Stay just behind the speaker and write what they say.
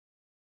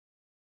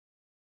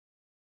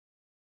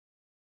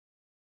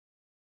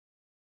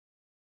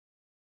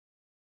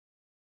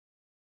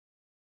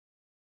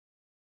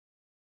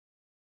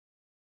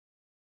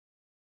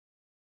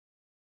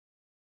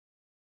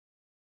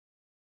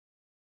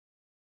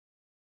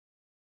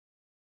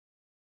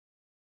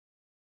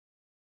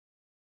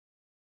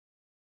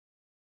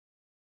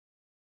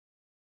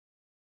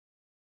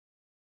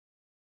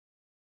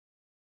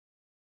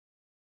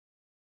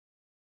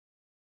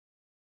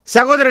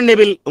சகோதரன்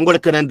நெவில்,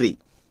 உங்களுக்கு நன்றி.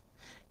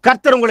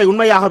 கர்த்தர் உங்களை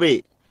உண்மையாகவே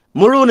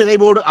முழு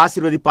நிறைவோடு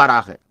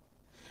ஆசீர்வதிப்பாராக.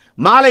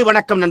 மாலை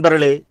வணக்கம்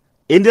நண்பர்களே.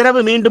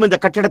 இன்றிரவு மீண்டும் இந்த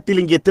கட்டடத்தில்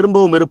இங்கே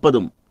திரும்பவும்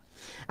இருப்பதும்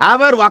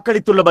அவர்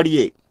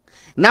வாக்களித்துள்ளபடியே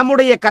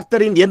நம்முடைய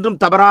கர்த்தரின் என்றும்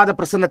தவறாத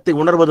பிரசன்னத்தை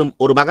உணர்வதும்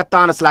ஒரு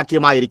மகத்தான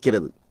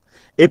சிலாக்கியமாயிருக்கிறது.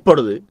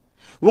 இப்பொழுது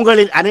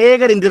உங்களில்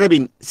அநேகர்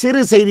இன்றிரவின்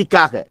சிறு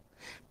செய்திக்காக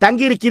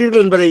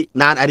தங்கியிருக்கிறீர்கள் என்பதை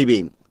நான்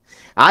அறிவேன்.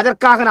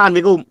 அதற்காக நான்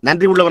மிகவும்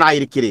நன்றி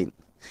உள்ளவனாயிருக்கிறேன்.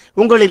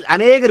 உங்களில்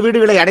அநேகர்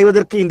வீடுகளை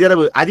அடைவதற்கு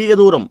இன்றிரவு அதிக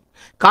தூரம்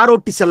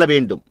காரோட்டி செல்ல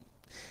வேண்டும்.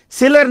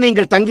 சிலர்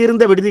நீங்கள்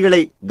தங்கியிருந்த விடுதிகளை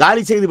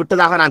காலி செய்து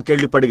விட்டதாக நான்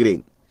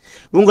கேள்விப்படுகிறேன்.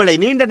 உங்களை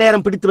நீண்ட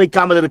நேரம் பிடித்து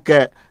வைக்காமல் இருக்க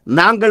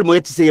நாங்கள்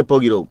முயற்சி செய்ய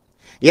போகிறோம்.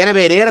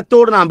 எனவே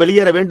நேரத்தோடு நாம்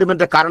வெளியேற வேண்டும்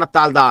என்ற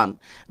காரணத்தால் தான்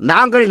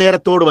நாங்கள்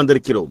நேரத்தோடு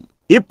வந்திருக்கிறோம்.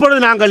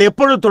 இப்பொழுது நாங்கள்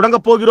எப்பொழுது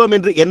தொடங்கப் போகிறோம்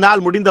என்று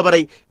என்னால்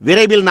முடிந்தவரை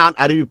விரைவில் நான்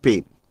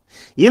அறிவிப்பேன்.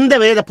 இந்த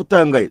வேத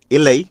புத்தகங்கள்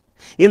இல்லை,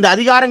 இந்த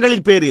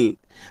அதிகாரங்களின் பேரில்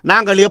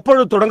நாங்கள்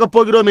எப்பொழுது தொடங்கப்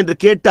போகிறோம் என்று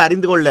கேட்டு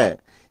அறிந்து கொள்ள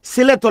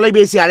சில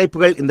தொலைபேசி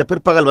அழைப்புகள் இந்த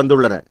பிற்பகல்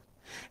வந்துள்ளன.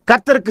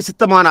 கர்த்தருக்கு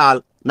சித்தமானால்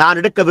நான்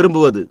எடுக்க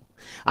விரும்புவது,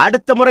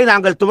 அடுத்த முறை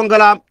நாங்கள்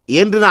துவங்கலாம்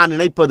என்று நான்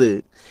நினைப்பது,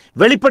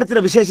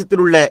 வெளிப்படுத்தின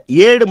விசேஷத்தில் உள்ள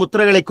 7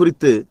 முத்திரைகளை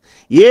குறித்து,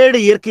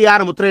 7 இயற்கையான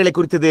முத்திரைகளை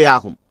குறித்ததே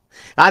ஆகும்.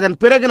 அதன்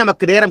பிறகு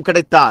நமக்கு நேரம்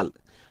கிடைத்தால்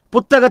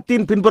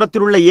புத்தகத்தின்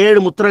பின்புறத்தில் உள்ள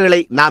 7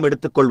 முத்திரைகளை நாம்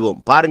எடுத்துக்கொள்வோம்.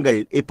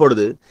 பாருங்கள்,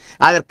 இப்பொழுது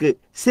அதற்கு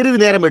சிறிது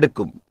நேரம்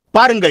எடுக்கும்.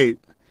 பாருங்கள்,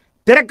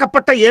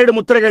 திறக்கப்பட்ட 7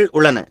 முத்திரைகள்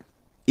உள்ளன.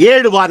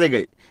 7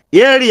 வாதைகள்,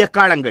 7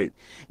 எக்காலங்கள்,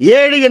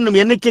 7 என்னும்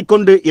எண்ணிக்கை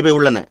கொண்டு இவை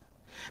உள்ளன.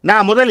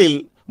 நாம் முதலில்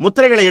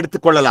முத்திரைகளை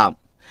எடுத்துக்கொள்ளலாம்.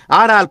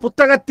 ஆனால்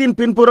புத்தகத்தின்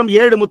பின்புறம்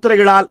 7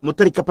 முத்திரைகளால்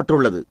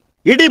முத்திரிக்கப்பட்டுள்ளது.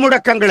 இடி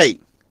முழக்கங்களை,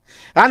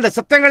 அந்த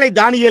சத்தங்களை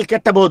தானியேல்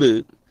கேட்டபோது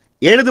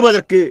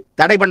எழுதுவதற்கு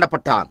தடை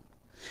பண்ணப்பட்டான்.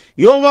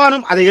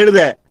 யோவானும் அதை எழுத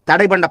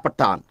தடை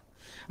பண்ணப்பட்டான்.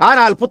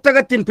 ஆனால்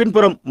புத்தகத்தின்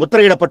பின்புறம்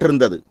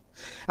முத்திரையிடப்பட்டிருந்தது.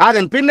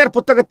 அதன் பின்னர்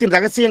புத்தகத்தின்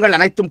ரகசியங்கள்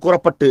அனைத்தும்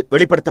கூறப்பட்டு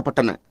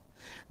வெளிப்படுத்தப்பட்டன.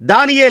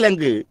 தானியேல்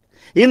அங்கு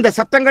இந்த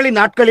சத்தங்களின்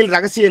நாட்களில்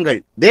ரகசியங்கள்,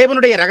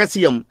 தேவனுடைய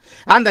ரகசியம்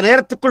அந்த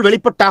நேரத்துக்குள்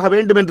வெளிப்பட்டாக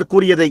வேண்டும் என்று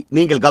கூறியதை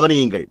நீங்கள்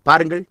கவனியுங்கள்.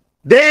 பாருங்கள்,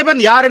 தேவன்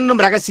யார்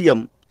என்னும்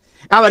ரகசியம்,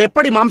 அவர்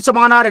எப்படி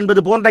மாம்சமானார்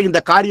என்பது போன்ற இந்த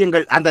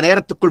காரியங்கள் அந்த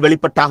நேரத்துக்குள்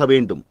வெளிப்பட்டாக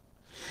வேண்டும்.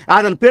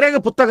 அதன் பிறகு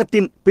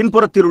புத்தகத்தின்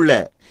பின்புறத்தில் உள்ள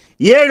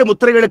 7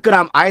 முத்திரைகளுக்கு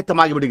நாம்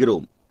ஆயத்தமாகி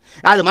விடுகிறோம்.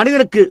 அது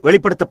மனிதனுக்கு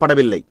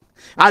வெளிப்படுத்தப்படவில்லை.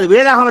 அது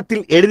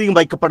வேதாகமத்தில் எழுதியும்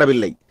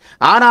வைக்கப்படவில்லை.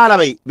 ஆனால்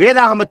அவை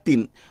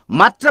வேதாகமத்தின்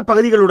மற்ற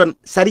பகுதிகளுடன்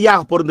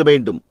சரியாக பொருந்த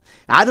வேண்டும்.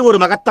 அது ஒரு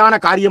மகத்தான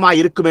காரியமாய்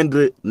இருக்கும்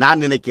என்று நான்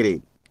நினைக்கிறேன்.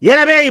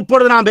 எனவே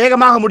இப்பொழுது நாம்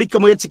வேகமாக முடிக்க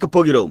முயற்சிக்கப்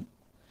போகிறோம்.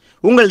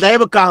 உங்கள்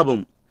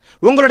தயவுக்காகவும்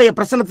உங்களுடைய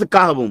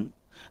பிரசன்னத்துக்காகவும்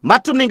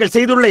மற்றும் நீங்கள்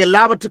செய்துள்ள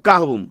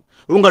எல்லாவற்றுக்காகவும்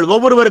உங்கள்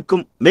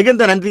ஒவ்வொருவருக்கும்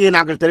மிகுந்த நன்றியை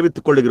நாங்கள்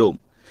தெரிவித்துக் கொள்கிறோம்.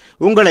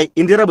 உங்களை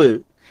இன்றிரவு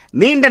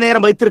நீண்ட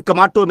நேரம் வைத்திருக்க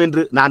மாட்டோம்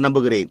என்று நான்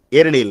நம்புகிறேன்.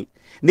 ஏனெனில்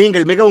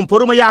நீங்கள் மிகவும்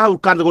பொறுமையாக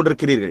உட்கார்ந்து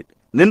கொண்டிருக்கிறீர்கள்,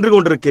 நின்று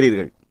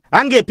கொண்டிருக்கிறீர்கள்.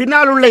 அங்கே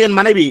பின்னால் உள்ள என்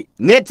மனைவி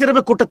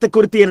நேற்றிரவு கூட்டத்தை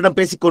குறித்து என்னிடம்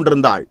பேசிக்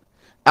கொண்டிருந்தாள்.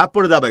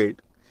 அப்பொழுது அவள்,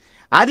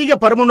 அதிக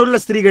பருமனுள்ள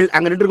ஸ்திரீகள்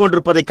அங்கு நின்று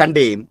கொண்டிருப்பதை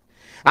கண்டேன்.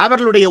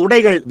 அவர்களுடைய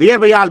உடைகள்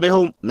வியர்வையால்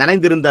மிகவும்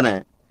நனைந்திருந்தன.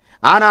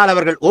 ஆனால்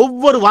அவர்கள்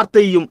ஒவ்வொரு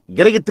வார்த்தையையும்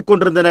கிரகித்துக்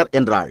கொண்டிருந்தனர்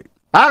என்றாள்.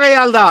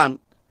 ஆகையால் தான்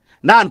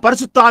நான்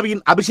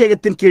பரிசுத்தாவியின்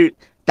அபிஷேகத்தின் கீழ்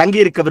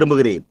தங்கியிருக்க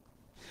விரும்புகிறேன்.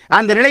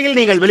 அந்த நிலையில்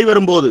நீங்கள்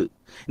வெளிவரும்போது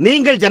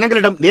நீங்கள்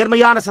ஜனங்களிடம்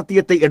நேர்மையான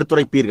சத்தியத்தை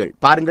எடுத்துரைப்பீர்கள்.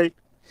 பாருங்கள்,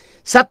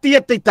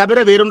 சத்தியத்தை தவிர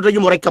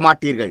வேறொன்றையும் உரைக்க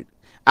மாட்டீர்கள்.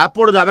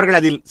 அப்பொழுது அவர்கள்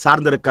அதில்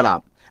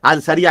சார்ந்திருக்கலாம். அது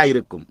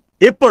சரியாயிருக்கும்.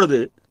 இப்பொழுது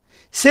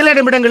சில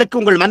நிமிடங்களுக்கு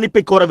உங்கள்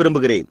மன்னிப்பை கோர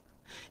விரும்புகிறேன்.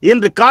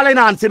 இன்று காலை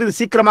நான் சிறிது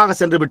சீக்கிரமாக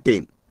சென்று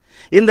விட்டேன்.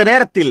 இந்த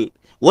நேரத்தில்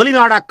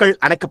ஒலிநாடாக்கள்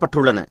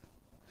அணைக்கப்பட்டுள்ளன.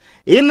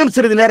 இன்னும்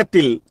சிறிது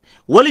நேரத்தில்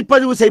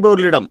ஒலிப்பதிவு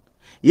செய்பவர்களிடம்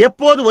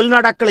எப்போது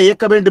ஒலிநாடாக்களை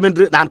இயக்க வேண்டும்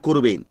என்று நான்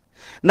கூறுவேன்.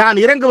 நான்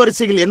இறங்கு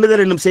வரிசையில்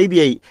எண்ணுதல் என்னும்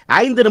செய்தியை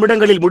 5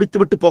 நிமிடங்களில்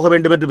முடித்துவிட்டு போக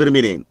வேண்டும் என்று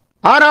விரும்பினேன்.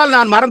 ஆனால்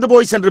நான் மறந்து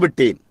போய் சென்று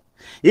விட்டேன்.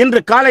 இன்று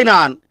காலை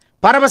நான்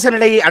பரவச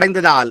நிலையை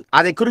அடைந்ததால்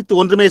அதை குறித்து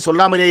ஒன்றுமே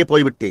சொல்லாமலேயே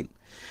போய்விட்டேன்.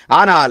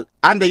 ஆனால்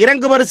அந்த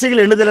இறங்கு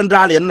வரிசையில் எண்ணுதல்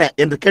என்றால் என்ன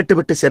என்று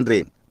கேட்டுவிட்டு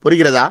சென்றேன்.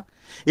 புரிகிறதா?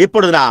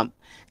 இப்பொழுது நாம்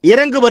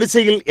இறங்கு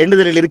வரிசையில்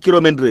எண்ணுதலில்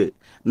இருக்கிறோம் என்று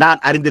நான்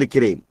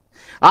அறிந்திருக்கிறேன்.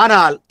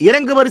 ஆனால்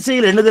இறங்கு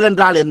வரிசையில் எண்ணுதல்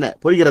என்றால் என்ன?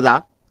 புரிகிறதா?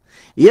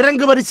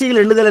 இறங்கு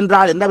வரிசையில் எண்ணுதல்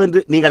என்றால் என்னவென்று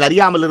நீங்கள்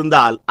அறியாமல்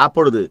இருந்தால்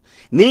அப்பொழுது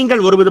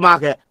நீங்கள் ஒரு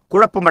விதமாக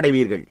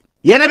குழப்பமடைவீர்கள்.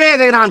 எனவே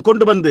அதை நான்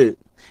கொண்டு வந்து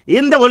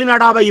இந்த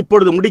ஒலிநாடாவை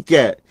இப்பொழுது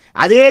முடிக்க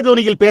அதே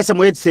தோனியில் பேச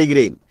முயற்சி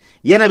செய்கிறேன்.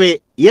 எனவே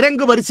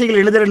இறங்கு வரிசையில்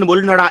எண்ணுதல் என்னும்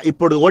ஒலிநாடா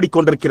இப்பொழுது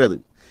ஓடிக்கொண்டிருக்கிறது.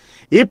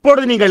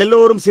 இப்பொழுது நீங்கள்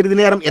எல்லோரும் சிறிது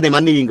நேரம் என்னை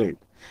மன்னியுங்கள்.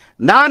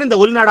 நான் இந்த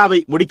ஒலிநாடாவை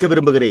முடிக்க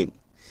விரும்புகிறேன்.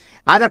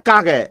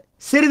 அதற்காக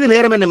சிறிது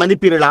நேரம் என்னை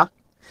மன்னிப்பீர்களா?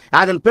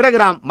 அதன் பிறகு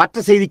நாம்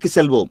மற்ற செய்திக்கு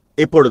செல்வோம்.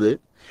 இப்பொழுது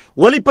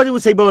ஒலிப்பதிவு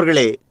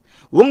செய்பவர்களே,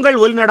 உங்கள்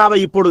ஒலிநாடாவை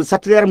இப்பொழுது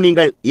சற்று நேரம்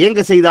நீங்கள்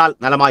இயங்க செய்தால்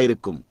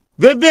நலமாயிருக்கும்.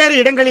 வெவ்வேறு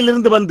இடங்களில்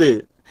இருந்து வந்து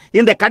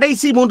இந்த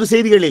கடைசி 3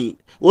 செய்திகளில்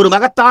ஒரு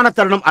மகத்தான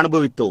தருணம்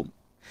அனுபவித்தோம்.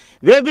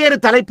 வெவ்வேறு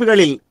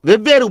தலைப்புகளில்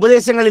வெவ்வேறு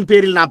உபதேசங்களின்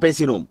பேரில் நாம்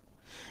பேசினோம்.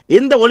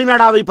 இந்த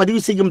ஒலிநாடாவை பதிவு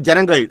செய்யும்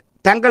ஜனங்கள்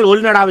தங்கள்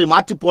ஒலிநாடாவை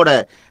மாற்றி போட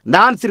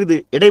நான் சிறிது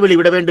இடைவெளி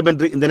விட வேண்டும்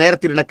என்று இந்த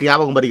நேரத்தில் எனக்கு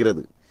ஞாபகம்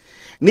வருகிறது.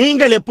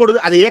 நீங்கள் எப்பொழுது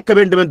அதை இயக்க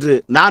வேண்டும் என்று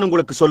நான்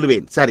உங்களுக்கு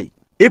சொல்லுவேன். சரி,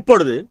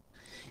 இப்பொழுது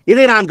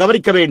இதை நான்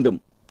கவனிக்க வேண்டும்.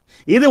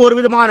 இது ஒரு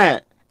விதமான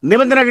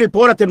நிபந்தனைகள்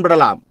போல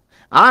தென்படலாம்.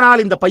 ஆனால்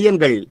இந்த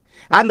பையன்கள்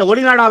அந்த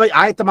ஒளிநாடாவை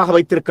ஆயத்தமாக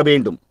வைத்திருக்க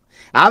வேண்டும்.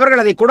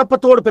 அவர்கள் அதை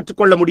குழப்பத்தோடு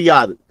பெற்றுக்கொள்ள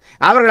முடியாது.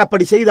 அவர்கள்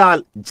அப்படி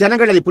செய்தால்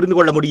ஜனங்கள் அதை புரிந்து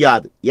கொள்ள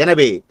முடியாது.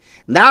 எனவே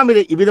நாம்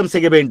இதை இவ்விதம்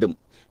செய்ய வேண்டும்.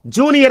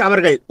 ஜூனியர்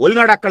அவர்கள்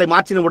ஒளிநாடாக்களை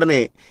மாற்றின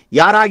உடனே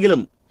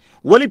யாராகிலும்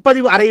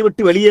ஒலிப்பதிவு அறையை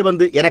விட்டு வெளியே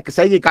வந்து எனக்கு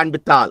செய்கை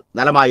காண்பித்தால்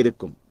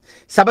நலமாயிருக்கும்.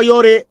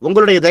 சபையோரே,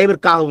 உங்களுடைய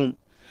தயவிற்காகவும்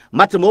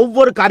மற்றும்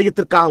ஒவ்வொரு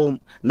காரியத்திற்காகவும்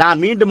நான்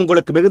மீண்டும்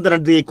உங்களுக்கு மிகுந்த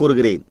நன்றியை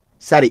கூறுகிறேன்.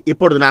 சரி,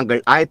 இப்பொழுது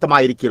நாங்கள்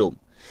ஆயத்தமாயிருக்கிறோம்.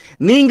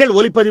 நீங்கள்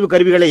ஒலிப்பதிவு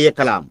கருவிகளை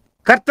இயக்கலாம்.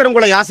 கர்த்தர்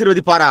உங்களை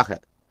ஆசீர்வதிப்பாராக.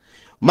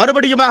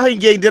 மறுபடியுமாக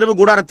இங்கே இன்றிரவு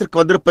கூடாரத்திற்கு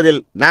வந்திருப்பதில்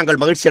நாங்கள்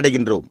மகிழ்ச்சி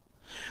அடைகின்றோம்.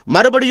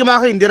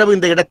 மறுபடியுமாக இன்றிரவு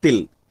இந்த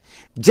இடத்தில்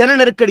ஜன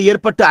நெருக்கடி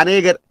ஏற்பட்டு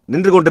அநேகர்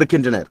நின்று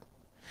கொண்டிருக்கின்றனர்.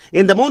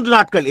 இந்த 3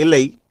 நாட்கள்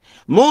இல்லை,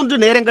 3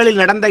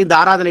 நேரங்களில் நடந்த இந்த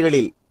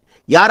ஆராதனைகளில்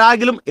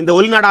யாராகிலும் இந்த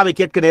ஒளிநாடாவை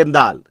கேட்க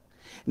நேர்ந்தால்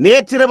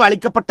நேற்றிரவு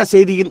அளிக்கப்பட்ட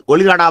செய்தியின்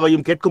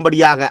ஒளிநாடாவையும்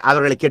கேட்கும்படியாக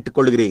அவர்களை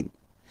கேட்டுக்கொள்கிறேன்.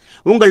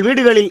 உங்கள்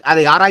வீடுகளில்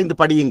அதை ஆராய்ந்து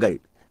படியுங்கள்.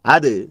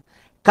 அது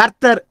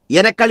கர்த்தர்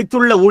எனக்கு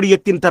அளித்துள்ள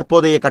ஊழியத்தின்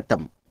தற்போதைய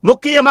கட்டம்.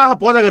 முக்கியமாக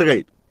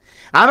போதகர்கள்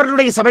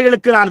அவர்களுடைய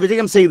சபைகளுக்கு நான்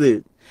விஜயம் செய்து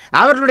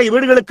அவர்களுடைய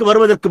வீடுகளுக்கு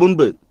வருவதற்கு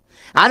முன்பு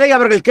அதை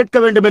அவர்கள் கேட்க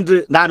வேண்டும் என்று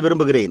நான்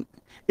விரும்புகிறேன்.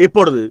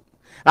 இப்பொழுது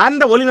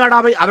அந்த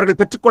ஒளிநாடாவை அவர்கள்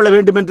பெற்றுக்கொள்ள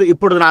வேண்டும் என்று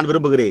இப்பொழுது நான்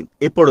விரும்புகிறேன்.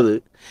 இப்பொழுது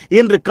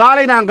இன்று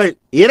காலை நாங்கள்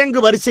இறங்கு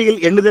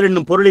வரிசையில் எண்ணுதல்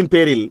என்னும் பொருளின்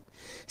பேரில்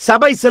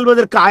சபை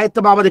செல்வதற்கு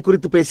ஆயத்தமாவதை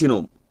குறித்து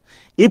பேசினோம்.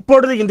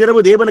 இப்பொழுது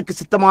இன்றிரவு தேவனுக்கு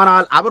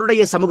சித்தமானால்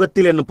அவருடைய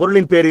சமூகத்தில் என்னும்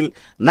பொருளின் பேரில்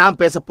நாம்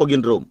பேசப்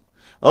போகின்றோம்.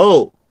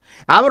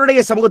 அவருடைய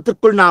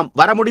சமூகத்திற்குள் நாம்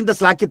வர முடிந்த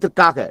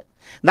ஸ்லாக்கியத்திற்காக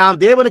நாம்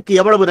தேவனுக்கு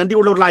எவ்வளவு நன்றி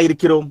உள்ளவர்களாய்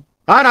இருக்கிறோம்.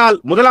 ஆனால்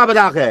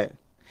முதலாவதாக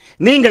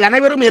நீங்கள்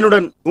அனைவரும்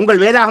என்னுடன்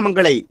உங்கள்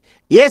வேதாகமங்களை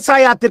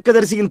ஏசாயா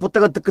தீர்க்கதரிசியின்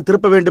புத்தகத்துக்கு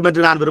திருப்ப வேண்டும்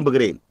என்று நான்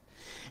விரும்புகிறேன்.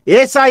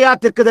 ஏசாயா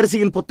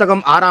தீர்க்கதரிசியின்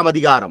புத்தகம் 6ஆம்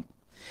அதிகாரம்.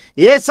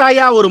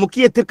 ஏசாயா ஒரு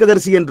முக்கிய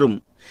தீர்க்கதரிசி என்றும்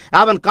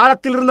அவன்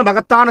காலத்தில் இருந்த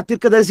மகத்தான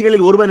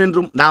தீர்க்கதரிசிகளில் ஒருவன்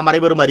என்றும் நாம்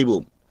அனைவரும்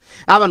அறிவோம்.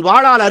 அவன்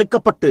வாளால்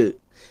அறுக்கப்பட்டு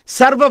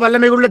சர்வ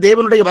வல்லமையுள்ள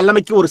தேவனுடைய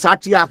வல்லமைக்கு ஒரு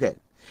சாட்சியாக,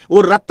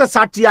 ஒரு இரத்த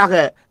சாட்சியாக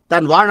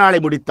தன் வாழ்நாளை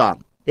முடித்தான்.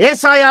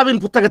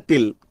 ஏசாயாவின்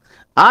புத்தகத்தில்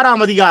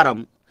 6ஆம்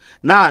அதிகாரம்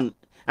நான்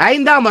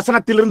 5ஆம்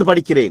வசனத்திலிருந்து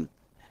படிக்கிறேன்.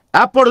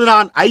 அப்பொழுது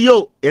நான் ஐயோ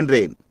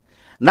என்றேன்.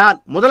 நான்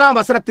 1ஆம்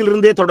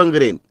வசனத்திலிருந்தே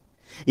தொடங்குகிறேன்.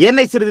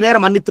 என்னை சிறிது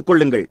நேரம் மன்னித்துக்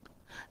கொள்ளுங்கள்.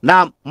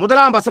 நாம்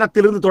 1ஆம்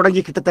வசனத்திலிருந்து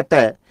தொடங்கி கிட்டத்தட்ட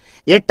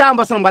 8ஆம்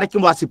வசனம்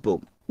வரைக்கும்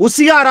வாசிப்போம்.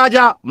 உசியா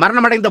ராஜா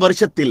மரணமடைந்த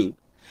வருஷத்தில்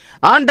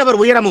ஆண்டவர்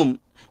உயரமும்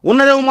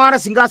உன்னதமுமான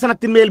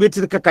சிங்காசனத்தின் மேல்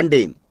வீற்றிருக்க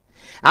கண்டேன்.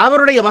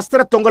 அவருடைய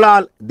வஸ்திர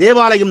தொங்கலால்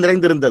தேவாலயம்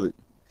நிறைந்திருந்தது.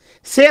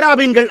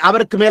 சேராபீன்கள்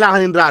அவருக்கு மேலாக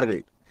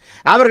நின்றார்கள்.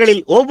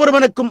 அவர்களில்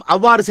ஒவ்வொருவனுக்கும்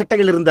அவ்வாறு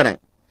சட்டைகள் இருந்தன.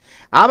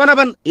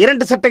 அவனவன்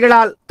 2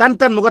 சட்டைகளால் தன்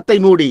தன் முகத்தை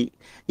மூடி,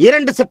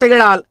 2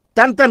 சட்டைகளால்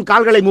தன் தன்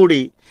கால்களை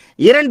மூடி,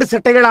 2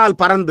 சட்டைகளால்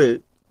பறந்து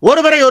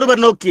ஒருவரை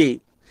ஒருவர் நோக்கி,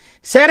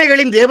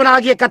 சேனைகளின்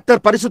தேவனாகிய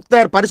கர்த்தர்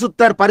பரிசுத்தர்,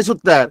 பரிசுத்தர்,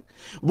 பரிசுத்தர்,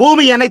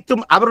 பூமி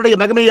அனைத்தும் அவருடைய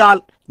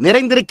மகிமையால்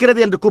நிறைந்திருக்கிறது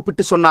என்று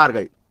கூப்பிட்டு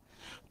சொன்னார்கள்.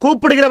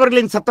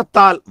 கூப்பிடுகிறவர்களின்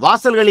சத்தத்தால்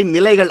வாசல்களின்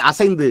நிலைகள்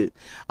அசைந்து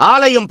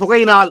ஆலயம்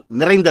புகையினால்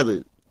நிறைந்தது.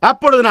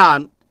 அப்பொழுது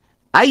நான்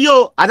ஐயோ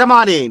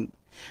அதமானேன்,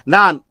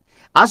 நான்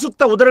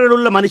அசுத்த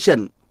உதடுகளுள்ள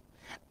மனுஷன்,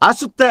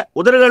 அசுத்த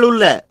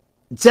உதடுகளுள்ள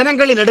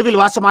ஜனங்களின் நடுவில்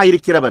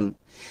வாசமாயிருக்கிறவன்,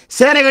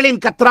 சேனைகளின்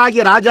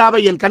கர்த்தராகிய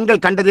ராஜாவை என்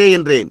கண்கள் கண்டதே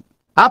என்றேன்.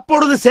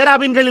 அப்பொழுது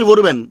சேராபீன்களில்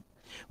ஒருவன்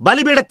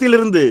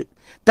பலிபீடத்திலிருந்து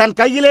தன்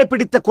கையிலே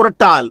பிடித்த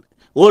குரட்டால்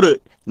ஒரு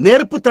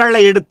நெருப்பு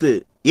தழலை எடுத்து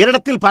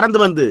என்னிடத்தில் பறந்து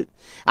வந்து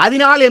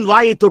அதனால் என்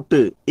வாயை தொட்டு,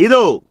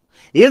 இதோ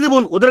எது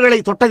உன் உதடுகளை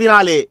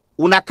தொட்டதினாலே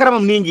உன்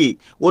அக்கிரமம் நீங்கி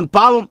உன்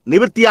பாவம்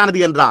நிவர்த்தியானது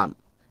என்றான்.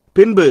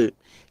 பின்பு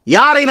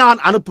யாரை நான்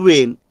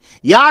அனுப்புவேன்,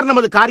 யார்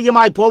நமது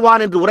காரியமாய்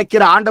போவான் என்று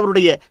உரைக்கிற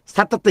ஆண்டவருடைய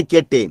சத்தத்தை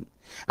கேட்டேன்.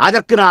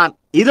 அதற்கு நான்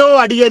இதோ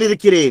அடியேன்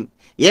இருக்கிறேன்,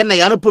 என்னை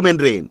அனுப்பும்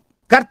என்றேன்.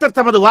 கர்த்தர்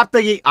தமது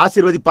வார்த்தையை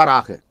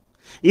ஆசீர்வதிப்பாராக.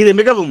 இது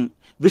மிகவும்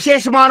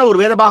விசேஷமான ஒரு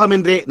வேதபாகம்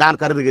என்றே நான்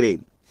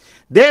கருதுகிறேன்.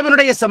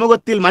 தேவனுடைய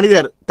சமூகத்தில்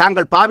மனிதர்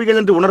தாங்கள் பாவிகள்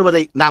என்று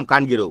உணர்வதை நாம்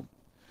காண்கிறோம்.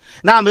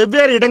 நாம்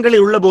வெவ்வேறு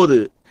இடங்களில் உள்ளபோது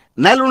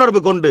நல்லுணர்வு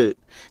கொண்டு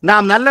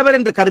நாம் நல்லவர்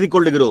என்று கருதி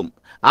கொள்ளுகிறோம்.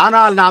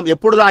 ஆனால் நாம்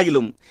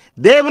எப்பொழுதாயிலும்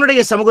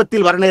தேவனுடைய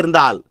சமூகத்தில் வர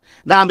நேர்ந்தால்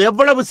நாம்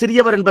எவ்வளவு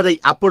சிறியவர் என்பதை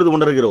அப்பொழுது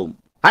உணர்கிறோம்.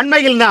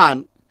 அண்மையில் நான்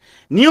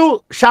நியூ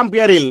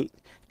ஷாம்பியரில்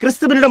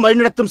கிறிஸ்துவனிடம்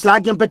வழிநடத்தும்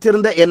ஸ்லாக்கியம்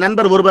பெற்றிருந்த என்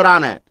நண்பர்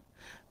ஒருவரான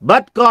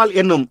பட் கால்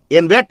என்னும்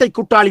என் வேட்டை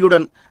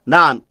கூட்டாளியுடன்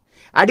நான்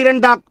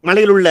அடிரண்டாக்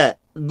மலையில் உள்ள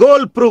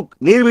கோல் ப்ரூக்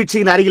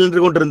நீர்வீழ்ச்சியின் அருகில்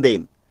நின்று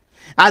கொண்டிருந்தேன்.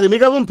 அது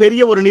மிகவும்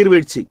பெரிய ஒரு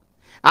நீர்வீழ்ச்சி.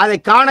 அதை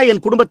காண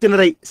என்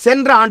குடும்பத்தினரை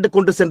சென்ற ஆண்டு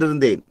கொண்டு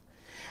சென்றிருந்தேன்.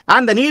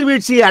 அந்த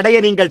நீர்வீழ்ச்சியை அடைய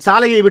நீங்கள்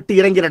சாலையை விட்டு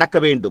இறங்கி நடக்க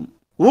வேண்டும்.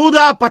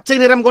 ஊதா பச்சை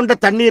நிறம் கொண்ட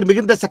தண்ணீர்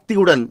மிகுந்த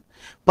சக்தியுடன்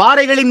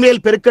பாறைகளின்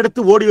மேல்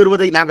பெருக்கெடுத்து ஓடி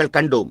வருவதை நாங்கள்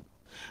கண்டோம்.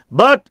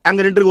 பர்ட்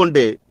அங்கு நின்று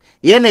கொண்டு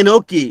என்னை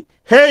நோக்கி,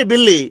 ஹே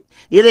பில்லி,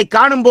 இதை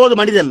காணும் போது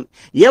மனிதன்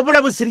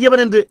எவ்வளவு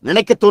சிறியவன் என்று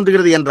நினைக்க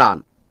தோன்றுகிறது என்றான்.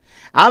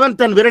 அவன்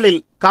தன்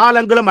விரலில்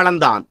காலங்களும்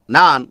அளந்தான்.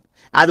 நான்,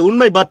 அது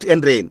உண்மை பட்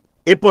என்றேன்.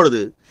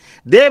 இப்பொழுது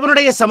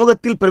தேவனுடைய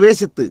சமூகத்தில்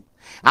பிரவேசித்து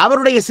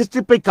அவருடைய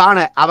சிருஷ்டிப்பை காண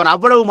அவன்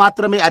அவ்வளவு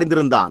மாத்திரமே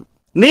அறிந்திருந்தான்.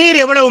 நீர்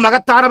எவ்வளவு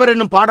மகத்தானவர்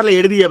என்னும் பாடலை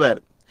எழுதியவர்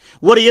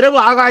ஒரு இரவு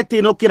ஆகாயத்தை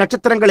நோக்கி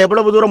நட்சத்திரங்கள்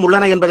எவ்வளவு தூரம்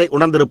உள்ளன என்பதை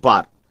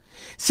உணர்ந்திருப்பார்.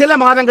 சில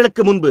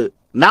மாதங்களுக்கு முன்பு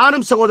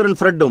நானும் சகோதரன்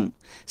ஃப்ரெட்டும்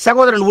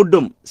சகோதரன்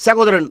வுட்டும்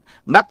சகோதரன்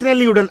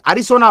மக்னெல்லியுடன்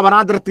அரிசோனா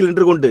வனாந்திரத்தில்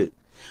நின்று கொண்டு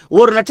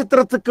ஒரு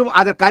நட்சத்திரத்துக்கும்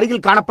அதற்கு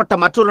அருகில் காணப்பட்ட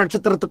மற்றொரு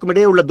நட்சத்திரத்துக்கும்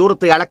இடையே உள்ள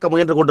தூரத்தை அளக்க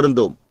முயன்று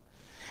கொண்டிருந்தோம்.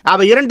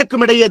 அவை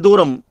இரண்டுக்கும் இடையே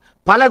தூரம்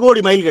பல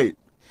கோடி மைல்கள்.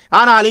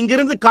 ஆனால்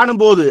இங்கிருந்து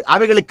காணும்போது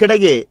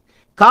அவைகளுக்கிடையே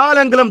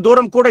காலங்களும்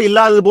தூரம் கூட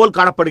இல்லாதது போல்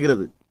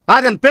காணப்படுகிறது.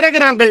 அதன் பிறகு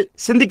நாங்கள்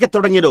சிந்திக்க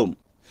தொடங்கினோம்.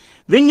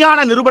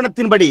 விஞ்ஞான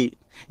நிரூபணத்தின்படி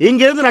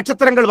இங்கிருந்து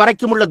நட்சத்திரங்கள்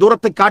வரைக்கும் உள்ள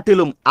தூரத்தை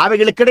காட்டிலும்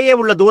அவைகளுக்கிடையே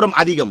உள்ள தூரம்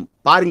அதிகம்.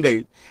 பாருங்கள்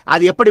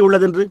அது எப்படி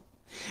உள்ளதென்று.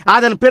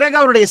 அதன் பிறகு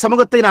அவருடைய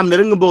சமூகத்தை நாம்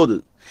நெருங்கும் போது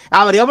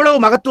அவர் எவ்வளவு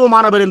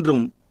மகத்துவமானவர்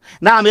என்றும்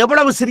நாம்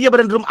எவ்வளவு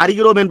சிறியவர் என்றும்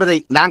அறிகிறோம் என்பதை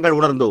நாங்கள்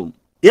உணர்ந்தோம்.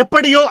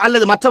 எப்படியோ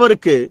அல்லது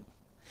மற்றவருக்கு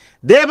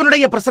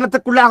தேவனுடைய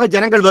பிரசன்னத்துக்குள்ளாக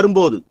ஜனங்கள்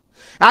வரும்போது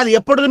அது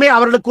எப்பொழுதுமே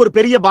அவர்களுக்கு ஒரு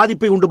பெரிய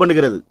பாதிப்பை உண்டு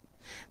பண்ணுகிறது.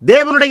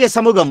 தேவனுடைய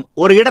சமூகம்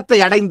ஒரு இடத்தை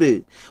அடைந்து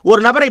ஒரு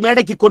நபரை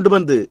மேடைக்கு கொண்டு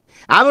வந்து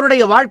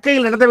அவருடைய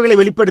வாழ்க்கையில் நடந்தவைகளை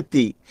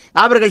வெளிப்படுத்தி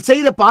அவர்கள்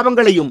செய்த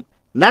பாவங்களையும்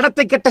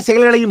நடத்தை கெட்ட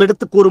செயல்களையும்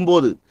எடுத்து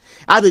கூறும்போது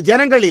அது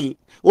ஜனங்களில்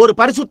ஒரு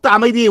பரிசுத்த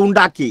அமைதியை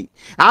உண்டாக்கி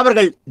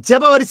அவர்கள்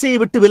ஜெப வரிசையை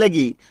விட்டு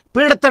விலகி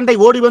பீடத்தண்டை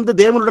ஓடி வந்து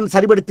தேவனுடன்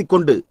சரிபடுத்திக்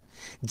கொண்டு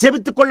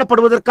ஜெபித்துக்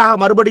கொள்ளப்படுவதற்காக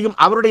மறுபடியும்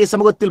அவருடைய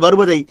சமூகத்தில்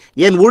வருவதை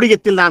என்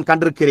ஊழியத்தில் நான்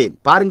கண்டிருக்கிறேன்.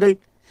 பாருங்கள்,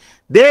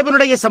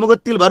 தேவனுடைய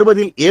சமூகத்தில்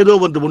வருவதில் ஏதோ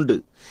ஒன்று உண்டு.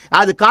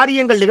 அது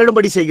காரியங்கள்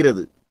நிகழும்படி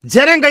செய்கிறது.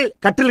 ஜனங்கள்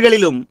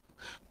கட்டில்களிலும்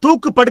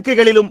தூக்கு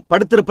படுக்கைகளிலும்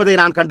படுத்திருப்பதை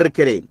நான்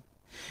கண்டிருக்கிறேன்.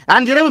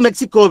 அன்றிரவு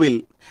மெக்சிகோவில்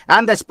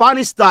அந்த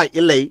ஸ்பானிஷ் தாய்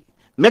இல்லை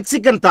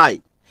மெக்சிகன் தாய்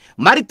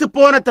மரித்து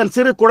போன தன்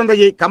சிறு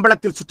குழந்தையை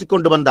கம்பளத்தில் சுற்றி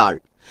கொண்டு வந்தாள்.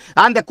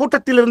 அந்த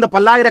கூட்டத்தில் இருந்த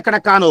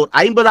பல்லாயிரக்கணக்கானோர்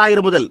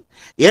 50,000 முதல்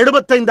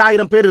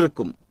 75,000 பேர்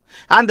இருக்கும்.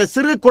 அந்த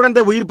சிறு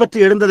குழந்தை உயிர் பற்றி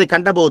எழுந்ததை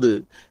கண்டபோது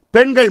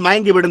பெண்கள்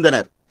மயங்கி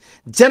விழுந்தனர்.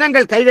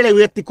 ஜனங்கள் கைகளை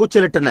உயர்த்தி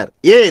கூச்சலிட்டனர்.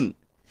 ஏன்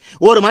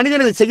ஒரு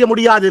மனிதனை செய்ய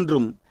முடியாது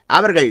என்றும்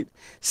அவர்கள்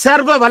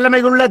சர்வ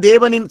வல்லமையுள்ள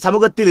தேவனின்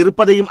சமூகத்தில்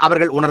இருப்பதையும்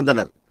அவர்கள்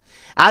உணர்ந்தனர்.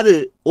 அது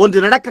ஒன்று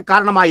நடக்க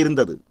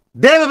காரணமாயிருந்தது.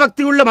 தேவ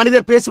பக்தியுள்ள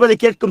மனிதர் பேசுவதை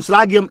கேட்கும்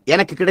ஸ்லாகியம்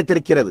எனக்கு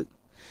கிடைத்திருக்கிறது.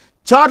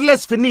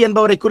 சார்லஸ் பின்னி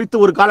என்பவரை குறித்து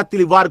ஒரு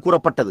காலத்தில் இவ்வாறு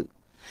கூறப்பட்டது.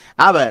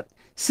 அவர்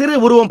சிறு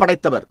உருவம்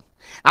படைத்தவர்.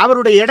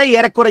 அவருடைய எடை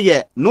ஏறக்குறைய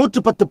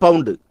 110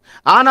 பவுண்டு.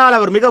 ஆனால்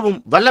அவர் மிகவும்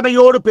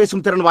வல்லமையோடு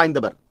பேசும் திறன்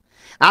வாய்ந்தவர்.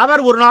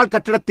 அவர் ஒரு நாள்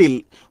கட்டிடத்தில்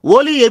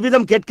ஒலி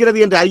எவ்விதம் கேட்கிறது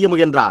என்று அறிய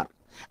முயன்றார்.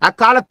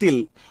 அக்காலத்தில்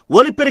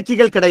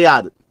ஒலிபெருக்கிகள்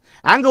கிடையாது.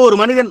 அங்கு ஒரு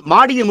மனிதன்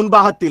மாடியின்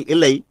முன்பாகத்தில்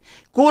இல்லை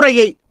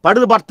கூரையை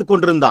பழுது பார்த்து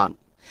கொண்டிருந்தான்.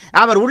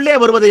 அவர் உள்ளே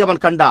வருவதை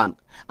அவன் கண்டான்.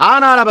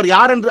 ஆனால் அவர்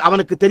யார் என்று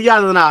அவனுக்கு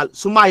தெரியாததனால்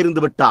சும்மா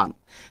இருந்து விட்டான்.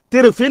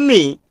 திரு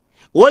பின்னி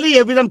ஒலி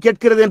எவ்விதம்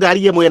கேட்கிறது என்று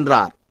அறிய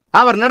முயன்றார்.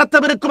 அவர்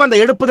நடத்தவிருக்கும் அந்த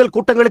எழுப்புதல்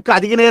கூட்டங்களுக்கு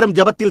அதிக நேரம்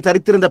ஜபத்தில்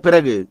தரித்திருந்த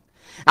பிறகு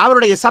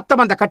அவருடைய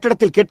சத்தம் அந்த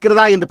கட்டிடத்தில்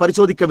கேட்கிறதா என்று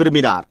பரிசோதிக்க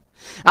விரும்பினார்.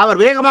 அவர்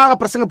வேகமாக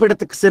பிரசங்க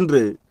பீடத்துக்கு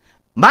சென்று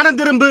மனம்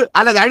திரும்பு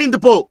அல்லது அழிந்து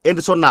போ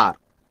என்று சொன்னார்.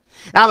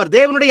 அவர்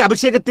தேவனுடைய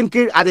அபிஷேகத்தின்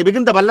கீழ் அதை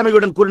மிகுந்த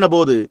வல்லமையுடன் கூறின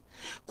போது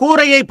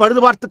கூரையை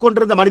பழுது பார்த்து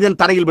கொண்டிருந்த மனிதன்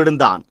தரையில்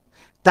விழுந்தான்.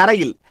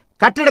 தரையில்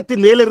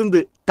கட்டிடத்தின் மேலிருந்து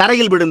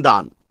தரையில்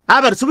விழுந்தான்.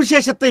 அவர்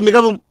சுவிசேஷத்தை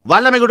மிகவும்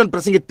வல்லமையுடன்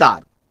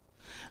பிரசங்கித்தார்.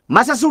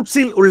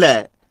 மசசூட்ஸில் உள்ள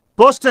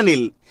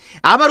போஸ்டனில்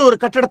அவர் ஒரு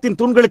கட்டடத்தின்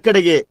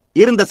தூண்களுக்கிடையே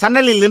இருந்த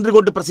சன்னலில் நின்று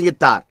கொண்டு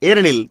பிரசங்கித்தார்.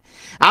 ஏனெனில்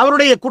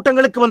அவருடைய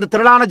கூட்டங்களுக்கு வந்த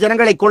திரளான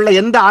ஜனங்களை கொள்ள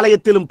எந்த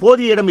ஆலயத்திலும்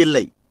போதிய இடம்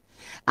இல்லை.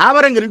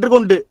 அவர் அங்கு நின்று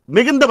கொண்டு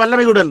மிகுந்த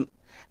வல்லமையுடன்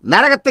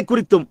நரகத்தை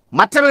குறித்தும்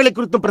மற்றவைகளை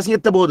குறித்தும்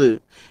பிரசங்கித்த போது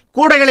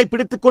கூடைகளை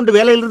பிடித்துக் கொண்டு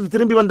வேலையிலிருந்து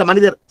திரும்பி வந்த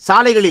மனிதர்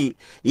சாலைகளில்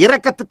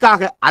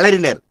இரக்கத்துக்காக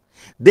அலறினர்.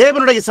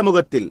 தேவனுடைய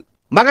சமூகத்தில்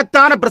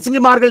மகத்தான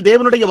பிரசங்கிமார்கள்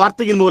தேவனுடைய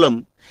வார்த்தையின் மூலம்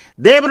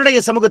தேவனுடைய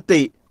சமூகத்தை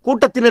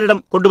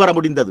கூட்டத்தினரிடம் கொண்டு வர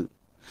முடிந்தது.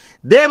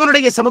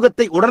 தேவனுடைய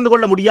சமூகத்தை உணர்ந்து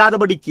கொள்ள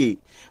முடியாதபடிக்கு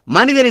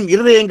மனிதனின்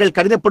இருதயங்கள்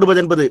கடினப்படுவது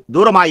என்பது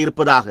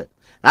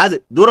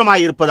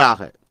தூரமாயிருப்பதாக.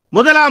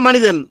 முதலாம்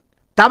மனிதன்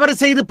தவறு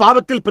செய்து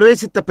பாவத்தில்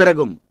பிரவேசித்த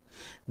பிறகும்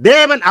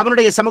தேவன்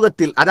அவனுடைய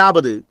சமூகத்தில்,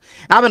 அதாவது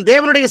அவன்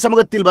தேவனுடைய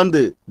சமூகத்தில்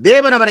வந்து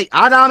தேவன் அவனை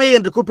ஆதாமே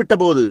என்று கூப்பிட்ட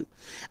போது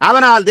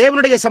அவனால்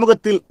தேவனுடைய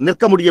சமூகத்தில்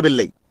நிற்க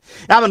முடியவில்லை.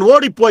 அவன்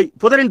ஓடிப்போய்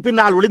புதரின்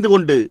பின்னால் ஒளிந்து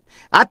கொண்டு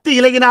அத்தி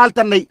இலையினால்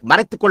தன்னை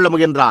மறைத்துக் கொள்ள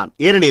முயன்றான்.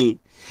 ஏனெனில்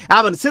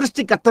அவன்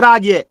சிருஷ்டி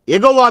கர்த்தராகிய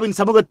யெகோவாவின்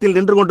சமூகத்தில்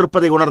நின்று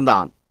கொண்டிருப்பதை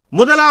உணர்ந்தான்.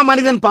 முதலாம்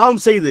மனிதன்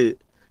பாவம் செய்து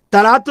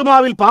தன்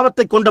ஆத்துமாவில்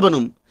பாவத்தை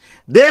கொண்டவனும்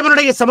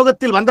தேவனுடைய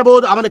சமூகத்தில்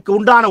வந்தபோது அவனுக்கு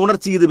உண்டான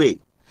உணர்ச்சி இதுவே.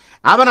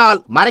 அவனால்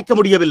மறைக்க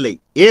முடியவில்லை.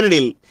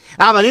 ஏனெனில்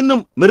அவன்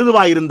இன்னும்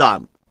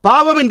மிருதுவாயிருந்தான்.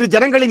 பாவம் இன்று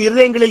ஜனங்களின்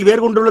இருதயங்களில்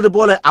வேர் கொண்டுள்ளது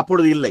போல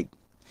அப்பொழுது இல்லை.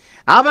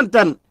 அவன்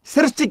தன்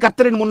சிருஷ்டி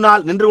கர்த்தரின்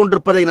முன்னால் நின்று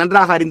கொண்டிருப்பதை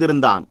நன்றாக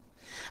அறிந்திருந்தான்.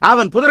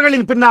 அவன்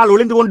புதர்களின் பின்னால்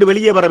ஒளிந்து கொண்டு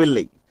வெளியே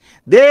வரவில்லை.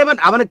 தேவன்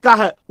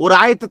அவனுக்காக ஒரு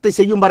ஆயத்தத்தை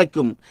செய்யும்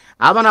வரைக்கும்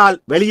அவனால்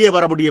வெளியே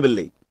வர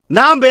முடியவில்லை.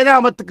 நாம்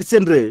வேதாகமத்துக்கு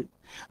சென்று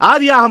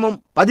ஆதியாகமம்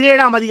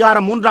 17ஆம்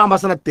அதிகாரம் 3ஆம்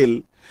வசனத்தில்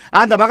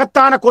அந்த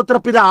மகத்தான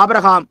கோத்திரப்பிதா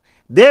ஆபிரகாம்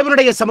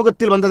தேவனுடைய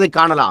சமூகத்தில் வந்ததை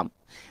காணலாம்.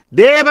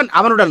 தேவன்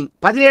அவனுடன்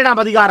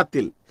 17ஆம்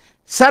அதிகாரத்தில்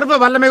சர்வ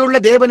வல்லமையுள்ள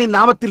தேவனின்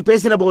நாமத்தில்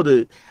பேசின போது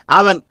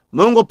அவன்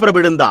முகங்குப்புற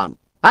விழுந்தான்.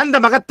 அந்த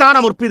மகத்தான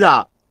முற்பிதா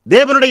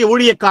தேவனுடைய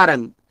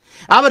ஊழியக்காரன்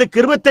அவருக்கு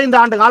 25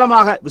 ஆண்டு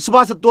காலமாக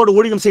விசுவாசத்தோடு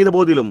ஊழியம் செய்த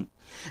போதிலும்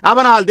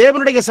அவனால்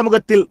தேவனுடைய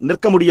சமூகத்தில்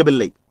நிற்க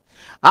முடியவில்லை.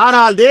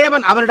 ஆனால்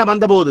தேவன் அவனிடம்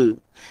வந்தபோது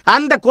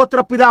அந்த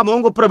கோத்திரப்பிதா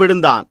முகங்குப்புற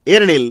விழுந்தான்.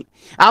 ஏனெனில்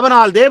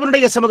அவனால்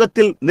தேவனுடைய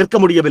சமூகத்தில் நிற்க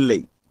முடியவில்லை.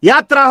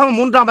 யாத்ராகமம்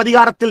 3ஆம்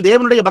அதிகாரத்தில்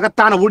தேவனுடைய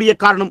மகத்தான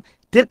ஊழியக்காரனும்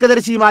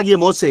தீர்க்கதரிசியுமாகிய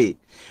மோசே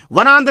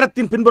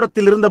வனாந்திரத்தின்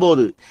பின்புறத்தில்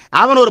இருந்தபோது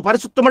அவன் ஒரு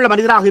பரிசுத்தமுள்ள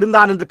மனிதனாக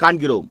இருந்தான் என்று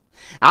காண்கிறோம்.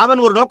 அவன்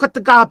ஒரு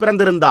நோக்கத்துக்காக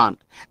பிறந்திருந்தான்.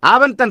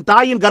 அவன் தன்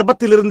தாயின்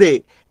கர்ப்பத்திலிருந்தே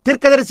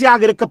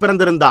தீர்க்கதரிசியாக இருக்க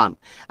பிறந்திருந்தான்.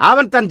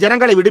 அவன் தன்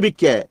ஜனங்களை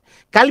விடுவிக்க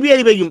கல்வி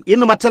அறிவையும்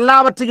இன்னும்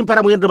மற்றெல்லாவற்றையும் பெற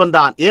முயன்று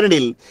வந்தான்.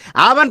 ஏனெனில்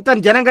அவன்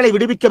தன் ஜனங்களை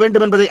விடுவிக்க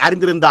வேண்டும் என்பதை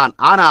அறிந்திருந்தான்.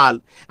 ஆனால்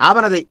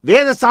அவன் அதை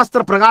வேத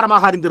சாஸ்திர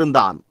பிரகாரமாக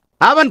அறிந்திருந்தான்.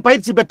 அவன்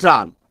பயிற்சி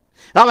பெற்றான்.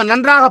 அவன்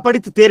நன்றாக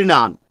படித்து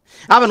தேறினான்.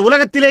 அவன்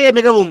உலகத்திலேயே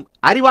மிகவும்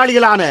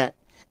அறிவாளிகளான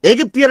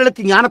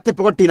எகிப்தியர்களுக்கு ஞானத்தை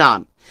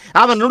புகட்டினான்.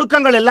 அவன்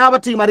நுணுக்கங்கள்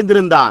எல்லாவற்றையும்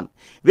அறிந்திருந்தான்.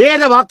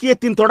 வேத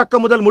வாக்கியத்தின்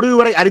தொடக்கம் முதல் முடிவு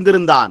வரை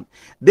அறிந்திருந்தான்.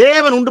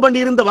 தேவன் உண்டு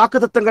பண்ணியிருந்த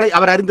வாக்குத்தத்தங்களை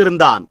அவர்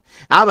அறிந்திருந்தான்.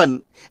 அவன்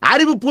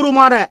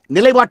அறிவுபூர்வமான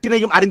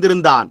நிலைப்பாட்டினையும்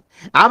அறிந்திருந்தான்.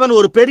 அவன்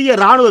ஒரு பெரிய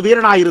இராணுவ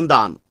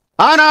வீரனாயிருந்தான்.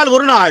 ஆனால்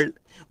ஒரு நாள்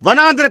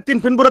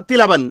வனாந்திரத்தின்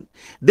பின்புறத்தில் அவன்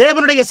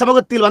தேவனுடைய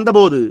சமூகத்தில்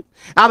வந்தபோது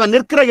அவன்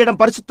நிற்கிற இடம்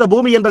பரிசுத்த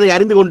பூமி என்பதை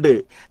அறிந்து கொண்டு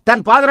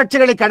தன்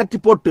பாதரட்சைகளை கடத்தி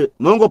போட்டு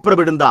மூங்கொப்புற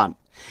விழுந்தான்.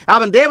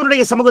 அவன்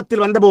தேவனுடைய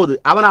சமூகத்தில் வந்தபோது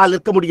அவனால்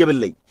நிற்க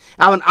முடியவில்லை.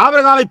 அவன்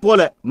ஆபிரகாமைப் போல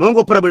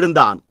மூங்கொப்புற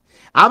விழுந்தான்.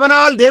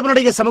 அவனால்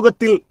தேவனுடைய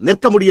சமூகத்தில்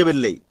நிற்க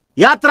முடியவில்லை.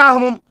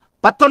 யாத்ராகமம்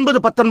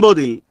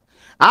 19:19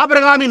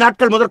 ஆபிரகாமின்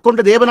நாட்கள்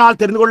முதற்கொண்டு தேவனால்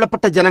தெரிந்து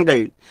கொள்ளப்பட்ட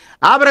ஜனங்கள்.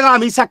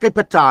 ஆபிரகாம் ஈசாக்கை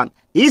பெற்றான்.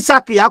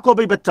 ஈசாக்கு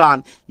யாக்கோபை பெற்றான்.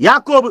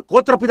 யாக்கோபு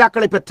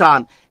கோத்திரப்பிதாக்களை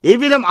பெற்றான்.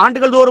 இவ்விதம்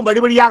ஆண்டுகள் தோறும்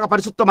வழிவழியாக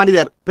பரிசுத்த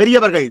மனிதர்,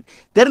 பெரியவர்கள்,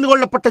 தெரிந்து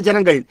கொள்ளப்பட்ட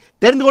ஜனங்கள்,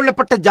 தெரிந்து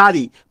கொள்ளப்பட்ட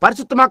ஜாதி,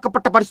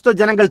 பரிசுத்தமாக்கப்பட்ட பரிசுத்த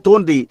ஜனங்கள்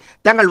தோன்றி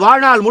தங்கள்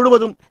வாழ்நாள்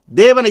முழுவதும்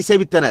தேவனை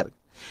சேவித்தனர்.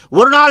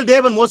 ஒரு நாள்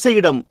தேவன்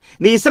மோசேயிடம்,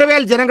 நீ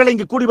இஸ்ரவேல் ஜனங்களை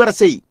இங்கு கூடி வர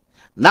செய்,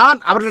 நான்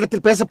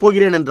அவர்களிடத்தில் பேசப்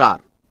போகிறேன்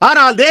என்றார்.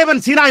 ஆனால் தேவன்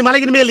சீனாய்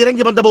மலையின் மேல்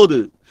இறங்கி வந்தபோது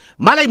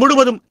மலை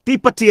முழுவதும்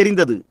தீப்பற்றி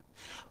எரிந்தது.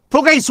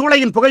 புகை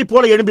சூளையின் புகை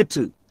போல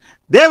எழும்பிற்று.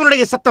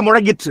 தேவனுடைய சத்தம்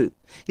முழங்கிற்று.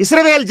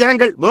 இஸ்ரவேல்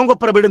ஜனங்கள்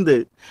மூங்கொப்புற விழுந்து,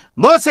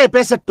 மோசே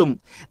பேசட்டும்,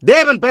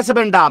 தேவன் பேச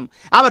வேண்டாம்,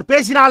 அவர்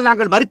பேசினால்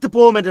நாங்கள் மரித்து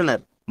போவோம்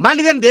என்றனர்.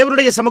 மனிதன்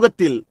தேவனுடைய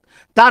சமூகத்தில்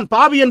தான்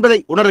பாவி என்பதை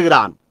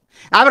உணர்கிறான்.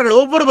 அவர்கள்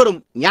ஒவ்வொருவரும்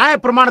நியாய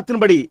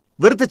பிரமாணத்தின்படி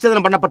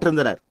விருத்தச்சேதனம்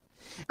பண்ணப்பட்டிருந்தனர்.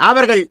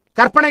 அவர்கள்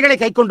கற்பனைகளை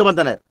கை கொண்டு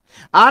வந்தனர்.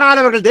 ஆனால்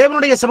அவர்கள்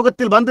தேவனுடைய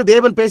சமூகத்தில் வந்து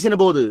தேவன் பேசின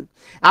போது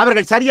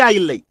அவர்கள்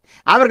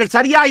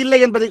சரியா இல்லை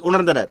என்பதை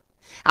உணர்ந்தனர்.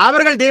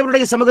 அவர்கள்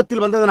தேவனுடைய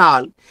சமூகத்தில்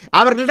வந்ததனால்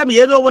அவர்களிடம்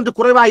ஏதோ ஒன்று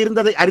குறைவாய்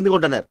இருந்ததை அறிந்து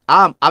கொண்டனர்.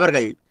 ஆம்,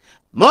 அவர்கள்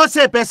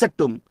மோசே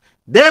பேசட்டும்,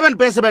 தேவன்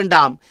பேச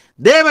வேண்டாம்,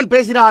 தேவன்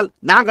பேசினால்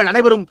நாங்கள்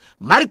அனைவரும்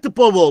மரித்து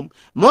போவோம்,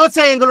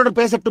 மோசே எங்களுடன்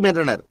பேசட்டும்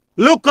என்றனர்.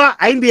 லூக்கா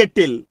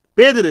 5:8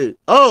 பேதுரு,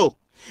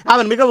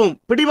 அவன் மிகவும்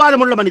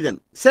பிடிவாதமுள்ள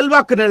மனிதன்,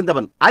 செல்வாக்கு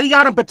நிறைந்தவன்,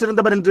 அதிகாரம்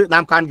பெற்றிருந்தவன் என்று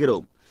நாம்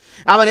காண்கிறோம்.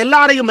 அவன்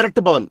எல்லாரையும்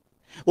மிரட்டுபவன்,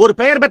 ஒரு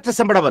பெயர் பெற்ற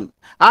செம்படவன்.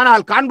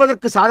 ஆனால்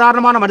காண்பதற்கு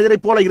சாதாரணமான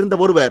மனிதரைப் போல இருந்த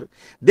ஒருவர்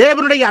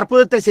தேவனுடைய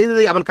அற்புதத்தை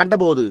செய்ததை அவன்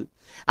கண்டபோது,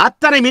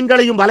 அத்தனை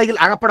மீன்களையும்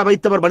வலையில் அகப்பட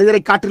வைத்தவர்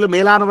மனிதரை காட்டிலும்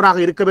மேலானவராக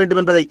இருக்க வேண்டும்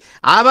என்பதை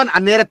அவன்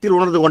அந்நேரத்தில்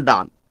உணர்ந்து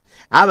கொண்டான்.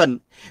 அவன்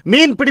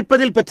மீன்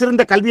பிடிப்பதில்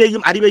பெற்றிருந்த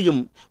கல்வியையும்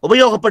அறிவையும்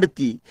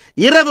உபயோகப்படுத்தி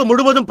இரவு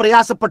முழுவதும்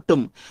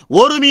பிரயாசப்பட்டும்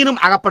ஒரு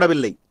மீனும்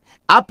அகப்படவில்லை.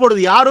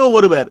 அப்பொழுது யாரோ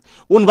ஒருவர்,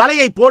 உன்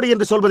வலையை போடு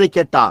என்று சொல்வதை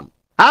கேட்டான்.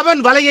 அவன்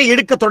வலையை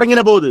எடுக்க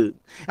தொடங்கின போது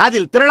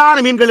அதில் திரளான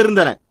மீன்கள்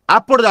இருந்தன.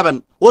 அப்பொழுது அவன்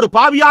ஒரு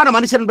பாவியான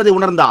மனுஷன் என்பதை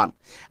உணர்ந்தான்.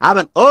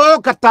 அவன், ஓ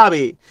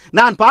கர்த்தாவே,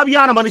 நான்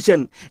பாவியான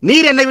மனுஷன்,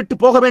 நீர் என்னை விட்டு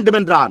போக வேண்டும்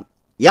என்றான்.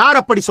 யார்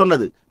அப்படி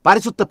சொன்னது?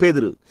 பரிசுத்த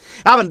பேதுரு.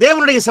 அவன்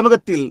தேவனுடைய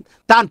சமூகத்தில்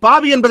தான்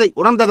பாவி என்பதை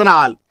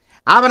உணர்ந்ததனால்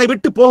அவனை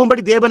விட்டு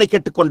போகும்படி தேவனை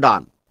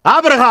கேட்டுக்கொண்டான்.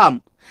 ஆபிரகாம்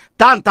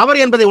தான் தவறு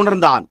என்பதை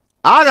உணர்ந்தான்.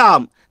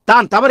 ஆதாம்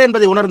தான் தவறு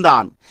என்பதை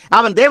உணர்ந்தான்.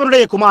 அவன்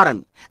தேவனுடைய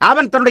குமாரன்.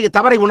 அவன் தன்னுடைய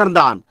தவறை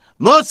உணர்ந்தான்.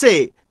 மோசே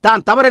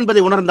தான் தவறு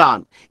என்பதை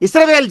உணர்ந்தான்.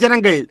 இஸ்ரவேல்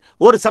ஜனங்கள்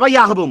ஒரு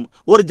சபையாகவும்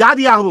ஒரு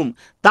ஜாதியாகவும்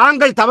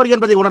தாங்கள் தவறு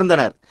என்பதை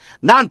உணர்ந்தனர்.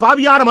 நான்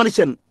பாவியான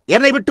மனுஷன்,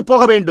 என்னை விட்டு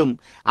போக வேண்டும்.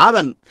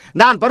 அவன்,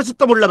 நான்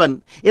பரிசுத்தம் உள்ளவன்,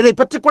 இதை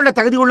பெற்றுக்கொள்ள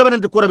தகுதி உள்ளவன்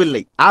என்று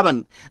கூறவில்லை. அவன்,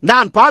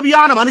 நான்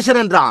பாவியான மனுஷன்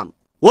என்றான்.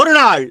 ஒரு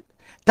நாள்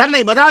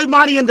தன்னை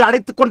மதாபிமானி என்று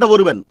அழைத்துக் கொண்ட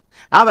ஒருவன்,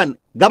 அவன்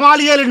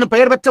கமாலியேல் என்னும்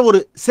பெயர் பெற்ற ஒரு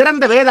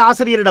சிறந்த வேத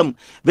ஆசிரியரிடம்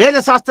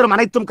வேத சாஸ்திரம்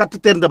அனைத்தும்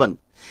கற்றுத் தேர்ந்தவன்.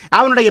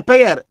 அவனுடைய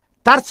பெயர்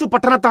தர்சு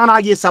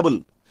பட்டணத்தானாகிய சவுல்.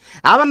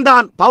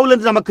 அவன்தான் பவுல்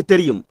என்று நமக்கு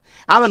தெரியும்.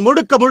 அவன்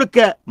முழுக்க முழுக்க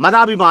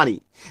மதாபிமானி.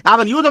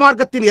 அவன் யூத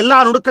மார்க்கத்தின் எல்லா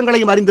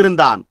நுணுக்கங்களையும்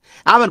அறிந்திருந்தான்.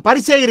 அவன்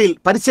பரிசேயரில்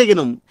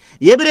பரிசேயனும்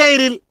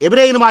எபிரேயரில்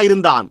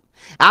எபிரேயனுமாயிருந்தான்.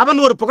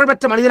 அவன் ஒரு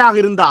புகழ்பெற்ற மனிதனாக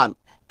இருந்தான்.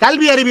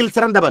 கல்வி அறிவில்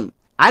சிறந்தவன்,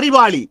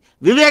 அறிவாளி,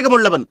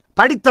 விவேகமுள்ளவன்,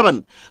 படித்தவன்,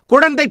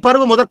 குழந்தை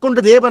பருவம்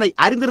முதற்கொண்டு தேவனை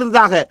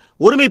அறிந்திருந்ததாக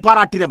உரிமை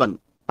பாராட்டினவன்.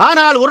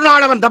 ஆனால் ஒரு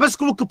நாள் அவன்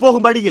தமஸ்குவுக்கு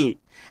போகும் வழியில்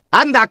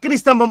அந்த அக்கினி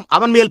ஸ்தம்பம்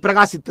அவன் மேல்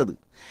பிரகாசித்தது.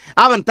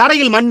 அவன்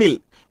தரையில் மண்ணில்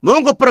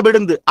மூங்கொப்புற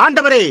விழுந்து,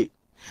 ஆண்டவரே,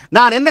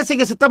 நான் என்ன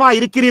செய்ய சித்தமாய்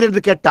இருக்கிறீர்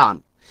என்று கேட்டான்.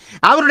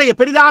 அவனுடைய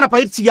பெரிதான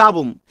பயிற்சி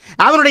யாவும்,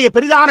 அவனுடைய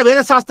பெரிதான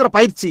வேதசாஸ்திர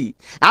பயிற்சி,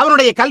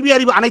 அவனுடைய கல்வி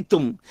அறிவு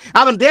அனைத்தும்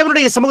அவன்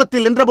தேவனுடைய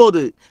சமூகத்தில்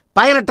நின்றபோது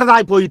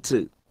பயனற்றதாய் போயிற்று.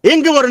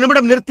 இங்கு ஒரு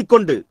நிமிடம் நிறுத்திக்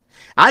கொண்டு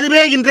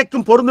அதுவே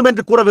இன்றைக்கும் பொருந்தும்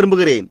என்று கூற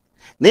விரும்புகிறேன்.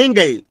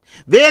 நீங்கள்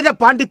வேத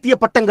பாண்டித்திய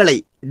பட்டங்களை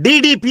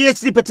டிடி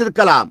PhD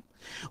பெற்றிருக்கலாம்.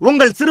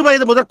 உங்கள் சிறு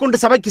வயது முதற்கொண்டு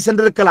சபைக்கு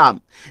சென்றிருக்கலாம்.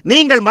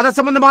 நீங்கள் மத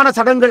சம்பந்தமான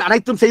சடங்குகள்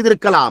அனைத்தும்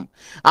செய்திருக்கலாம்.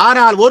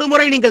 ஆனால்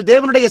ஒருமுறை நீங்கள்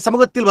தேவனுடைய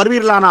சமூகத்தில்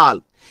வருவீர்களானால்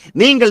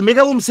நீங்கள்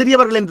மிகவும்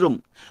சிறியவர்கள் என்றும்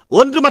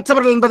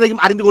ஒன்றுமற்றவர்கள்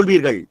என்பதையும் அறிந்து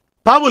கொள்வீர்கள்.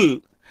 பவுல்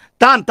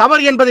தான்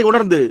தவறு என்பதை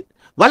உணர்ந்து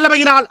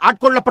வல்லமையினால்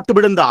ஆட்கொள்ளப்பட்டு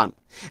விழுந்தான்.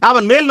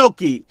 அவன் மேல்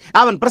நோக்கி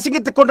அவன்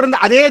பிரசங்கித்துக் கொண்டிருந்த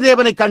அதே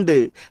தேவனை கண்டு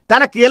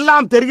தனக்கு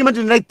எல்லாம் தெரியும்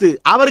என்று நினைத்து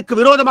அவருக்கு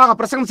விரோதமாக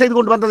பிரசங்கம் செய்து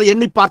கொண்டு வந்ததை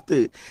எண்ணி பார்த்து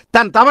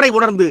தன் தவறை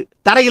உணர்ந்து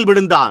தரையில்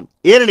விழுந்தான்.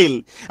 ஏனெனில்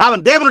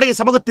அவன் தேவனுடைய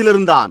சமூகத்தில்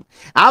இருந்தான்.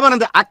 அவன்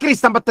அந்த அக்கினி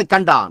ஸ்தம்பத்தை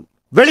கண்டான்.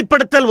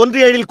 வெளிப்படுத்தல்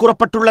 1:7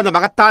 கூறப்பட்டுள்ள அந்த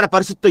மகத்தான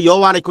பரிசுத்த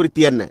யோவானை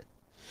குறித்து என்ன?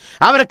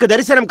 அவனுக்கு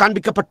தரிசனம்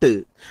காண்பிக்கப்பட்டு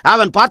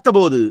அவன்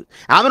பார்த்தபோது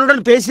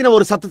அவனுடன் பேசின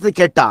ஒரு சத்தத்தை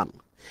கேட்டான்.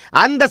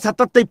 அந்த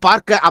சத்தத்தை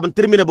பார்க்க அவன்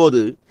திரும்பின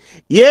போது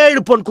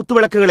 7 பொன்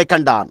குத்துவிளக்குகளை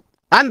கண்டான்.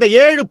 அந்த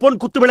 7 பொன்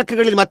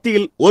குத்துவிளக்குகளின்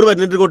மத்தியில் ஒருவர்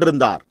நின்று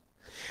கொண்டிருந்தார்.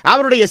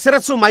 அவருடைய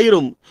சிரசும்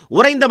மயிரும்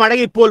உறைந்த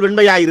மழையைப் போல்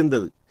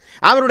வெண்மையாயிருந்தது.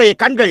 அவருடைய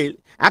கண்கள்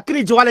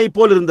அக்னி ஜுவாலையைப்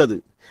போல் இருந்தது.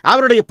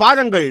 அவருடைய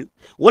பாதங்கள்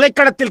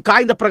உலைக்களத்தில்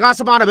காய்ந்த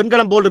பிரகாசமான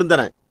வெண்கலம் போல்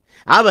இருந்தன.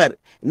 அவர்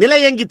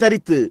நிலையங்கி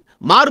தரித்து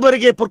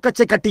மார்பருகே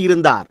பொற்கச்சை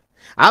கட்டியிருந்தார்.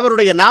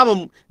 அவருடைய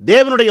நாமம்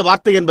தேவனுடைய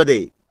வார்த்தை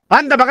என்பதே.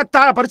 அந்த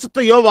மகத்தான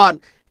பரிசுத்த யோவான்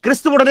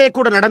கிறிஸ்துவுடனே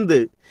கூட நடந்து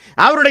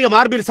அவருடைய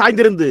மார்பில்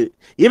சாய்ந்திருந்து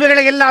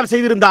இவைகளை எல்லாம்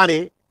செய்திருந்தானே.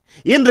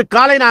 இன்று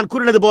காலை நான்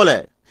கூறினது போல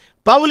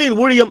பவுலின்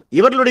ஊழியம்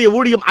இவர்களுடைய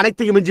ஊழியம்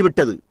அனைத்தையும்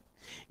மிஞ்சிவிட்டது.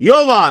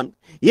 யோவான்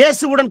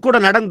இயேசுவுடன் கூட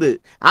நடந்து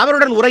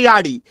அவருடன்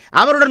உரையாடி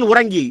அவருடன்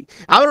உறங்கி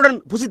அவருடன்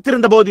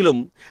புசித்திருந்த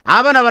போதிலும்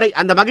அவன் அவரை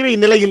அந்த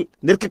மகிமையின் நிலையில்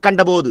நிற்க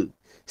கண்டபோது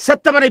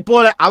செத்தவனைப்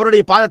போல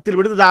அவருடைய பாதத்தில்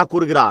விழுந்ததாக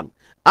கூறுகிறான்.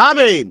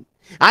 ஆமென்.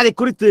 அதை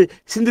குறித்து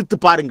சிந்தித்து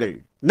பாருங்கள்.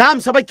 நாம்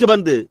சபைக்கு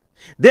வந்து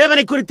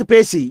தேவனை குறித்து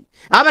பேசி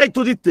அவரை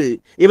துதித்து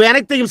இவை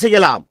அனைத்தையும்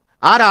செய்யலாம்.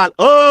 ஆனால்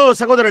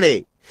சகோதரனே,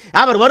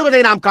 அவர்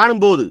வருவதை நாம்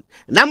காணும் போது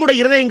நம்முடைய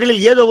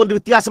இருதயங்களில் ஏதோ ஒன்று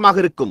வித்தியாசமாக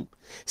இருக்கும்.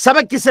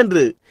 சபைக்கு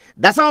சென்று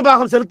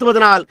தசமபாகம்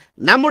செலுத்துவதனால்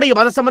நம்முடைய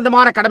மத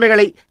சம்பந்தமான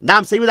கடமைகளை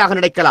நாம் செய்வதாக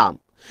நினைக்கலாம்.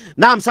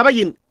 நாம்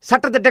சபையின்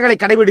சட்டத்திட்டங்களை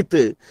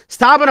கடைபிடித்து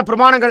ஸ்தாபன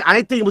பிரமாணங்கள்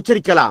அனைத்தையும்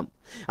உச்சரிக்கலாம்.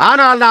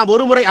 ஆனால் நாம்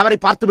ஒருமுறை அவரை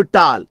பார்த்து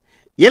விட்டால்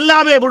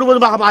எல்லாமே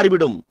முழுவதுமாக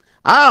மாறிவிடும்.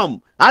 ஆம்,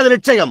 அது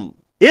நிச்சயம்.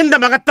 இந்த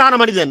மகத்தான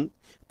மனிதன்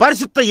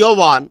பரிசுத்த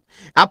யோவான்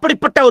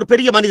அப்படிப்பட்ட ஒரு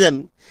பெரிய மனிதன்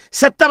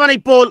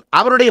செத்தவனைப் போல்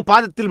அவருடைய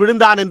பாதத்தில்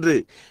விழுந்தான் என்று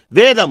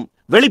வேதம்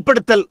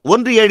வெளிப்படுத்தல்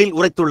 1:7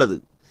 உரைத்துள்ளது.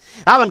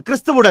 அவன்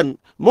கிறிஸ்துவுடன்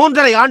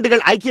 3.5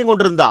 ஆண்டுகள் ஐக்கியம்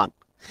கொண்டிருந்தான்.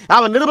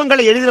 அவன்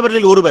நிருபங்களை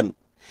எழுதினவர்களில் ஒருவன்.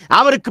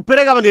 அவருக்கு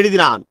பிறகு அவன்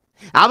எழுதினான்.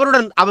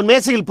 அவருடன் அவன்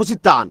மேசையில்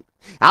புசித்தான்.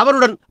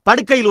 அவருடன்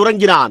படுக்கையில்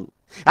உறங்கினான்.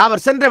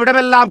 அவர் சென்ற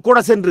விடமெல்லாம் கூட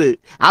சென்று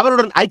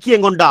அவருடன்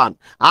ஐக்கியம் கொண்டான்.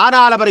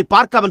 ஆனால் அவரை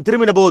பார்க்க அவன்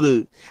திரும்பின போது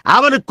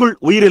அவனுக்குள்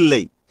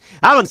உயிரில்லை.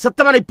 அவன்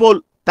செத்தவனைப் போல்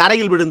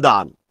தரையில்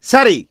விழுந்தான்.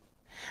 சரி,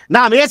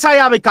 நாம்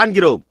ஏசாயாவை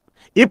காண்கிறோம்.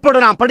 இப்போது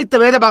நாம் படித்த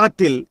வேத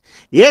பாகத்தில்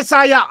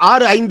ஏசாயா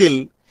 6:5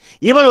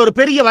 இவன் ஒரு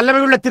பெரிய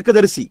வல்லமையுள்ள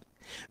தீர்க்கதரிசி.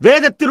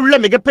 வேதத்தில் உள்ள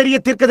மிகப்பெரிய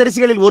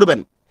தீர்க்கதரிசிகளில்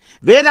ஒருவன்.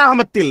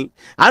 வேதாகமத்தில்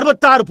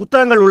 66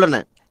 புத்தகங்கள் உள்ளன.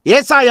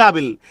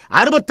 ஏசாயாவில்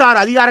 66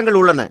 அதிகாரங்கள்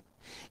உள்ளன.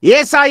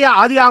 ஏசாயா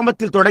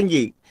ஆதியாகமத்தில்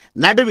தொடங்கி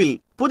நடுவில்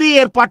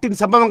புதிய ஏற்பாட்டின்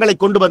சம்பவங்களை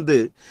கொண்டு வந்து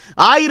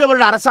 1000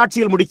 வருட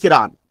அரசாட்சியில்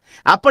முடிக்கிறான்.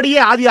 அப்படியே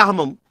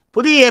ஆதியாகமம்,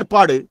 புதிய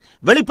ஏற்பாடு,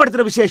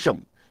 வெளிப்படுத்துகிற விசேஷம்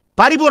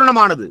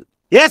பரிபூர்ணமானது.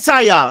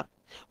 ஏசாயா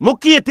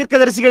முக்கிய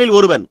தீர்க்கதரிசிகளில்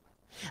ஒருவன்.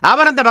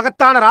 அவன் அந்த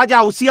மகத்தான ராஜா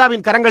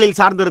உசியாவின் கரங்களில்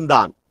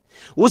சார்ந்திருந்தான்.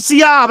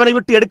 உசியா அவனை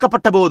விட்டு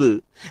எடுக்கப்பட்ட போது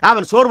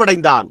அவன்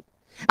சோர்வடைந்தான்.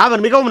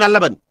 அவன் மிகவும்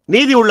நல்லவன்,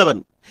 நீதி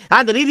உள்ளவன்.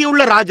 அந்த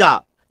நீதியுள்ள ராஜா,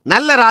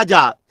 நல்ல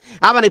ராஜா,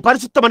 அவனை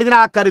பரிசுத்த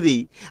மனிதனாக கருதி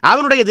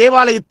அவனுடைய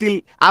தேவாலயத்தில்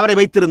அவனை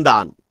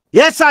வைத்திருந்தான்.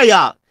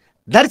 ஏசாயா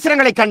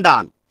தரிசனங்களை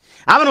கண்டான்.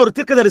 அவன் ஒரு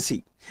தீர்க்கதரிசி.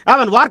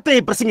 அவன்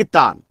வார்த்தையை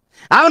பிரசங்கித்தான்.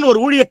 அவன் ஒரு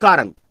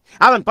ஊழியக்காரன்.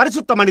 அவன்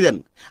பரிசுத்த மனிதன்.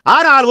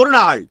 ஆனால் ஒரு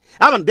நாள்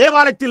அவன்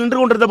தேவாலயத்தில் நின்று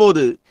கொண்டிருந்த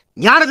போது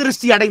ஞான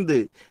திருஷ்டி அடைந்து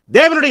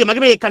தேவனுடைய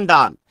மகிமையை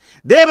கண்டான்.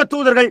 தேவ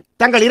தூதர்கள்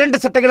தங்கள் 2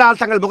 சட்டைகளால்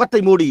தங்கள்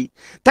முகத்தை மூடி,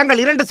 தங்கள்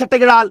 2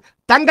 சட்டைகளால்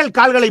தங்கள்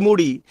கால்களை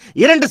மூடி,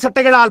 2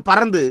 சட்டைகளால்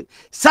பறந்து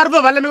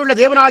சர்வ வல்லமையுள்ள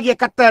தேவனாகிய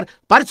கர்த்தர்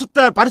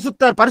பரிசுத்தர்,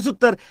 பரிசுத்தர்,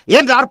 பரிசுத்தர்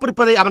என்று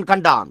ஆர்ப்பரிப்பதை அவன்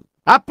கண்டான்.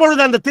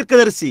 அப்பொழுது அந்த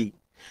தீர்க்கதரிசி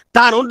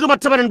தான்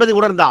ஒன்றுமற்றவன் என்பதை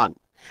உணர்ந்தான்.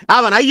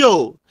 அவன், ஐயோ,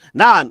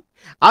 நான்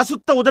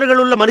அசுத்த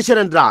உதடுகளுள்ள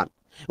மனுஷன் என்றான்.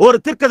 ஒரு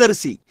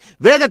தீர்க்கதரிசி,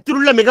 வேதத்தில்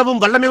உள்ள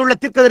மிகவும் வல்லமையுள்ள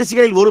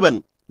தீர்க்கதரிசிகளில் ஒருவன்.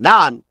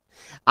 நான்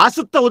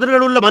அசுத்த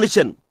உதடுகளுள்ள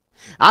மனுஷன்,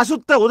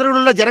 அசுத்த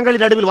உதடுகளுள்ள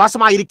ஜனங்களின் நடுவில்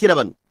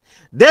வாசமாயிருக்கிறவன்.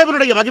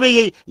 தேவனுடைய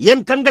மகிமையை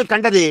என் கண்கள்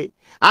கண்டதே,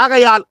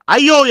 ஆகையால்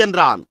ஐயோ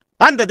என்றான்.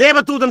 அந்த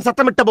தேவதூதன்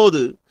சத்தமிட்ட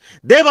போது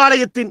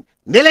தேவாலயத்தின்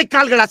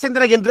நிலைக்கால்கள்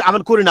அசைந்தன என்று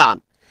அவன்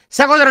கூறினான்.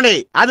 சகோதரனே,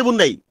 அது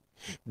உண்மை.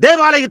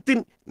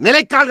 தேவாலயத்தின்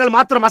நிலைக்கால்கள்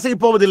மாத்திரம்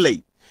அசையப் போவதில்லை.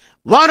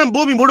 வானம்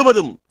பூமி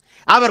முழுவதும்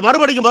அவர்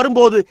மறுபடியும்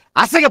வரும்போது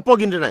அசையப்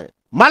போகின்றன.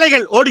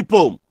 மலைகள்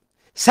ஓடிப்போம்,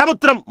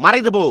 சமுத்திரம்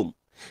மறைந்து போம்.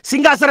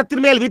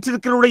 சிங்காசனத்தின் மேல்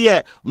வீற்றிருக்கிறவருடைய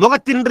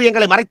முகத்தினின்று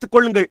எங்களை மறைத்துக்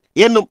கொள்ளுங்கள்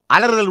என்னும்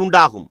அலறுதல்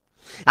உண்டாகும்.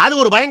 அது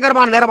ஒரு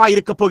பயங்கரமான நேரமாக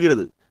இருக்கப்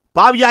போகிறது.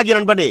 பாவியாகிய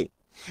நண்பனே,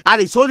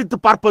 அதை சோதித்து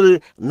பார்ப்பது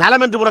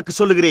நலம் என்று உனக்கு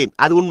சொல்லுகிறேன்.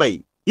 அது உண்மை.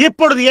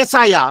 இப்பொழுது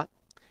ஏசாயா,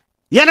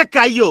 எனக்கு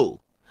ஐயோ,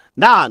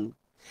 நான்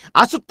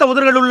அசுத்த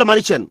உதடுகளுள்ள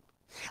மனுஷன்,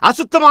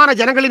 அசுத்தமான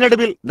ஜனங்களின்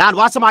நடுவில் நான்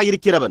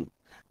வாசமாயிருக்கிறவன்.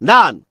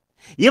 நான்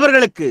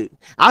இவர்களுக்கு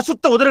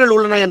அசுத்த உதடுகள்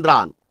உள்ளன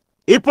என்றான்.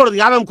 இப்பொழுது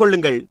ஞாபகம்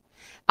கொள்ளுங்கள்,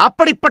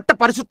 அப்படிப்பட்ட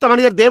பரிசுத்த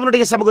மனிதர்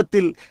தேவனுடைய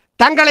சமூகத்தில்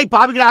தங்களை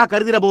பாவிகளாக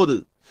கருதின போது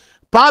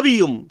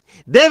பாவியும்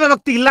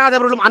தேவபக்தி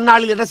இல்லாதவர்களும்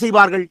அந்நாளில் என்ன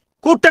செய்வார்கள்?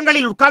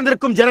 கூட்டங்களில்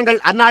உட்கார்ந்திருக்கும் ஜனங்கள்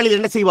அந்நாளில்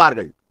என்ன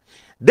செய்வார்கள்?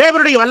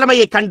 தேவனுடைய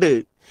வல்லமையை கண்டு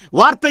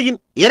வார்த்தையின்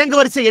இறங்கு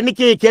வரிசை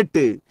எண்ணிக்கையை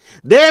கேட்டு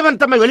தேவன்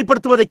தம்மை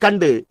வெளிப்படுத்துவதைக்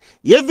கண்டு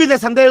எவ்வித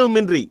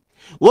சந்தேகமின்றி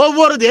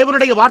ஒவ்வொரு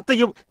தேவனுடைய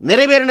வார்த்தையும்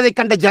நிறைவேறினதை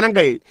கண்ட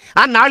ஜனங்கள்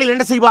அந்நாளில்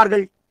என்ன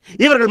செய்வார்கள்?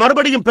 இவர்கள்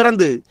மறுபடியும்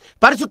பிறந்து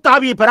பரிசுத்த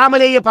ஆவியை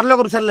பெறாமலேயே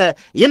பரலோகம் செல்ல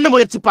என்ன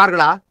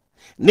முயற்சிப்பார்களா?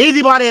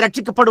 நீதிமானை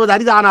ரட்சிக்கப்படுவது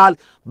அரிதானால்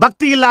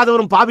பக்தி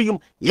இல்லாதவரும்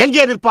பாவியும்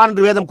எங்கே நிற்பார்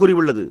என்று வேதம்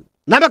கூறியுள்ளது.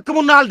 நமக்கு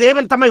முன்னால்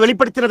தேவன் தம்மை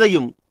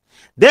வெளிப்படுத்தினதையும்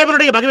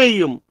தேவனுடைய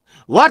மகிமையையும்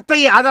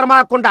வார்த்தையை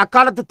ஆதாரமாக கொண்ட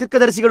அக்காலத்து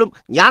தீர்க்கதரிசிகளும்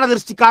ஞான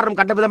திருஷ்டிக்காரரும்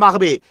கண்ட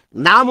விதமாகவே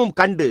நாமும்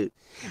கண்டு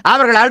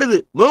அவர்கள் அழுது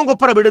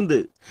மூங்குப்புற விழுந்து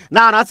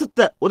நான்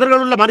அசுத்த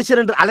உதர்களுள்ள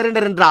மனுஷர் என்று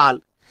அலறினர் என்றால்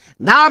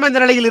நாம்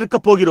இந்த நிலையில்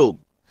இருக்கப் போகிறோம்.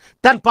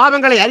 தன்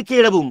பாவங்களை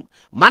அறிக்கையிடவும்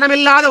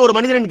மனமில்லாத ஒரு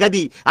மனிதனின்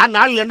கதி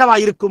அந்நாளில்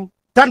என்னவாயிருக்கும்?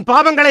 தன்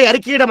பாவங்களை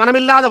அறிக்கையிட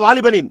மனமில்லாத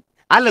வாலிபனின்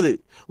அல்லது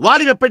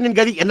வாலிப பெண்ணின்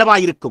கதி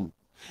என்னவாயிருக்கும்?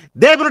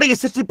 தேவனுடைய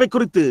சிருஷ்டிப்பை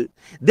குறித்து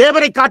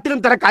தேவனை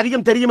காட்டிலும் தனக்கு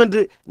அதிகம் தெரியும்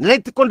என்று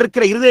நினைத்துக்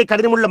கொண்டிருக்கிற இருதய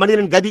கடினமுள்ள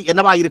மனிதனின் கதி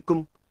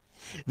என்னவாயிருக்கும்?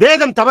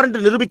 வேதம்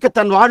தவறென்று நிரூபிக்க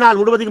தன் வாழ்நாள்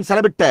முழுவதையும்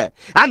செலவிட்ட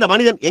அந்த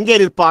மனிதன் எங்கே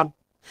நிற்பான்?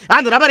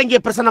 அந்த நபர் எங்கே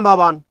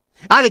பிரசன்னமாவான்?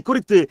 அதை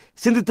குறித்து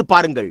சிந்தித்து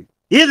பாருங்கள்.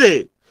 இது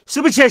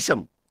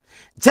சுவிசேஷம்.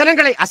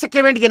 ஜனங்களை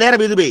அசைக்க வேண்டிய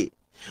நேரம் இதுவே.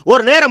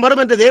 ஒரு நேரம்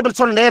வரும் என்று தேவன்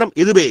சொன்ன நேரம்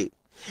இதுவே.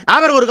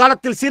 அவர் ஒரு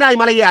காலத்தில் சீனாய்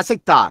மலையை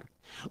அசைத்தார்.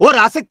 ஒரு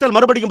அசைத்தல்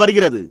மறுபடியும்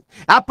வருகிறது.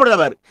 அப்பொழுது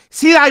அவர்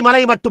சீனாய்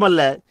மலையை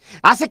மட்டுமல்ல,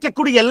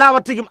 அசைக்கக்கூடிய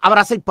எல்லாவற்றையும்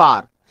அவர்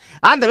அசைப்பார்.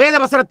 அந்த வேத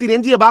வசனத்தின்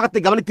எஞ்சிய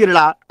பாகத்தை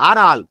கவனித்தீர்களா?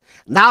 ஆனால்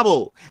நாமோ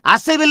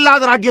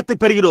அசைவில்லாத ராஜ்யத்தை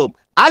பெறுகிறோம்.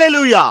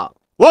 அல்லேலூயா!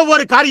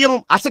 ஒவ்வொரு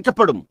காரியமும்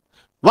அசைக்கப்படும்.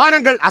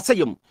 வானங்கள்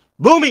அசையும்,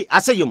 பூமி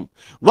அசையும்,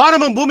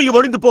 வானமும் பூமியும்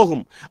ஒழிந்து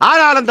போகும்.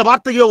 ஆனால் அந்த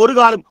வார்த்தையோ ஒரு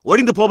காலம்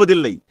ஒழிந்து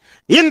போவதில்லை.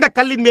 இந்த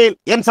கல்லின் மேல்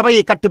என்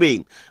சபையை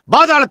கட்டுவேன்,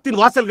 பாதாளத்தின்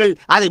வாசல்கள்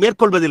அதை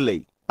மேற்கொள்வதில்லை.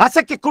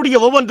 அசைக்கக்கூடிய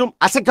ஒவ்வொன்றும்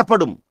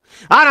அசைக்கப்படும்.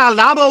 ஆனால்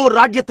நாமோ ஒரு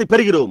ராஜ்யத்தை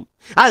பெறுகிறோம்.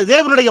 அது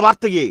தேவனுடைய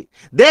வார்த்தையே.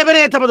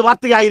 தேவனே தமது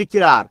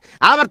வார்த்தையாயிருக்கிறார்.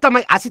 அவர்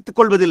தம்மை அசைத்துக்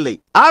கொள்வதில்லை.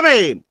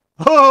 ஆமென்.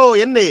 ஓ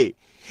என்னே,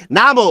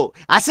 நாமோ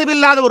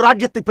அசைவில்லாத ஒரு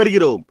ராஜ்யத்தை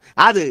பெறுகிறோம்.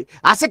 அது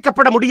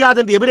அசைக்கப்பட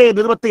முடியாது என்று எபிரேயர்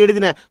நிருபத்தை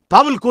எழுதின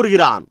பவுல்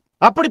கூறுகிறான்.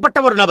 அப்படிப்பட்ட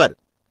ஒரு நபர்,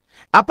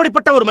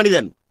 அப்படிப்பட்ட ஒரு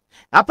மனிதன்,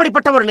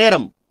 அப்படிப்பட்ட ஒரு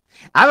நேரம்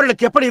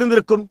அவர்களுக்கு எப்படி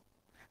இருந்திருக்கும்?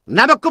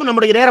 நமக்கும்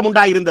நம்முடைய நேரம்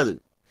உண்டாயிருந்தது.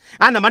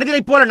 அந்த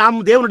மனிதனைப் போல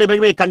நாம் தேவனுடைய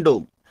மகிமையை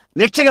கண்டோம்.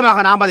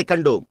 நிச்சயமாக நாம் அதை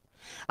கண்டோம்.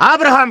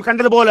 ஆபிரகாம்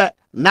கண்டது போல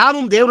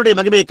நாமும் தேவனுடைய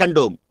மகிமையை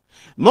கண்டோம்.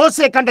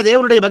 மோசே கண்ட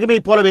தேவனுடைய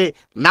மகிமையைப் போலவே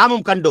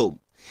நாமும் கண்டோம்.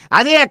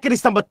 அதே அக்கினி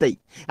ஸ்தம்பத்தை,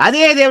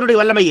 அதே தேவனுடைய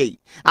வல்லமையை,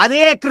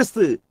 அதே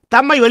கிறிஸ்து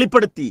தம்மை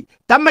வெளிப்படுத்தி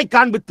தம்மை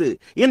காண்பித்து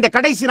இந்த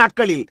கடைசி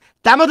நாட்களில்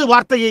தமது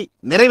வார்த்தையை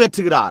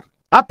நிறைவேற்றுகிறார்.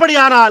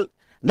 அப்படியானால்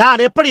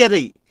நான் எப்படி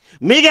அதை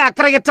மிக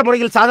அக்கறையற்ற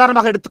முறையில்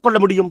சாதாரணமாக எடுத்துக்கொள்ள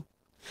முடியும்?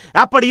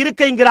 அப்படி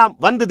இருக்க இங்கிறாம்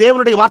வந்து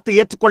தேவனுடைய வார்த்தை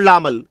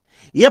ஏற்றுக்கொள்ளாமல்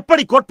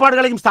எப்படி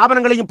கோட்பாடுகளையும்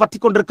ஸ்தாபனங்களையும் பற்றி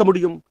கொண்டிருக்க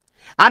முடியும்?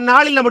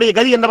 அந்நாளில் நம்முடைய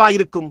கதி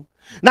என்னவாயிருக்கும்?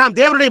 நாம்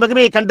தேவனுடைய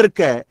மகிமையை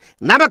கண்டிருக்க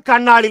நமக்கு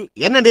அந்நாளில்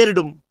என்ன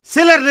நேரிடும்?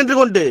 சிலர் நின்று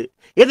கொண்டு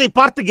இதை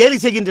பார்த்து கேலி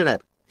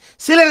செய்கின்றனர்.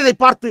 சிலர் இதை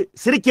பார்த்து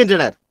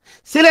சிரிக்கின்றனர்.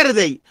 சிலர்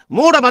இதை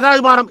மூட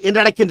மதாபிமானம்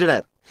என்று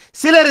அழைக்கின்றனர்.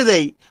 சிலர்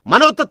இதை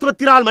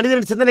மனோதத்துவத்தினால்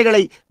மனிதனின்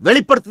சிந்தனைகளை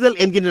வெளிப்படுத்துதல்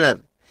என்கின்றனர்.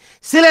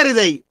 சிலர்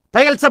இதை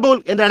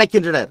பெயல்சபூல் என்று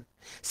அழைக்கின்றனர்.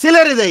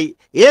 சிலர் இதை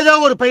ஏதோ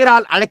ஒரு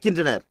பெயரால்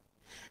அழைக்கின்றனர்.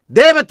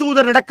 தேவ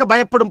தூதர் நடக்க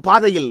பயப்படும்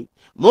பாதையில்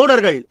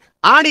மூடர்கள்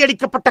ஆணி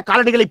அடிக்கப்பட்ட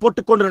காலணிகளை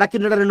போட்டுக்கொண்டு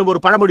நடக்கின்றனர் என்னும் ஒரு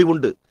பழமொழி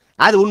உண்டு.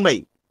 அது உண்மை.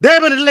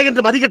 தேவன் இல்லை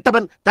என்று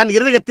மதிகட்டவன் தன்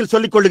இருதயத்தில்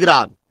சொல்லிக்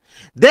கொள்ளுகிறான்.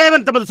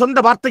 தேவன் தமது சொந்த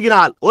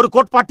வார்த்தையினால், ஒரு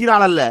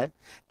கோட்பாட்டினால் அல்ல,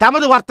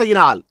 தமது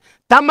வார்த்தையினால்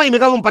தம்மை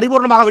மிகவும்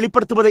பரிபூர்ணமாக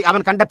வெளிப்படுத்துவதை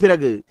அவன் கண்ட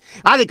பிறகு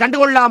அதை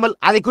கண்டுகொள்ளாமல்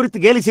அதை குறித்து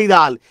கேலி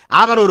செய்தால்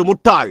அவன் ஒரு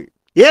முட்டாள்.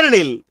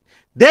 ஏனெனில்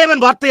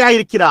தேவன்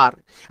வார்த்தையாயிருக்கிறார்.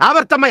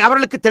 அவர் தம்மை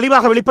அவர்களுக்கு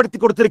தெளிவாக வெளிப்படுத்தி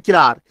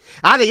கொடுத்திருக்கிறார்.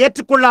 அதை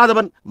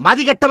ஏற்றுக்கொள்ளாதவன்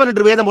மதிகட்டவன்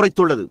என்று வேதம்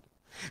உரைத்துள்ளது.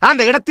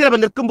 அந்த இடத்தில்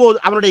அவன் நிற்கும் போது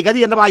அவனுடைய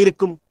கதி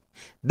என்னவாயிருக்கும்?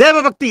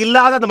 தேவபக்தி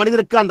இல்லாத அந்த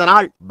மனிதனுக்கு அந்த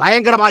நாள்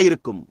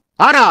பயங்கரமாயிருக்கும்.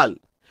 ஆனால்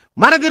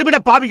மனதிரும்பின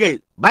பாவிகள்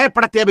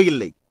பயப்பட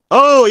தேவையில்லை. ஓ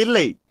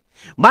இல்லை,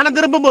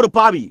 மனதிரும்பும் ஒரு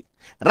பாவி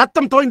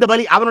ரத்தம் தோய்ந்த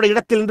பலி அவனுடைய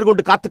இடத்தில் நின்று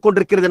கொண்டு காத்துக்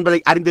கொண்டிருக்கிறது என்பதை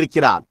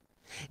அறிந்திருக்கிறான்.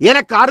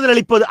 எனக்கு ஆறுதல்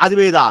அளிப்பது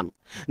அதுவேதான்.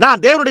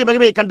 நான் தேவனுடைய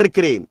மகிமையை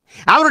கண்டிருக்கிறேன்.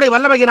 அவருடைய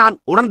வல்லமையை நான்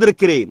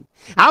உணர்ந்திருக்கிறேன்.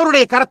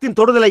 அவருடைய கரத்தின்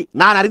தொடுதலை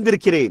நான்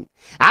அறிந்திருக்கிறேன்.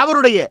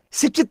 அவருடைய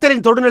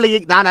சிற்றித்தரின் தொடுநிலையை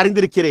நான்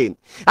அறிந்திருக்கிறேன்.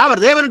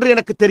 அவர் தேவன் என்று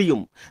எனக்கு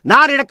தெரியும்.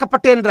 நான்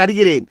இழக்கப்பட்டேன் என்று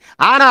அறிகிறேன்.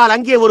 ஆனால்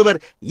அங்கே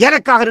ஒருவர்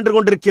எனக்காக நின்று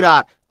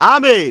கொண்டிருக்கிறார்.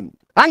 ஆமேன்.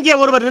 அங்கே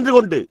ஒருவர் நின்று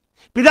கொண்டு,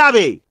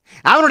 பிதாவே,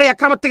 அவனுடைய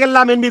அக்கிரமத்தை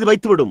எல்லாம் என் மீது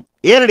வைத்துவிடும்,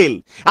 ஏனெனில்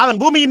அவன்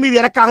பூமியின் மீது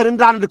எனக்காக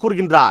நின்றான் என்று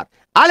கூறுகின்றார்.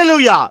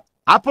 அல்லேலூயா!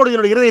 அப்பொழுது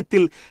என்னுடைய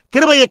இருதயத்தில்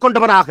கிருபையை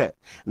கொண்டவனாக,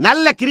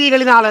 நல்ல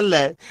கிரியைகளினால் அல்ல,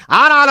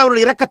 ஆனால்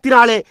அவருடைய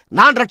இரக்கத்தினாலே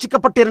நான்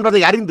ரட்சிக்கப்பட்டேன்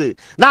என்பதை அறிந்து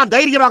நான்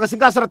தைரியமாக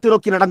சிங்காசனத்தை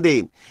நோக்கி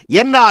நடந்தேன்.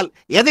 என்னால்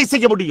எதை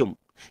செய்ய முடியும்?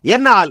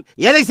 என்னால்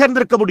எதை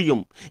சேர்ந்திருக்க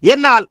முடியும்?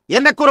 என்னால்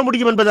என்ன கூற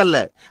முடியும்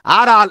என்பதல்ல,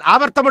 ஆனால்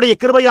அவர் தம்முடைய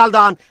கிருபையால்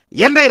தான்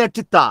என்னை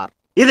ரட்சித்தார்.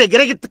 இதை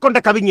கிரகித்துக் கொண்ட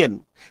கவிஞன்,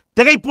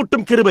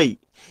 திகைப்பூட்டும் கிருபை,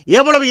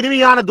 எவ்வளவு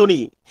இனிமையான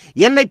துணி!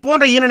 என்னை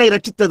போன்ற ஈனனை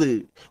ரட்சித்தது.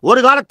 ஒரு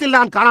காலத்தில்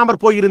நான்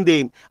காணாமற்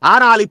போயிருந்தேன்,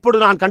 ஆனால்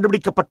இப்பொழுது நான்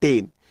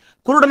கண்டுபிடிக்கப்பட்டேன்.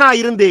 குருடனாய்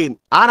இருந்தேன்,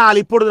 ஆனால்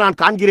இப்பொழுது நான்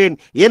காண்கிறேன்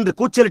என்று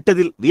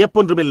கூச்சலிட்டதில்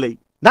வியப்பொன்றுமில்லை.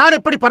 நான்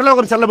எப்படி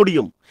பரலோகம் செல்ல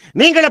முடியும்?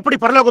 நீங்கள் எப்படி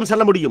பரலோகம்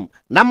செல்ல முடியும்?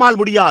 நம்மால்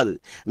முடியாது.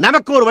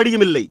 நமக்கு ஒரு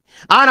வழியும் இல்லை.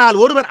 ஆனால்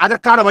ஒருவர்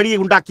அதற்கான வழியை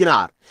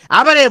உண்டாக்கினார்.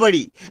 அவரே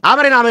வழி.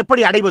 அவரை நாம்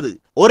எப்படி அடைவது?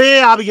 ஒரே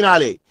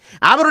ஆவியினாலே.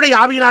 அவருடைய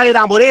ஆவியினாலே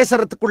நாம் ஒரே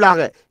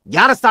சரத்துக்குள்ளாக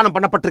ஞானஸ்தானம்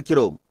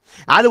பண்ணப்பட்டிருக்கிறோம்.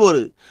 அது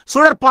ஒரு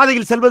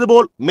சுழற்பாதையில் செல்வது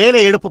போல்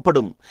மேலே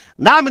எழுப்பப்படும்.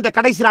 நாம் இந்த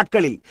கடைசி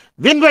நாட்களில்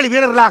விண்வெளி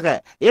வீரர்களாக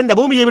இந்த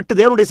பூமியை விட்டு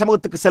தேவனுடைய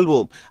சமூகத்துக்கு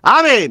செல்வோம்.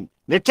 ஆமென்.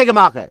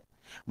 நிச்சயமாக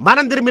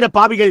மனம் திரும்பின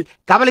பாவிகள்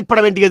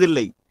கவலைப்பட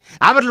வேண்டியதில்லை.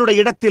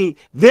 அவர்களுடைய இடத்தில்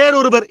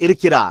வேறொருவர்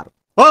இருக்கிறார்.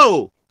 ஓ,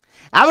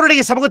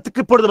 அவருடைய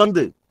சமூகத்துக்கு இப்பொழுது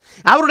வந்து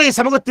அவருடைய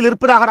சமூகத்தில்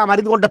இருப்பதாக நாம்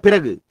அறிந்து கொண்ட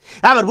பிறகு,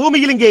 அவர்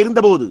பூமியில் இங்கே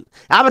இருந்தபோது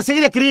அவர்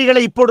செய்த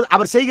கிரியைகளை இப்பொழுது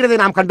அவர் செய்கிறதை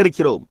நாம்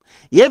கண்டிருக்கிறோம்.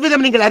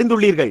 எவ்விதம் நீங்கள்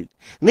அறிந்துள்ளீர்கள்?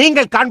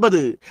 நீங்கள்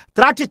காண்பது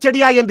திராட்சை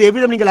செடியா என்று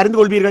எவ்விதம் நீங்கள் அறிந்து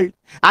கொள்வீர்கள்?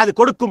 அது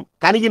கொடுக்கும்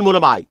கனியின்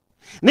மூலமாய்.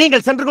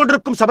 நீங்கள் சென்று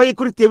கொண்டிருக்கும் சபையை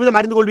குறித்து எவ்விதம்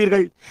அறிந்து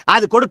கொள்வீர்கள்?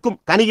 அது கொடுக்கும்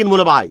கனியின்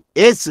மூலமாய்.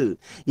 இயேசு,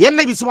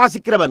 என்னை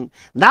விசுவாசிக்கிறவன்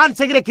நான்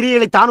செய்கிற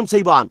கிரியைகளை தானும்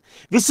செய்வான்,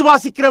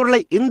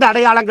 விசுவாசிக்கிறவர்களை இந்த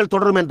அடையாளங்கள்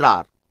தொடரும்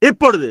என்றார்.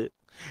 இப்பொழுது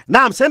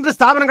நாம் சென்று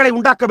ஸ்தாபனங்களை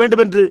உண்டாக்க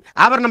வேண்டும் என்று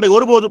அவர் நம்மை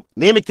ஒருபோதும்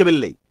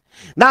நியமிக்கவில்லை.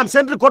 நாம்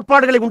சென்று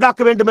கோட்பாடுகளை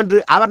உண்டாக்க வேண்டும் என்று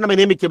அவர் நம்மை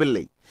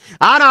நியமிக்கவில்லை.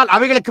 ஆனால்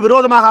அவைகளுக்கு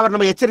விரோதமாக அவர்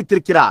நம்மை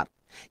எச்சரித்திருக்கிறார்.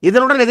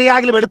 இதனுடன்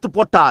எதையாகிலும் எடுத்து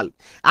போட்டால்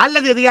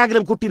அல்லது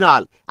எதையாகிலும்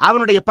கூட்டினால்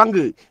அவனுடைய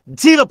பங்கு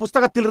ஜீவ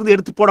புஸ்தகத்திலிருந்து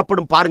எடுத்து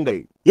போடப்படும்.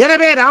 பாருங்கள்.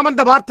 எனவே நாம்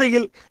அந்த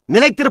வார்த்தையில்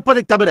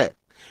நிலைத்திருப்பதை தவிர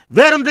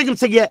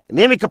வேறொன்றையும் செய்ய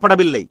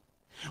நியமிக்கப்படவில்லை.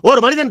 ஒரு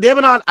மனிதன்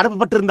தேவனால்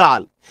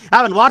அனுப்பப்பட்டிருந்தால்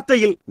அவன்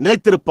வார்த்தையில்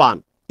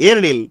நிலைத்திருப்பான்.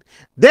 ஏனெனில்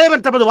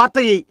தேவன் தமது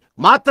வார்த்தையை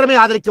மாத்திரமே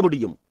ஆதரிக்க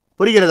முடியும்.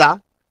 புரிகிறதா?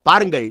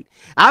 பாருங்கள்,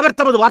 அவர்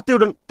தமது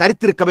வார்த்தையுடன்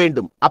தரித்திருக்க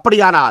வேண்டும்.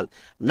 அப்படியானால்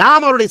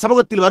நாம் அவருடைய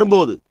சமூகத்தில்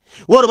வரும்போது,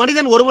 ஒரு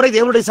மனிதன் ஒருமுறை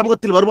தேவனுடைய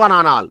சமூகத்தில்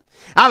வருவானானால்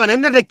அவன்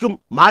என்னென்றைக்கும்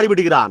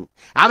மாறிவிடுகிறான்.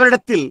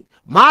 அவனிடத்தில்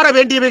மாற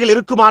வேண்டியவைகள்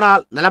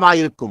இருக்குமானால்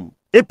நலமாயிருக்கும்.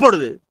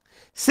 இப்பொழுது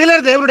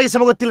சிலர் தேவனுடைய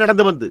சமூகத்தில்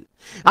நடந்து வந்து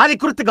அதை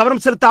குறித்து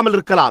கவனம் செலுத்தாமல்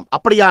இருக்கலாம்.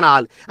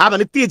 அப்படியானால்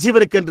அவன் நித்திய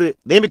ஜீவனுக்கு என்று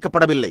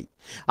நியமிக்கப்படவில்லை.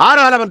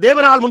 ஆனால் அவன்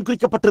தேவனால்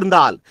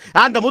முன்குறிக்கப்பட்டிருந்தால்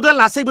அந்த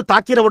முதல் அசைவு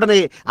தாக்கின உடனே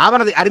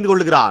அவன் அதை அறிந்து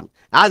கொள்ளுகிறான்.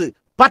 அது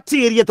பற்றி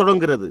எரிய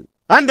தொடங்குகிறது.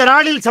 அந்த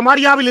நாளில்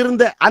சமாரியாவில்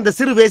இருந்த அந்த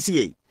சிறு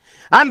வேசியை,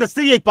 அந்த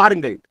ஸ்திரீயை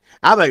பாருங்கள்.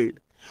 அவள்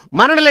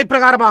மனநிலை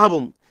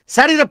பிரகாரமாகவும்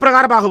சரீர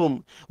பிரகாரமாகவும்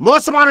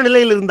மோசமான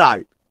நிலையில்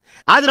இருந்தாள்.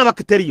 அது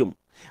நமக்கு தெரியும்.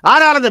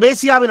 ஆனால் அந்த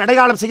மேசியாவின்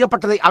அடையாளம்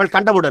செய்யப்பட்டதை அவள்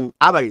கண்டவுடன்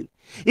அவள்,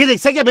 இதை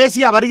செய்ய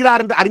மேசியா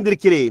வருகிறார் என்று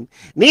அறிந்திருக்கிறேன்,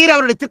 நீர்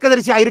அவருடைய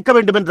தீர்க்கதரிசியாக இருக்க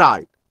வேண்டும்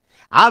என்றாள்.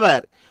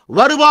 அவர்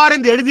வருவார்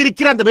என்று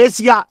எழுதியிருக்கிற அந்த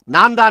மேசியா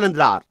நான் தான்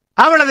என்றார்.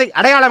 அவள் அதை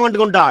அடையாளம் கண்டு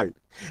கொண்டாள்.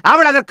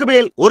 அவள் அதற்கு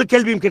மேல் ஒரு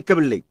கேள்வியும்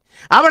கேட்கவில்லை.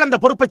 அவள் அந்த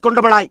பொறுப்பை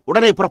கொண்டவளாய்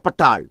உடனே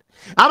புறப்பட்டாள்.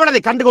 அவள் அதை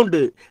கண்டுகொண்டு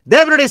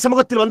தேவனுடைய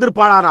சமூகத்தில்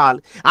வந்திருப்பாளானால்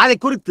அதை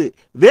குறித்து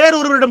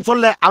வேறொருவரிடம்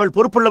சொல்ல அவள்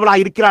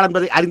பொறுப்புள்ளவளாய் இருக்கிறாள்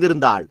என்பதை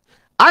அறிந்திருந்தாள்.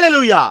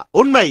 அல்லேலூயா!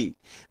 உண்மை.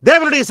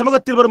 தேவனுடைய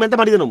சமூகத்தில் வரும் எந்த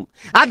மனிதனும்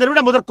அந்த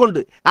நிமிடம்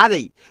முதற்கொண்டு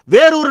அதை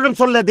வேறொருவரிடம்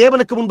சொல்ல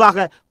தேவனுக்கு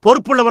முன்பாக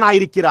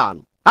பொறுப்புள்ளவனாயிருக்கிறான்.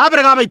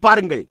 ஆபிரகாமை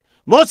பாருங்கள்,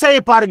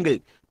 மோசேயை பாருங்கள்,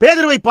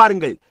 பேதுருவை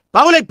பாருங்கள்,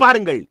 பவுலை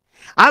பாருங்கள்.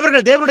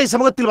 அவர்கள் தேவனுடைய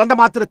சமூகத்தில் வந்த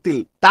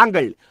மாத்திரத்தில்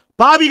தாங்கள்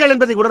பாவிகள்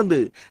என்பதை உணர்ந்து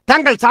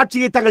தங்கள்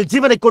சாட்சியை தங்கள்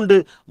ஜீவனை கொண்டு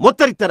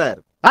முத்தரித்தனர்.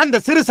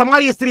 அந்த சிறு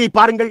சமாரிய ஸ்திரியை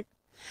பாருங்கள்.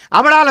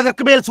 அவளால்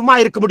அதற்கு மேல் சும்மா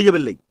இருக்க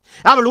முடியவில்லை.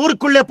 அவள்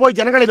ஊருக்குள்ளே போய்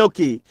ஜனங்களை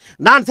நோக்கி,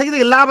 நான் செய்த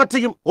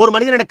எல்லாவற்றையும் ஒரு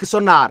மனிதன் எனக்கு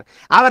சொன்னார்,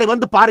 அவரை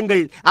வந்து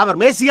பாருங்கள், அவர்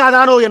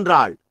மேசியாதானோ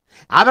என்றாள்.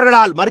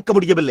 அவர்களால் மறுக்க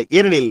முடியவில்லை.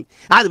 ஏனெனில்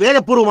அது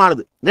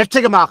வேதபூர்வமானது.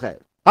 நிச்சயமாக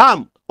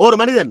ஆம், ஒரு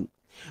மனிதன்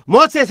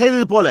மோசே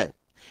செய்தது போல,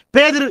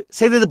 பேதுரு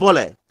செய்தது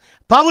போல,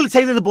 பவுல்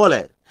செய்தது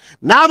போல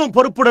நாமும்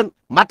பொறுப்புடன்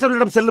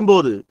மற்றவர்களிடம் செல்லும்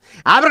போது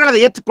அவர்கள் அதை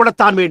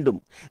ஏற்றுக்கொள்ளத்தான் வேண்டும்.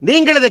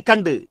 நீங்கள் இதை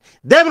கண்டு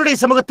தேவனுடைய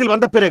சமூகத்தில்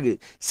வந்த பிறகு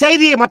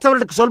செய்தியை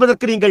மற்றவர்களுக்கு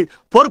சொல்வதற்கு நீங்கள்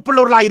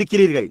பொறுப்புள்ளவர்களாக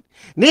இருக்கிறீர்கள்.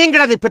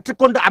 நீங்கள் அதை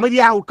பெற்றுக்கொண்டு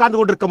அமைதியாக உட்கார்ந்து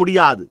கொண்டிருக்க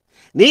முடியாது.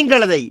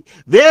 நீங்கள் அதை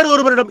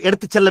வேறொருவரிடம்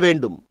எடுத்துச் செல்ல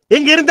வேண்டும்.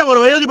 இங்கிருந்த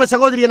ஒரு வயோதிப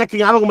சகோதரி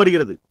எனக்கு ஞாபகம்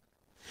வருகிறது.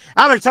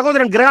 அவள்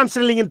சகோதரன் கிரகாம்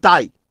ஸ்டெர்லிங்கின்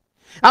தாய்.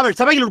 அவள்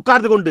சபையில்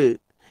உட்கார்ந்து கொண்டு,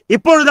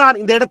 இப்பொழுதுதான்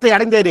இந்த இடத்தை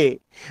அடைந்தேனே,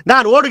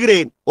 நான்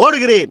ஓடுகிறேன்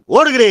ஓடுகிறேன்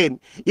ஓடுகிறேன்,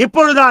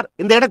 இப்பொழுதுதான்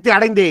இந்த இடத்தை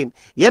அடைந்தேன்,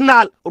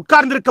 என்னால்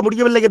உட்கார்ந்திருக்க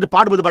முடியவில்லை என்று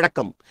பாடுவது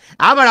வழக்கம்.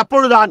 அவள்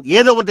அப்பொழுதுதான்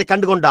ஏதோ ஒன்றை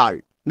கண்டுகொண்டாள்.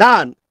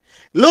 நான்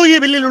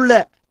லூயிவில்லில்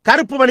உள்ள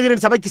கருப்பு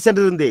மனிதரின் சபைக்கு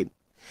சென்றிருந்தேன்.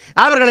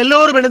 அவர்கள்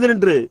எல்லோரும் எழுந்து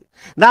நின்று,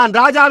 நான்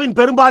ராஜாவின்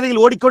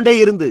பெரும்பாதையில் ஓடிக்கொண்டே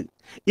இருந்து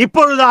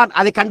இப்பொழுதுதான்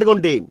அதை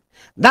கண்டுகொண்டேன்,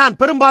 நான்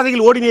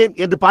பெரும்பாதையில் ஓடினேன்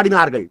என்று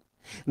பாடினார்கள்.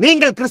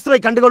 நீங்கள்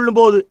கிறிஸ்துவை கண்டுகொள்ளும்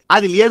போது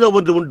அதில் ஏதோ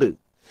ஒன்று உண்டு.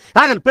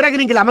 அதன்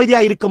பிறகு நீங்கள்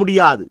அமைதியாக இருக்க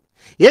முடியாது.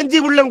 எஞ்சி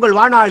உள்ள உங்கள்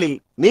வாழ்நாளில்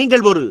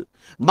நீங்கள் ஒரு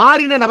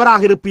மாறின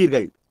நபராக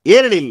இருப்பீர்கள்.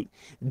 ஏனெனில்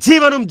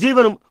ஜீவனும்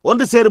ஜீவனும்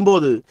ஒன்று சேரும்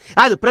போது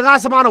அது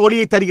பிரகாசமான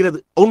ஒளியை தருகிறது.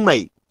 உண்மை.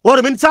 ஒரு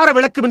மின்சார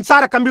விளக்கு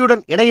மின்சார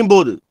கம்பியுடன் இணையும்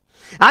போது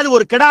அது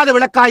ஒரு கெடாத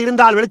விளக்காக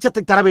இருந்தால்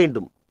வெளிச்சத்தை தர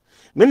வேண்டும்.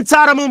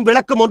 மின்சாரமும்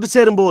விளக்கும் ஒன்று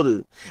சேரும் போது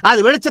அது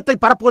வெளிச்சத்தை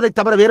பரப்புவதை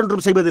தவிர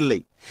வேறொன்றும் செய்வதில்லை.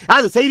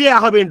 அது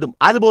செய்தியாக வேண்டும்.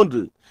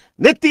 அதுபோன்று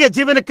நித்திய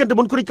ஜீவனுக்கென்று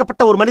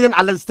முன்குறிக்கப்பட்ட ஒரு மனிதன்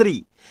அல்லது ஸ்திரீ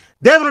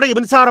தேவனுடைய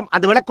மின்சாரம்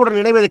அந்த விளக்குடன்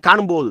இணைவதை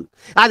காணும் போது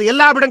அது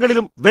எல்லா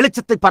இடங்களிலும்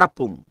வெளிச்சத்தை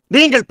பரப்பும்.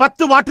 நீங்கள்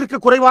 10 வாட்டிற்கு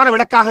குறைவான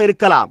விளக்காக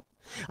இருக்கலாம்,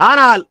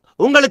 ஆனால்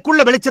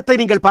உங்களுக்குள்ள வெளிச்சத்தை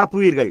நீங்கள்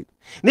பரப்புவீர்கள்.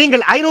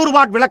 நீங்கள் 500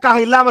 வாட் விளக்காக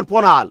இல்லாமல்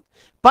போனால்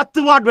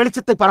 10 வாட்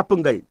வெளிச்சத்தை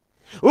பரப்புங்கள்.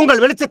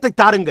 உங்கள் வெளிச்சத்தை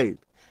தாருங்கள்.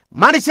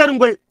 மனுஷர்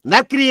உங்கள்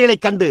நற்கிரியைகளை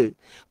கண்டு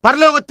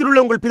பரலோகத்தில் உள்ள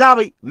உங்கள்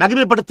பிதாவை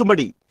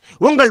மகிமைப்படுத்தும்படி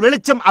உங்கள்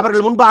வெளிச்சம்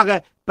அவர்கள் முன்பாக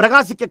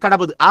பிரகாசிக்க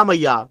கடவுது.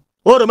 ஆமையா,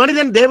 ஒரு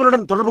மனிதன்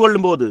தேவனுடன் தொடர்பு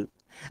கொள்ளும் போது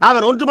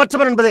அவன்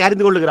ஒன்றுமற்றவன் என்பதை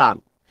அறிந்து கொள்ளுகிறான்.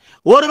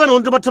 ஒருவன்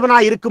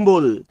ஒன்றுமற்றவனாய் இருக்கும்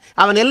போது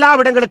அவன் எல்லா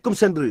இடங்களுக்கும்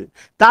சென்று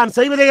தான்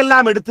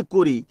செய்வதையெல்லாம் எடுத்துக்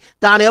கூறி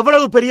தான்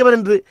எவ்வளவு பெரியவன்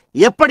என்று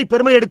எப்படி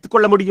பெருமை எடுத்துக்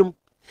கொள்ள முடியும்?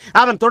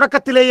 அவன்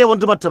தொடக்கத்திலேயே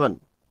ஒன்றுமற்றவன்.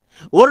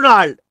 ஒரு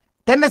நாள்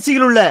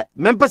டென்னசியில் உள்ள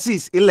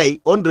மெம்பசிஸ் இல்லை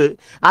ஒன்று,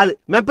 அது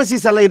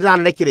மெம்பசிஸ் அல்ல என்று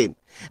நான் நினைக்கிறேன்,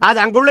 அது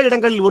அங்குள்ள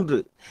இடங்களில் ஒன்று.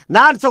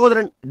 நான்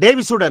சகோதரன்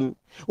டேவிஸுடன்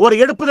ஒரு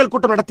எடுப்புதல்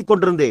கூட்டம் நடத்தி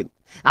கொண்டிருந்தேன்.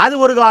 அது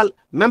ஒரு கால்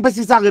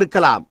மெம்பசிஸாக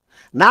இருக்கலாம்.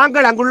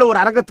 நாங்கள் அங்குள்ள ஒரு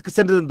அரங்கத்துக்கு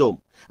சென்றிருந்தோம்.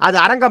 அது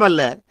அரங்கம்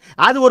அல்ல,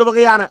 அது ஒரு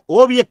வகையான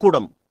ஓவிய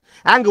கூடம்.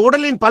 அங்கு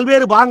உடலின்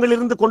பல்வேறு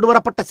பாகங்களிலிருந்து கொண்டு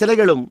வரப்பட்ட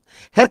சிலைகளும்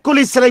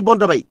ஹெர்குலிஸ் சிலை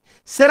போன்றவை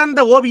சிறந்த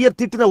ஓவியர்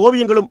தீட்டின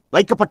ஓவியங்களும்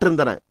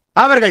வைக்கப்பட்டிருந்தன.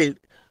 அவர்கள்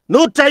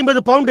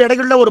 150 பவுண்ட்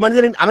எடையுள்ள ஒரு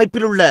மனிதனின்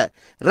அமைப்பில் உள்ள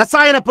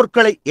ரசாயன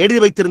பொருட்களை எழுதி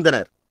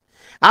வைத்திருந்தனர்.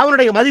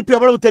 அவனுடைய மதிப்பு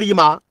எவ்வளவு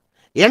தெரியுமா?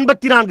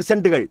 84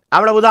 சென்ட்டுகள்.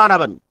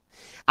 அவ்வளவுதான்.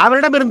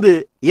 அவனிடமிருந்து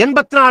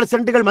 84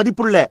 சென்ட்டுகள்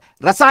மதிப்புள்ள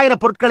ரசாயன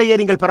பொருட்களையே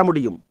நீங்கள் பெற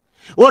முடியும்.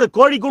 ஒரு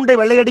கோழி குண்டை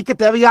வெள்ளையடிக்க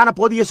தேவையான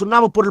போதிய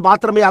சுண்ணாம்பு பொருள்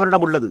மாத்திரமே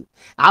அவனிடம் உள்ளது.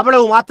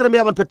 அவ்வளவு மாத்திரமே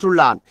அவன்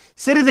பெற்றுள்ளான்.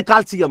 சிறிது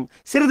கால்சியம்,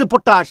 சிறிது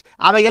பொட்டாஷ்,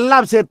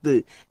 அவையெல்லாம் சேர்த்து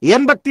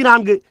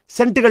 84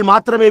 சென்ட்டுகள்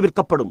மாத்திரமே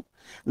விற்கப்படும்.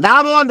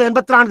 நாமோ அந்த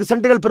 84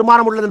 சென்ட்டுகள்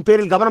பெருமானம் உள்ளதன்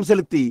பேரில் கவனம்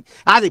செலுத்தி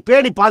அதை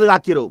பேணி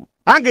பாதுகாக்கிறோம்.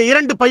 அங்கு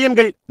 2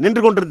 பையன்கள்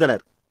நின்று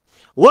கொண்டிருந்தனர்.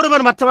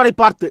 ஒருவன் மற்றவரை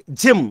பார்த்து,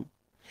 ஜிம்,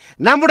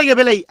 நம்முடைய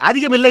விலை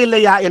அதிகம் இல்லை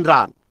இல்லையா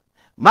என்றான்.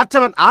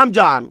 மற்றவன், ஆம்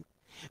ஜான்,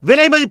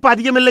 விலை மதிப்பு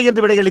அதிகமில்லை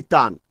என்று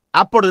விடையளித்தான்.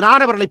 அப்பொழுது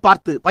நான் அவர்களை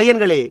பார்த்து,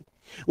 பையன்களே,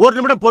 ஒரு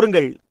நிமிடம்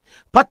பொறுங்கள்.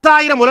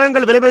 10,000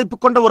 உலகங்கள் விலை மதிப்பு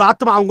கொண்ட ஒரு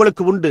ஆத்மா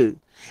உங்களுக்கு உண்டு.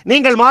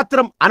 நீங்கள்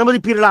மாத்திரம்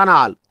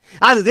அனுமதிப்பீர்களானால்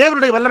அது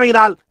தேவனுடைய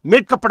வல்லமையினால்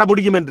மீட்கப்பட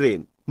முடியும்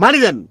என்றேன்.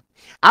 மனிதன்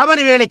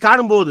அவன் வேலை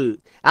காணும் போது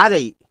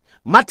அதை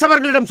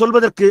மற்றவர்களிடம்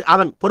சொல்வதற்கு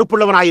அவன்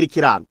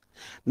பொறுப்புள்ளவனாயிருக்கிறான்.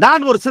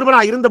 நான் ஒரு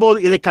சிறுவனாய் இருந்தபோது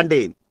இதை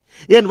கண்டேன்.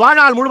 என்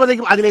வாழ்நாள்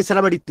முழுவதையும் அதிலே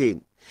செலவழித்தேன்.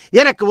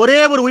 எனக்கு ஒரே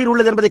ஒரு உயிர்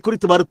உள்ளது என்பதை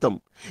குறித்து வருத்தம்.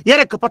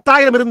 எனக்கு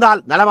 10,000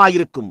 இருந்தால்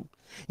நலமாயிருக்கும்.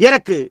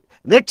 எனக்கு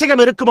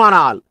நிச்சயம்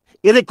இருக்குமானால்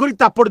இதை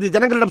குறித்து அப்பொழுது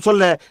ஜனங்களிடம்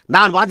சொல்ல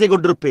நான் வாஞ்சை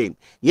கொண்டிருப்பேன்.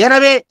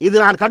 எனவே இது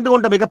நான்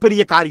கண்டுகொண்ட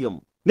மிகப்பெரிய காரியம்.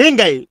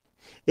 நீங்கள்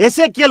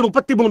எசேக்கியேல்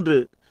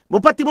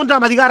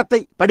 33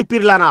 அதிகாரத்தை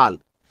படிப்பீர்களானால்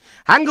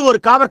அங்கு ஒரு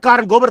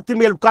காவற்காரன் கோபுரத்தின்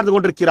மேல் உட்கார்ந்து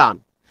கொண்டிருக்கிறான்.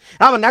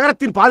 அவன்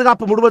நகரத்தின்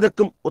பாதுகாப்பு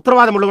முழுவதற்கும்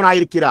உத்தரவாதம்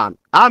உள்ளவனாயிருக்கிறான்.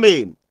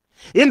 ஆமேன்.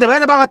 இந்த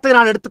வேதபாகத்தை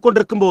நான்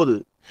எடுத்துக்கொண்டிருக்கும் போது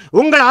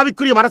உங்கள்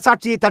ஆவிக்குரிய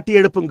மனசாட்சியை தட்டி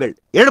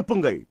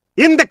எழுப்புங்கள்.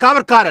 இந்த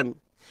காவற்காரன்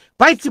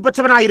பயிற்சி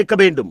பெற்றவனாயிருக்க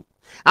வேண்டும்.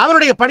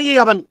 அவனுடைய பணியை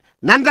அவன்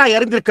நன்றாய்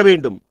அறிந்திருக்க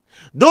வேண்டும்.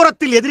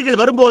 தூரத்தில் எதிரிகள்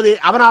வரும்போது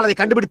அவனால் அதை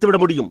கண்டுபிடித்து விட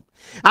முடியும்.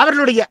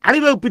 அவர்களுடைய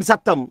அணிவகுப்பின்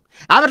சத்தம்,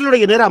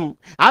 அவர்களுடைய நிறம்,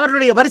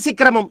 அவர்களுடைய வரிசை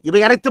கிரமம்,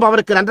 இவை அனைத்தும்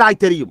அவனுக்கு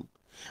நன்றாய் தெரியும்.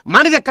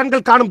 மனித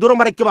கண்கள் காணும் தூரம்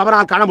வரைக்கும்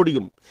அவனால் காண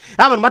முடியும்.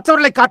 அவன்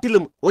மற்றவர்களை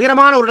காட்டிலும்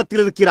உயரமான ஒரு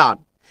இடத்தில் இருக்கிறான்.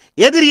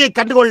 எதிரியை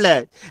கண்டுகொள்ள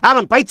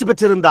அவன் பயிற்சி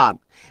பெற்றிருந்தான்.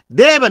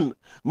 தேவன்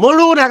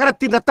முழு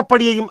நகரத்தின்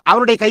ரத்தப்படியையும்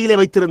அவனுடைய கையிலே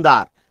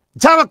வைத்திருந்தார்.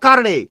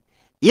 ஜாவக்காரனே,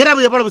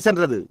 இரவு எவ்வளவு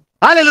சென்றது!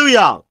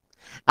 அல்லேலூயா!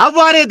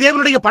 அவ்வாறே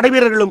தேவனுடைய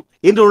படைவீரர்களும்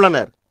இன்று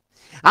உள்ளனர்.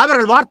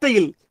 அவர்கள்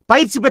வார்த்தையில்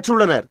பயிற்சி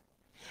பெற்றுள்ளனர்.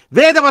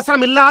 வேத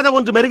வசனம் இல்லாத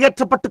ஒன்று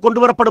மெருகேற்றப்பட்டு கொண்டு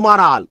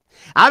வரப்படுமானால்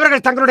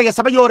அவர்கள் தங்களுடைய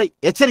சபையோரை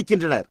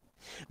எச்சரிக்கின்றனர்.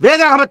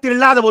 வேதாகமத்தில்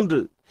இல்லாத ஒன்று,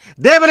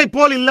 தேவனை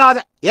போல் இல்லாத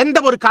எந்த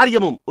ஒரு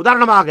காரியமும்,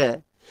 உதாரணமாக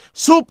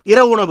சூப்,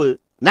 இரவு உணவு,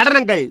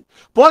 நடனங்கள்,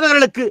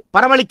 போதகர்களுக்கு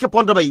பரவளிக்க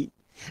போன்றவை,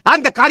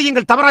 அந்த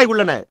காரியங்கள் தவறாய்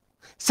உள்ளன.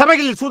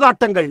 சபைகளில்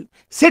சூதாட்டங்கள்,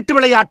 சீட்டு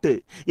விளையாட்டு,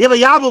 இவை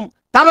யாவும்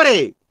தவறே.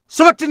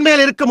 சுவற்றின்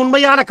மேல் இருக்கும்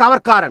உண்மையான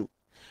காவற்காரன்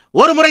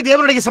ஒருமுறை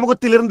தேவனுடைய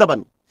சமூகத்தில்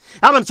இருந்தவன்.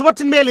 அவன்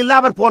சுவற்றின் மேல்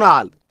இல்லாமல்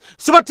போனால்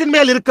சுவற்றின்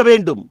மேல் இருக்க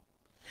வேண்டும்.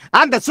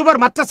 அந்த சுவர்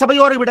மற்ற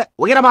சபையோரை விட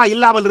உயரமாய்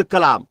இல்லாமல்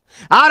இருக்கலாம்.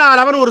 ஆனால்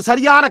அவன் ஒரு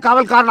சரியான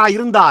காவல்காரனாய்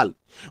இருந்தால்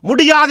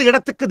முடியாத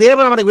இடத்துக்கு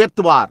தேவன் அவனை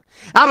உயர்த்துவார்.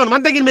 அவன்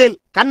மந்தையின் மேல்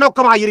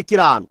கண்ணோக்கமாய்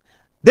இருக்கிறான்.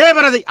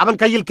 தேவன் அதை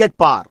அவன் கையில்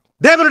கேட்பார்.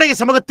 தேவனுடைய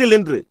சமூகத்தில்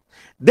நின்று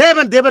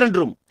தேவன் தேவன்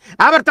என்றும்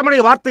அவர்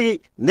தம்முடைய வார்த்தையை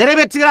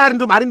நிறைவேற்றுகிறார்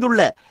என்றும்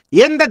அறிந்துள்ள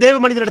எந்த தேவ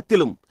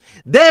மனிதனிடத்திலும்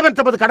தேவன்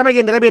தமது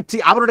கடமையை நிறைவேற்றி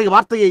அவருடைய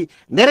வார்த்தையை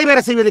நிறைவேற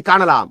செய்வதை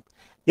காணலாம்.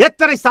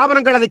 எத்தனை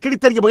ஸ்தாபனங்கள் அதை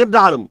கிழித்தறிய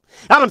முயன்றாலும்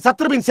அவன்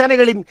சத்ருவின்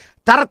சேனைகளின்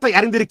தரத்தை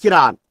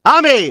அறிந்திருக்கிறான்.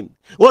 ஆமேன்.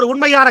 ஒரு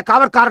உண்மையான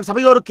காவற்காரன்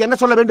சபையோருக்கு என்ன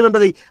சொல்ல வேண்டும்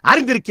என்பதை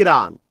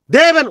அறிந்திருக்கிறான்.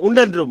 தேவன்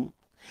உண்டென்றும்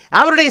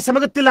அவருடைய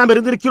சமூகத்தில் நாம்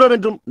இருந்திருக்கிறோம்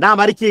என்றும்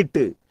நாம்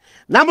அறிக்கையிட்டு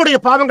நம்முடைய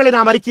பாவங்களை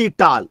நாம்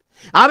அறிக்கையிட்டால்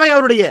அவை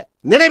அவருடைய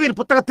நினைவின்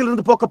புத்தகத்தில்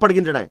இருந்து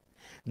போக்கப்படுகின்றன.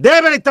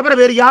 தேவனை தவிர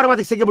வேறு யாரும்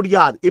அதை செய்ய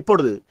முடியாது.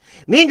 இப்பொழுது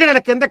நீங்கள்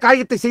எனக்கு எந்த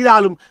காரியத்தை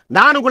செய்தாலும்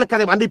நான் உங்களுக்கு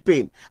அதை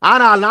மன்னிப்பேன்.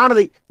 ஆனால் நான்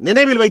அதை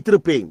நினைவில்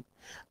வைத்திருப்பேன்.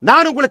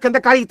 நான் உங்களுக்கு எந்த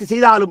காரியத்தை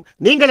செய்தாலும்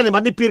நீங்கள் அதை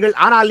மன்னிப்பீர்கள்.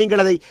 ஆனால்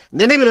நீங்கள் அதை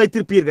நினைவில்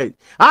வைத்திருப்பீர்கள்.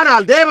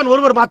 ஆனால் தேவன்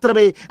ஒருவர்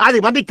மாத்திரமே அதை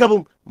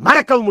மன்னிக்கவும்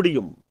மறக்கவும்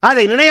முடியும்.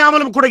 அதை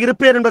நினையாமலும் கூட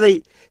இருப்பேன் என்பதை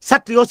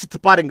சற்று யோசித்து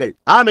பாருங்கள்.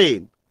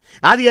 ஆமேன்.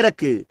 அது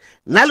எனக்கு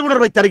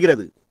நல்வுணர்வை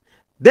தருகிறது.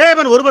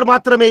 தேவன் ஒருவர்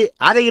மாத்திரமே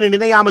அதை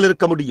நினையாமல்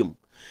இருக்க முடியும்.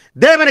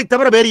 தேவனை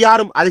தவிர வேறு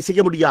யாரும் அதை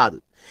செய்ய முடியாது.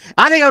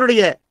 அதை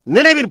அவருடைய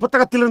நினைவின்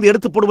புத்தகத்திலிருந்து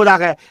எடுத்து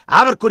போடுவதாக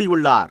அவர்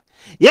கூறியுள்ளார்.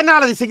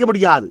 என்னால் அதை செய்ய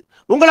முடியாது.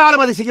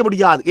 உங்களாலும் அதை செய்ய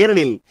முடியாது.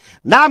 ஏனெனில்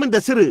நாம்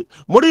இந்த சிறு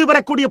முடிவு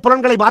பெறக்கூடிய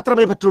புலன்களை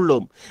மாத்திரமே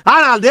பெற்றுள்ளோம்.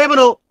 ஆனால்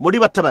தேவனோ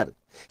முடிவற்றவர்.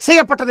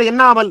 செய்யப்பட்டதை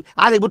எண்ணாமல்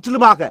அதை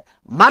முற்றிலுமாக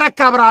மறக்க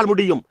அவரால்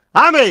முடியும்.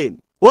 ஆமென்.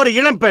 ஒரு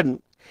இளம்பெண்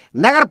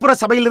நகர்ப்புற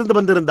சபையிலிருந்து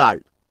வந்திருந்தாள்.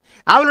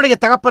 அவளுடைய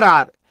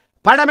தகப்பனார்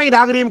பழமை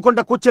நாகரீகம்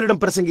கொண்ட கூச்சலிடும்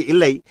பிரசங்கி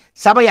இல்லை,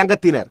 சபை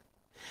அங்கத்தினர்.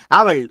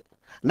 அவள்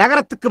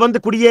நகரத்துக்கு வந்து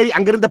குடியேறி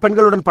அங்கிருந்த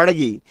பெண்களுடன்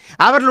பழகி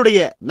அவர்களுடைய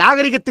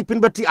நாகரிகத்தை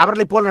பின்பற்றி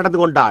அவர்களைப் போல நடந்து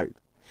கொண்டாள்.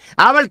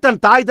 அவள்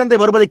தன் தாய் தந்தை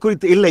வருவதை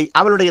குறித்து இல்லை,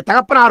 அவளுடைய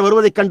தகப்பனார்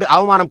வருவதைக் கண்டு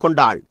அவமானம்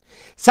கொண்டாள்.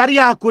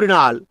 சரியாக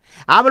கூறினால்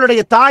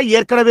அவளுடைய தாய்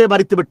ஏற்கனவே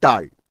மரித்து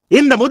விட்டாள்.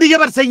 இந்த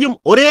முதியவர் செய்யும்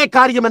ஒரே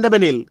காரியம்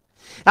என்னவெனில்,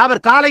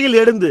 அவர் காலையில்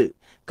எழுந்து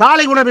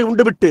காலை உணவை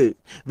உண்டுவிட்டு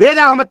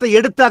வேதாகமத்தை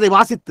எடுத்து அதை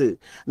வாசித்து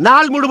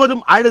நாள்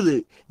முழுவதும் அழுது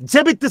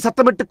ஜெபித்து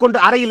சத்தமிட்டுக் கொண்டு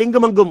அறையில்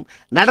இங்குமங்கும்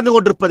நடந்து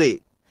கொண்டிருப்பதே.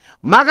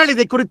 மகள்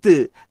இதை குறித்து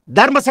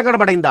தர்ம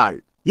சங்கடம் அடைந்தாள்.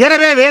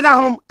 எனவே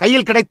வேதாகமம்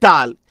கையில்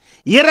கிடைத்தால்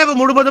இரவு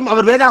முழுவதும்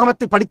அவர்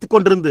வேதாகமத்தை படித்துக்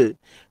கொண்டிருந்து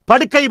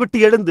படுக்கை விட்டு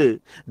எழுந்து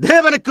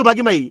தேவனுக்கு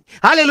மகிமை,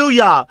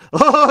 ஹல்லேலூயா,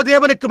 ஓ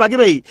தேவனுக்கு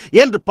மகிமை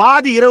என்று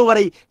பாதி இரவு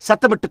வரை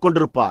சத்தமிட்டுக்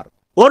கொண்டிருப்பார்.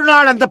 ஒரு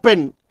நாள் அந்த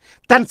பெண்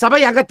தன்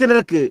சபை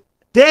அங்கத்தினருக்கு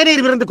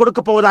தேநீர் விருந்து கொடுக்க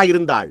போவதாக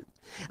இருந்தாள்.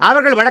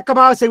 அவர்கள்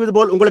வழக்கமாக செய்வது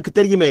போல் உங்களுக்கு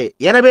தெரியுமே.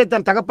 எனவே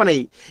தன் தகப்பனை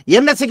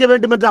என்ன செய்ய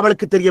வேண்டும் என்று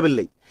அவளுக்கு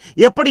தெரியவில்லை.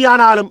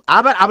 எப்படியானாலும்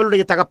அவர்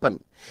அவளுடைய தகப்பன்.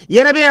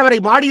 எனவே அவரை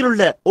மாடியில்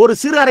உள்ள ஒரு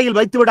சிறு அறையில்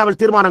வைத்துவிட அவள்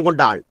தீர்மானம்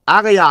கொண்டாள்.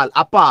 ஆகையால்,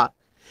 அப்பா,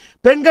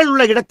 பெண்கள்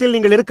உள்ள இடத்தில்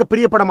நீங்கள் இருக்க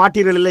பிரியப்பட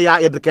மாட்டீர்கள் இல்லையா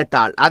என்று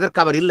கேட்டாள்.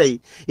 அதற்கு அவர் இல்லை,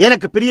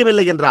 எனக்கு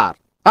பிரியமில்லை என்றார்.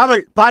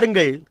 அவள்,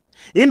 பாருங்கள்,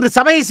 இன்று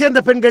சபையை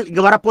சேர்ந்த பெண்கள்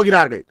இங்கு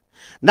வரப்போகிறார்கள்.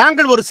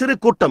 நாங்கள் ஒரு சிறு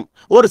கூட்டம்,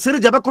 ஒரு சிறு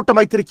ஜபக்கூட்டம்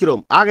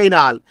வைத்திருக்கிறோம்.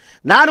 ஆகையினால்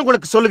நான்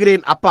உங்களுக்கு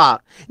சொல்லுகிறேன், அப்பா,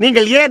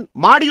 நீங்கள் ஏன்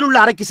மாடியில் உள்ள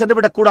அறைக்கு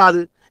சென்றுவிடக்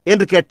கூடாது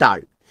என்று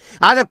கேட்டாள்.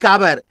 அதற்கு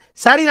அவர்,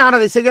 சரி, நான்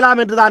அதை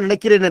செய்யலாம் என்று தான்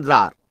நினைக்கிறேன்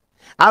என்றார்.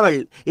 அவள்,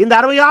 இந்த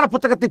அருமையான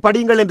புத்தகத்தை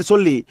படியுங்கள் என்று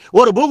சொல்லி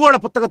ஒரு பூகோள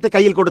புத்தகத்தை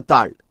கையில்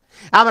கொடுத்தாள்.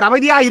 அவர்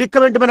அமைதியாக இருக்க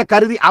வேண்டும் என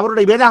கருதி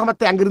அவருடைய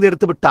வேதாகமத்தை அங்கிருந்து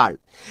எடுத்து விட்டாள்.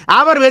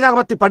 அவர்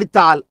வேதாகமத்தை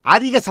படித்தால்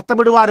அதிக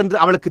சத்தமிடுவார் என்று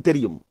அவளுக்கு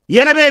தெரியும்.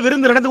 எனவே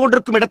விருந்து நடந்து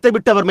கொண்டிருக்கும் இடத்தை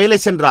விட்டு அவர் மேலே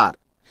சென்றார்.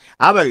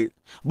 அவள்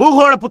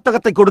பூகோள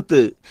புத்தகத்தை கொடுத்து,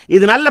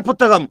 இது நல்ல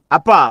புத்தகம்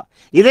அப்பா,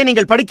 இதை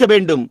நீங்கள் படிக்க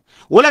வேண்டும்,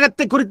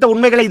 உலகத்தை குறித்த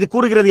உண்மைகளை இது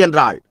கூறுகிறது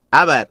என்றாள்.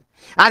 அவர்,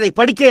 அதை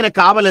படிக்க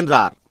எனக்கு ஆவல்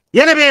என்றார்.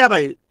 எனவே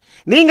அவள்,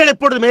 நீங்கள்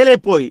இப்பொழுது மேலே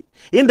போய்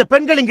இந்த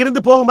பெண்கள்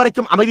இங்கிருந்து போகும்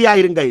வரைக்கும்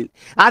அமைதியாயிருங்கள்,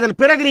 அதன்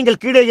பிறகு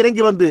நீங்கள் கீழே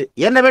இறங்கி வந்து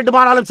என்ன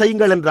வேண்டுமானாலும்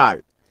செய்யுங்கள் என்றாள்.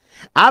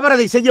 அவர்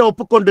அதை செய்ய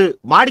ஒப்புக்கொண்டு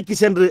மாடிக்கு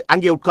சென்று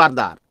அங்கே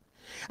உட்கார்ந்தார்.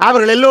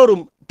 அவர்கள்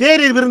எல்லோரும்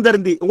தேநீர்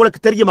விருந்தருந்தி, உங்களுக்கு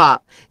தெரியுமா,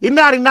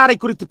 இன்னார் இன்னாரை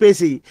குறித்து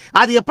பேசி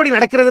அது எப்படி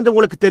நடக்கிறது என்று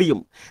உங்களுக்கு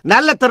தெரியும்,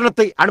 நல்ல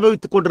தருணத்தை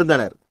அனுபவித்துக்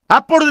கொண்டிருந்தனர்.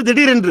 அப்பொழுது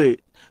திடீரென்று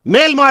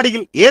மேல்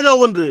மாடியில் ஏதோ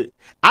ஒன்று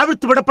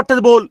அவிழ்த்து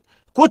விடப்பட்டது போல்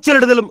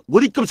கூச்சலிடுதலும்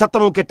குதிக்கும்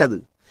சத்தமும் கேட்டது.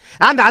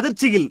 அந்த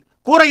அதிர்ச்சியில்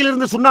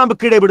கூரையிலிருந்து சுண்ணாம்பு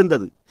கீழே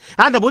விழுந்தது.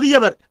 அந்த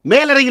முதியவர்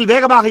மேலறையில்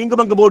வேகமாக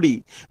இங்குமங்கும் ஓடி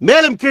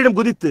மேலும் கீழும்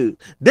குதித்து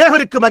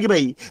தேவருக்கு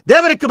மகிமை,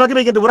 தேவருக்கு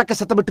மகிமை என்று உரக்க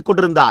சத்தமிட்டுக்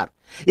கொண்டிருந்தார்.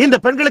 இந்த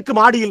பெண்களுக்கு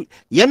மாடியில்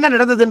என்ன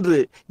நடந்தது என்று,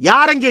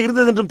 யாரெங்கே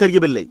இருந்தது என்றும்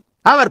தெரியவில்லை.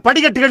 அவர்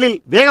படிக்கட்டுகளில்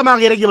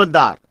வேகமாக இறங்கி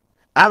வந்தார்.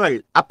 அவள்,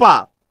 அப்பா,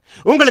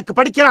 உங்களுக்கு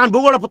படிக்க நான்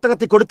பூகோள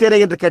புத்தகத்தை கொடுத்தேனே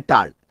என்று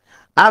கேட்டாள்.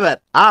 அவர்,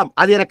 ஆம்,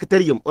 அது எனக்கு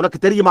தெரியும், உனக்கு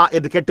தெரியுமா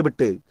என்று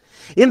கேட்டுவிட்டு,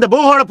 இந்த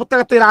பூகோள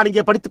புத்தகத்தை நான்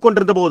இங்கே படித்துக்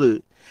கொண்டிருந்த போது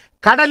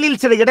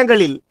கடலில் சில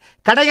இடங்களில்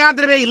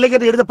கடையாந்திரமே இல்லை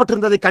என்று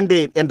எழுதப்பட்டிருந்ததை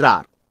கண்டேன்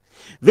என்றார்.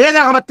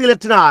 வேதாகமத்தில்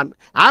நான்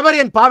அவர்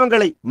என்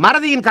பாவங்களை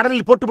மறதியின்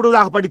கடலில் போட்டு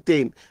விடுவதாக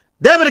படித்தேன்,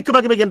 தேவனுக்கு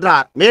மகிமை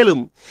என்றார்.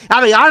 மேலும்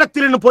அவை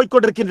ஆழத்தில் இன்னும்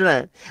போய்கொண்டிருக்கின்றன,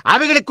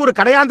 அவைகளுக்கு ஒரு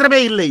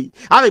கடையாந்திரமே இல்லை,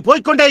 அவை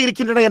போய்கொண்டே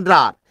இருக்கின்றன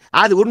என்றார்.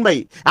 அது உண்மை.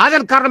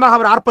 அதன் காரணமாக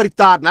அவர்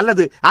ஆர்ப்பரித்தார்.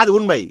 நல்லது, அது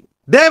உண்மை.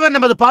 தேவன்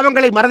நமது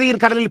பாவங்களை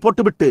மறதியின் கடலில்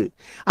போட்டுவிட்டு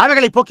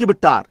அவைகளை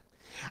போக்கிவிட்டார்.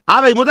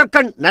 அவை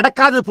முதற்கண்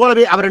நடக்காதது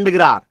போலவே அவர்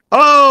எண்ணுகிறார்.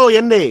 ஓ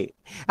என்னே,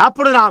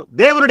 அப்பொழுது நாம்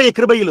தேவனுடைய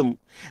கிருபையிலும்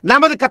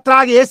நமது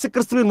கர்த்தராகிய இயேசு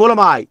கிறிஸ்துவின்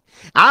மூலமாய்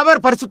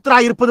அவர்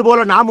பரிசுத்தராய் இருப்பது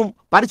போல நாமும்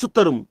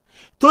பரிசுத்தரும்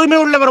தூய்மை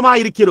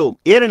உள்ளவருமாய் இருக்கிறோம்.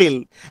 ஏனெனில்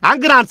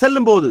அங்கு நான்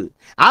செல்லும் போது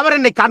அவர்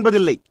என்னை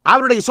காண்பதில்லை,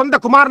 அவருடைய சொந்த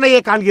குமாரனையே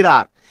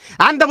காண்கிறார்.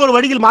 அந்த ஒரு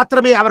வழியில்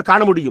மாத்திரமே அவர்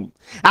காண முடியும்.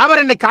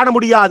 அவர் என்னை காண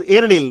முடியாது,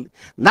 ஏனெனில்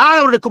நான்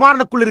அவருடைய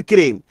குமாரனுக்குள்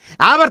இருக்கிறேன்.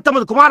 அவர்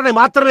தமது குமாரனை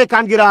மாத்திரமே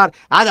காண்கிறார்.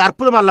 அது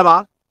அற்புதம் அல்லவா?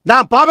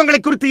 நாம்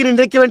பாவங்களை குறித்து இனி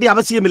நினைக்க வேண்டிய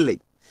அவசியம் இல்லை.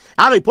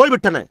 அவை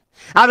போய்விட்டன,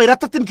 அவை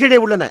ரத்தத்தின் கீழே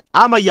உள்ளன.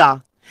 ஆமையா,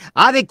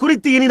 அதை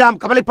குறித்து இனி நாம்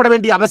கவலைப்பட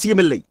வேண்டிய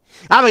அவசியம் இல்லை.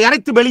 அவை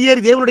அனைத்து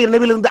வெளியேறி தேவனுடைய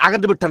நினைவிலிருந்து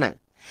அகன்று விட்டன.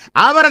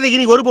 அவர் அதை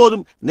இனி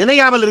ஒருபோதும்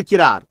நினையாமல்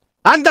இருக்கிறார்.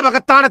 அந்த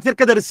மகத்தான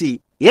தீர்க்கதரிசி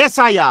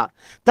ஏசாயா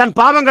தன்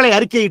பாவங்களை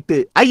அறிக்கையிட்டு,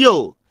 ஐயோ,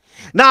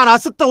 நான்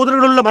அசுத்த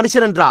உதடுகளுள்ள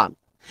மனுஷன் என்றான்.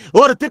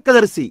 ஒரு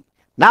தீர்க்கதரிசி,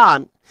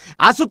 நான்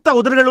அசுத்த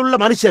உதடுகளுள்ள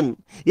மனுஷன்,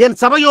 என்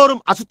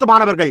சபையோரும்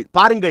அசுத்தமானவர்கள்.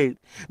 பாருங்கள்,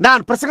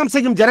 நான் பிரசங்கம்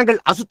செய்யும் ஜனங்கள்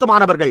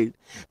அசுத்தமானவர்கள்,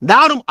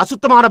 நானும்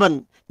அசுத்தமானவன்,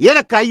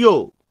 எனக்கு ஐயோ.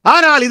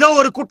 ஆனால் இதோ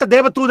ஒரு கூட்ட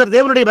தேவதூதர்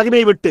தேவனுடைய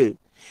மகிமையை விட்டு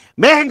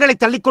மேகங்களை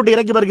தள்ளிக்கொண்டு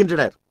இறங்கி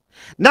வருகின்றனர்.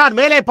 நான்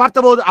மேலே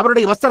பார்த்தபோது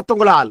அவருடைய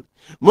வஸ்திரத்தொங்களால்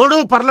முழு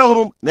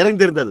பரலோகமும்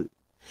நிறைந்திருந்தது.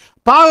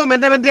 பாவம்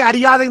என்னவென்றே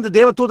அறியாத இந்த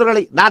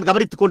தேவதூதர்களை நான்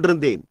கவனித்துக்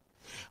கொண்டிருந்தேன்.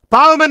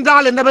 பாவம்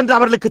என்றால் என்னவென்று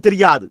அவர்களுக்கு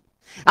தெரியாது.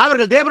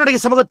 அவர்கள் தேவனுடைய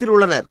சமூகத்தில்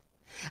உள்ளனர்.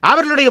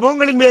 அவர்களுடைய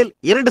முகங்களின் மேல்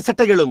 2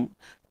 சட்டைகளும்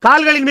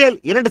கால்களின் மேல்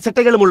 2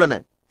 சட்டைகளும் உள்ளன.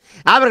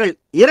 அவர்கள்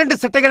 2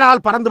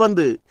 செட்டைகளால் பறந்து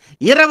வந்து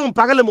இரவும்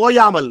பகலும்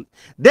ஓயாமல்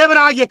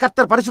தேவனாகிய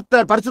கர்த்தர்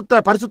பரிசுத்தர்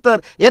பரிசுத்தர்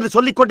பரிசுத்தர் என்று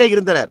சொல்லிக்கொண்டே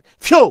இருந்தனர்.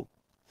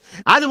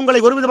 அது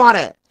உங்களை ஒரு விதமான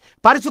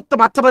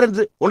பரிசுத்தமற்றவர்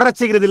என்று உணரச்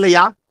செய்கிறது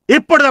இல்லையா?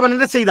 இப்பொழுது அவன்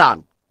என்ன செய்தான்?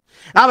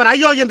 அவன்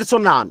ஐயோ என்று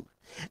சொன்னான்.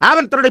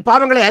 அவன் தன்னுடைய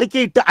பாவங்களை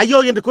அறிக்கையிட்டு ஐயோ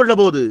என்று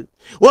கூறினபோது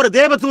ஒரு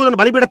தேவதூதன்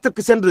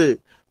பலிபீடத்திற்கு சென்று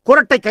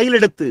குரட்டை கையில்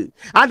எடுத்து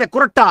அந்த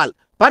குரட்டால்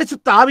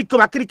பரிசுத்த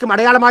ஆவிக்கும் அக்கினிக்கும்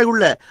அடையாளமாய்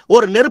உள்ள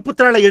ஒரு நெருப்பு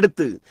திரளை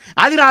எடுத்து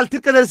அதனால்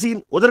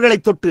தீர்க்கதரிசியின் உதடுகளை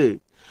தொட்டு,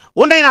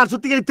 உன்னை நான்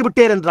சுத்திகரித்து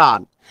விட்டேன்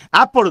என்றான்.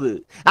 அப்பொழுது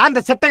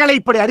அந்த செட்டைகளை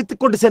இப்படி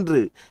அடித்துக் கொண்டு சென்று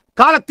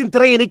காலத்தின்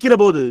திரையை நீக்கிற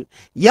போது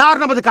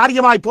யார் நமது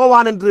காரியமாய்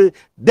போவான் என்று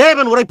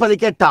தேவன் உரைப்பதை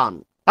கேட்டான்.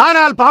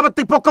 ஆனால்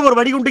பாவத்தை போக்க ஒரு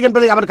வழி உண்டு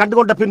என்பதை அவன்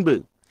கண்டுகொண்ட பின்பு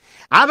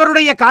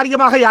அவருடைய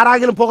காரியமாக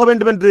யாராகிலும் போக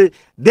வேண்டும் என்று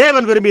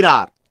தேவன்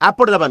விரும்பினார்.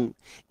 அப்பொழுது அவன்,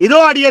 இதோ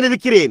அடியேன்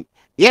இருக்கிறேன்,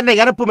 என்னை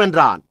அனுப்பும்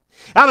என்றான்.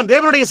 அவன்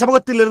தேவனுடைய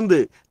சமூகத்தில் இருந்து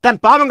தன்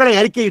பாவங்களை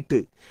அறிக்கையிட்டு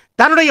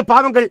தன்னுடைய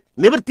பாவங்கள்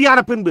நிவர்த்தியான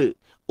பின்பு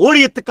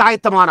ஊழியத்துக்கு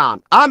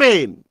ஆயத்தமானான்.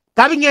 ஆமேன்.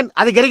 கவிஞன்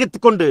அதை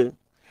கிரகித்துக் கொண்டு,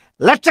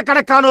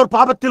 லட்சக்கணக்கானோர்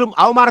பாவத்திலும்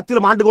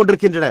அவமானத்திலும் ஆண்டு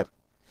கொண்டிருக்கின்றனர்.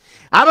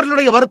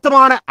 அவர்களுடைய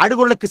வருத்தமான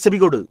அழுகுரலுக்கு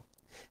செவிகொடு.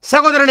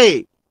 சகோதரனே,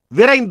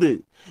 விரைந்து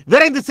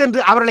விரைந்து சென்று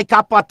அவர்களை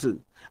காப்பாற்று.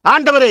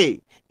 ஆண்டவரே,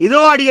 இதோ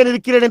அடியேன்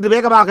இருக்கிறேன் என்று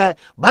வேகமாக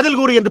பதில்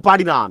கூறு என்று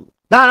பாடினான்.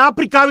 நான்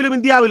ஆப்பிரிக்காவிலும்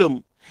இந்தியாவிலும்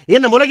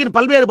இன்னும் உலகின்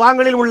பல்வேறு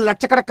பாகங்களில் உள்ள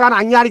லட்சக்கணக்கான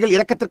அஞ்ஞானிகள்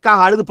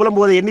இரக்கத்திற்காக அழுது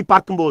புலம்புவதை எண்ணி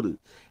பார்க்கும்போது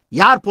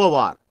யார்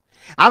போவார்?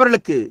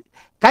 அவர்களுக்கு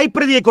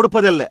கைப்பிரதியை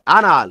கொடுப்பதல்ல,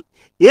 ஆனால்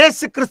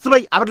இயேசு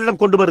கிறிஸ்துவை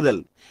அவர்களிடம் கொண்டு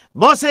வருதல்.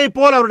 மோசேயை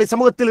போல் அவருடைய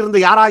சமூகத்தில் இருந்த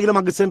யாராகிலும்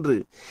அங்கு சென்று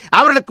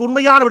அவர்களுக்கு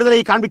உண்மையான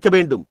விடுதலையை காண்பிக்க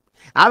வேண்டும்.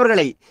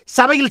 அவர்களை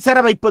சபையில் சேர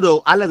வைப்பதோ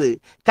அல்லது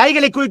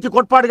கைகளை குலுக்கி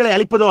கோட்பாடுகளை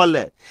அளிப்பதோ அல்ல,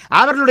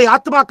 அவர்களுடைய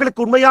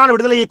ஆத்துமாக்களுக்கு உண்மையான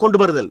விடுதலையை கொண்டு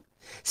வருதல்.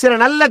 சில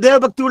நல்ல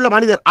தேவபக்தி உள்ள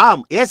மனிதர்,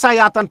 ஆம்,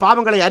 ஏசாயா தன்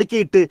பாவங்களை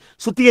அறிக்கையிட்டு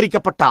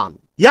சுத்திகரிக்கப்பட்டான்.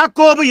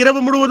 யாக்கோபு இரவு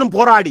முழுவதும்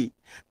போராடி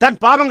தன்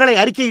பாவங்களை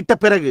அறிக்கையிட்ட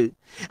பிறகு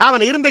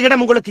அவன் இருந்த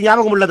இடம் உங்களுக்கு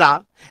ஞாபகம் உள்ளதா?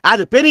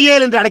 அது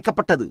பெனியேல் என்று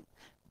அழைக்கப்பட்டது.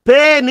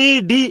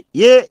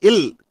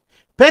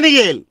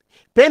 பெனியேல்.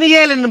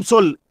 பெனியேல் என்னும்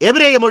சொல்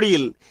எபிரேய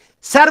மொழியில்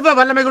சர்வ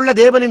வல்லமையுள்ள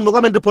தேவனின்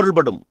முகம் என்று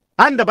பொருள்படும்.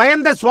 அந்த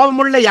பயந்த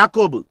சுவாபமுள்ள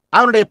யாக்கோபு,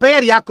 அவனுடைய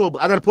பெயர் யாக்கோபு,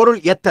 அதன் பொருள்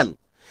எத்தன்,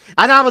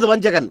 அதாவது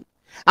வஞ்சகன்.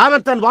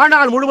 அவன் தன்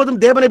வாழ்நாள்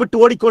முழுவதும் தேவனை விட்டு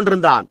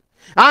ஓடிக்கொண்டிருந்தான்.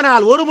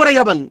 ஆனால் ஒருமுறை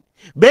அவன்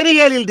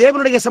பெனியேலில்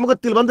தேவனுடைய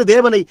சமூகத்தில் வந்து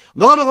தேவனை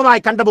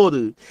முகமுகமாய் கண்டபோது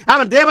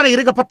அவன் தேவனை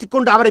இறுக பற்றிக்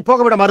கொண்டு அவரை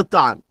போகவிட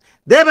மறுத்தான்.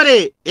 தேவனே,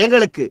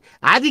 எங்களுக்கு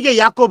அதிக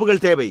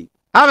யாக்கோபுகள் தேவை.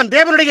 அவன்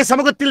தேவனுடைய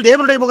சமூகத்தில்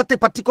தேவனுடைய முகத்தை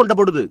பற்றிக் கொண்ட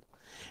பொழுது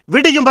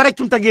விடியும்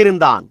வரைக்கும்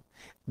தங்கியிருந்தான்.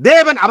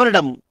 தேவன்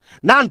அவனிடம்,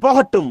 நான்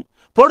போகட்டும்,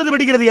 பொழுது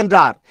விடுகிறது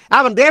என்றார்.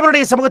 அவன்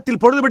தேவனுடைய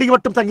சமூகத்தில் பொழுது விடிய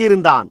மட்டும்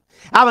தங்கியிருந்தான்.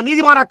 அவன்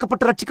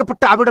நீதிமானாக்கப்பட்டு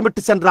ரட்சிக்கப்பட்டு அவரிடம்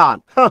விட்டு சென்றான்.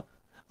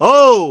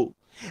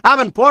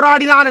 அவன்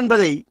போராடினான்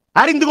என்பதை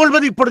அறிந்து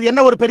கொள்வது இப்பொழுது என்ன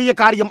ஒரு பெரிய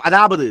காரியம்.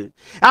 அதாவது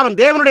அவன்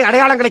தேவனுடைய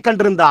அடையாளங்களை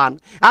கண்டிருந்தான்.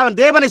 அவன்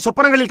தேவனை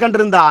சொப்பனங்களில்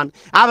கண்டிருந்தான்.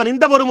 அவன்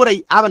இந்த ஒரு முறை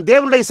அவன்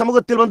தேவனுடைய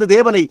சமூகத்தில் வந்து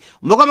தேவனை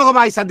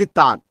முகமுகமாய்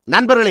சந்தித்தான்.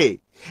 நண்பர்களே,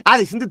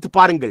 அதை சிந்தித்து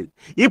பாருங்கள்.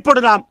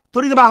 இப்பொழுது நாம்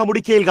துரிதமாக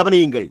முடிக்கையில்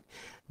கவனியுங்கள்.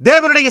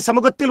 தேவனுடைய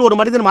சமூகத்தில் ஒரு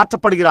மனிதன்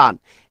மாற்றப்படுகிறான்.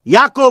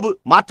 யாக்கோபு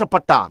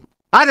மாற்றப்பட்டான்.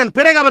 அதன்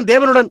பிறகு அவன்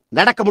தேவனுடன்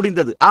நடக்க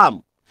முடிந்தது. ஆம்,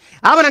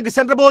 அவன் அங்கு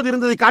சென்றபோது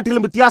இருந்ததை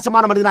காட்டிலும்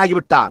வித்தியாசமான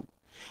மனிதனாகிவிட்டான்.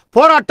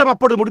 போராட்டம்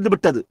அப்பொழுது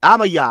முடிந்துவிட்டது.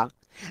 ஆமையா,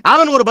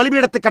 அவன் ஒரு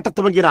பலிபீடத்தை கட்டத்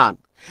துவங்கினான்.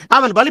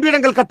 அவன்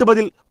பலிபீடங்கள்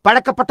கட்டுவதில்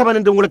பழக்கப்பட்டவன்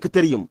என்று உங்களுக்கு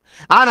தெரியும்.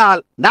 ஆனால்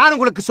நான்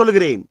உங்களுக்கு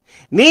சொல்லுகிறேன்,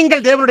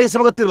 நீங்கள் தேவனுடைய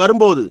சமூகத்தில்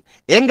வரும்போது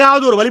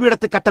எங்காவது ஒரு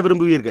பலிபீடத்தை கட்ட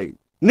விரும்புவீர்கள்.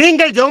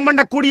 நீங்கள் ஜெபம்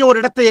பண்ணக்கூடிய ஒரு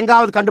இடத்தை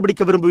எங்காவது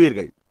கண்டுபிடிக்க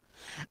விரும்புவீர்கள்.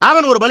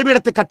 அவன் ஒரு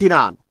பலிபீடத்தை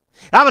கட்டினான்.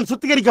 அவன்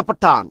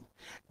சுத்திகரிக்கப்பட்டான்.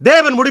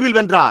 தேவன் முடிவில்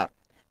வென்றார்.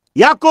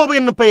 யாக்கோபு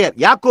என்னும் பெயர்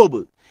யாக்கோபு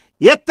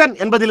எத்தன்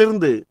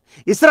என்பதிலிருந்து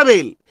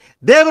இஸ்ரவேல்,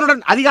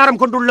 தேவனுடன் அதிகாரம்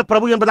கொண்டுள்ள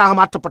பிரபு என்பதாக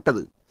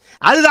மாற்றப்பட்டது.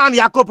 அதுதான்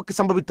யாக்கோபுக்கு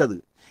சம்பவித்தது.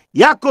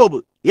 யாக்கோபு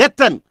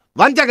எத்தன்,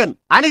 வஞ்சகன்,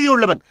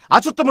 அநீதியுள்ளவன்,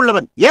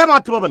 அசுத்தமுள்ளவன்,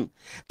 ஏமாற்றுபவன்.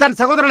 தன்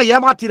சகோதரனை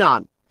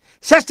ஏமாற்றினான்.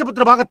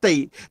 சேஷ்டபுத்திர பாகத்தை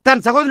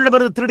தன்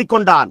சகோதரனிடமிருந்து திருடிக்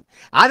கொண்டான்.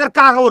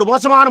 அதற்காக ஒரு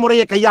மோசமான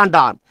முறையை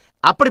கையாண்டான்.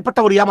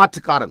 அப்படிப்பட்ட ஒரு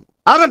ஏமாற்றுக்காரன்.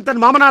 அவன்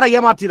தன் மாமனாரை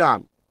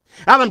ஏமாற்றினான்.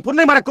 அவன்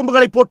புன்னை மர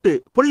கொம்புகளை போட்டு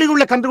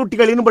புள்ளியுள்ள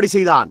கன்றுக்குட்டிகள் இன்னும்படி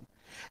செய்தான்.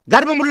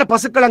 கர்ப்பமுள்ள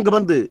பசுக்கள் அங்கு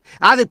வந்து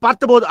அதை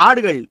பார்த்தபோது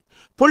ஆடுகள்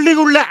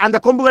புள்ளியுள்ள அந்த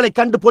கொம்புகளை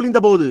கண்டு பொலிந்த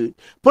போது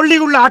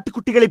புள்ளியுள்ள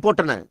ஆட்டுக்குட்டிகளை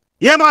போட்டன.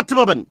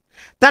 ஏமாற்றுபவன்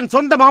தன்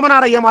சொந்த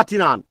மாமனாரை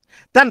ஏமாற்றினான்.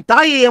 தன்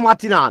தாயை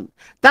ஏமாற்றினான்.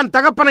 தன்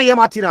தகப்பனை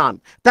ஏமாற்றினான்.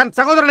 தன்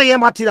சகோதரனை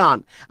ஏமாற்றினான்.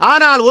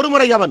 ஆனால்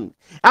ஒருமுறை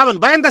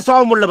அவன் பயந்த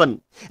சுபாவம் உள்ளவன்.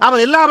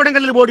 அவன் எல்லா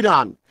இடங்களிலும்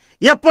ஓடினான்.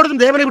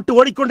 எப்பொழுதும் தேவனை விட்டு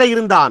ஓடிக்கொண்டே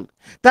இருந்தான்.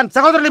 தன்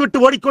சகோதரனை விட்டு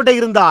ஓடிக்கொண்டே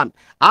இருந்தான்.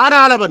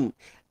 ஆனால் அவன்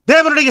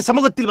தேவனுடைய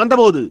சமூகத்தில்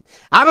வந்தபோது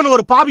அவன்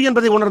ஒரு பாவி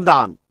என்பதை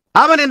உணர்ந்தான்.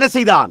 அவன் என்ன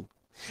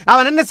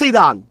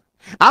செய்தான்?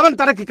 அவன்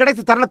தனக்கு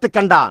கிடைத்த தருணத்தை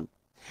கண்டான்.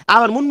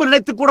 அவன் முன்பு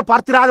நினைத்து கூட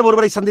பார்த்திராத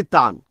ஒருவரை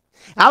சந்தித்தான்.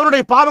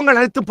 அவனுடைய பாவங்கள்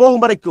அனைத்தும்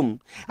போகும் வரைக்கும்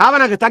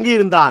அவன் அங்கு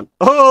தங்கியிருந்தான்.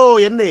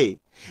 என்னே,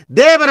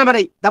 தேவன்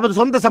அவனை தமது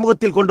சொந்த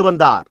சமூகத்தில் கொண்டு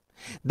வந்தார்.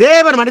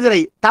 தேவன்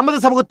மனிதரை தமது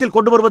சமூகத்தில்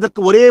கொண்டு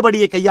வருவதற்கு ஒரே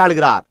படியை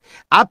கையாளுகிறார்.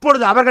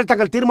 அப்பொழுது அவர்கள்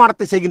தங்கள்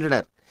தீர்மானத்தை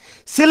செய்கின்றனர்.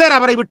 சிலர்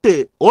அவரை விட்டு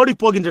ஓடி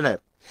போகின்றனர்.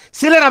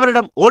 சிலர்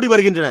அவரிடம் ஓடி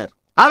வருகின்றனர்.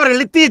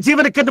 அவர்கள் நித்திய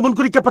ஜீவனுக்கென்று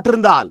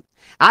முன்குறிக்கப்பட்டிருந்தால்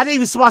அதை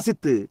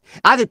விசுவாசித்து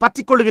அதை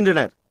பற்றிக்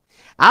கொள்கின்றனர்.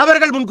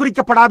 அவர்கள்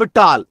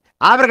முன்குறிக்கப்படாவிட்டால்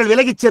அவர்கள்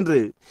விலகிச் சென்று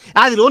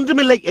அதில்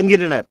ஒன்றுமில்லை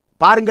என்கின்றனர்.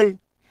 பாருங்கள்,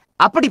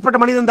 அப்படிப்பட்ட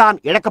மனிதன் தான்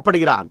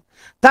இழக்கப்படுகிறான்.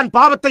 தன்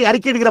பாவத்தை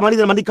அறிக்கையிடுகிற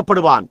மனிதன்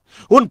மன்னிக்கப்படுவான்.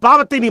 உன்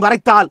பாவத்தை நீ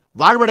மறைத்தால்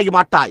வாழ்வடைய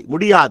மாட்டாய்,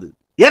 முடியாது.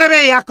 எனவே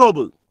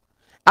யாக்கோபு,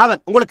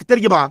 அவன் உங்களுக்கு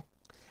தெரியுமா,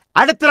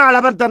 அடுத்த நாள்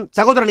அவன் தன்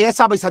சகோதரன்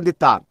ஏசாவை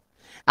சந்தித்தான்.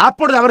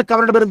 அப்பொழுது அவருக்கு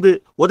அவனிடமிருந்து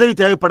உதவி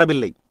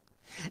தேவைப்படவில்லை.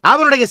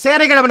 அவனுடைய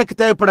சேனைகள் அவனுக்கு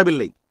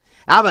தேவைப்படவில்லை.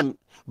 அவன்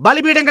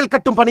பலிபீடங்கள்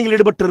கட்டும் பணியில்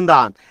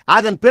ஈடுபட்டிருந்தான்.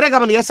 அதன் பிறகு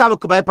அவன்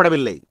ஏசாவுக்கு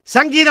பயப்படவில்லை.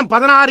 சங்கீதம்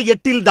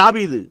 16:8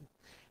 தாவீது,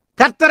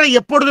 கர்த்தரை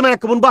எப்பொழுதும்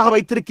எனக்கு முன்பாக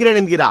வைத்திருக்கிறேன்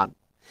என்கிறான்.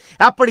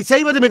 அப்படி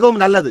செய்வது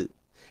மிகவும் நல்லது.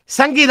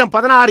 சங்கீதம்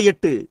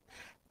 16:8,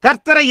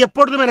 கர்த்தரை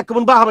எப்பொழுதும் எனக்கு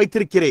முன்பாக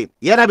வைத்திருக்கிறேன்.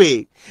 எனவே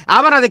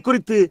அவன் அதை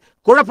குறித்து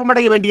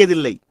குழப்பமடைய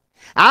வேண்டியதில்லை.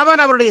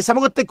 அவன் அவருடைய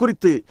சமூகத்தை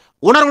குறித்து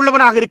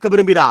உணர்வுள்ளவனாக இருக்க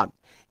விரும்பினான்.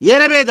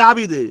 எனவே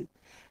தாவீது,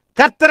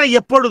 கர்த்தரை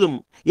எப்பொழுதும்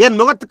என்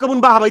முகத்துக்கு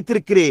முன்பாக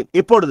வைத்திருக்கிறேன்.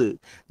 இப்பொழுது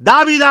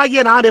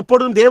தாவீதாகிய நான்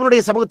எப்பொழுதும்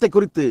தேவனுடைய சமூகத்தை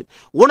குறித்து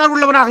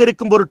உணர்வுள்ளவனாக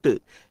இருக்கும் பொருட்டு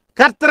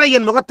கர்த்தரை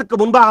என் முகத்துக்கு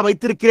முன்பாக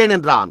வைத்திருக்கிறேன்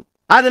என்றான்.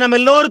 அது நம்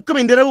எல்லோருக்கும்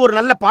இன்றிரவு ஒரு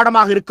நல்ல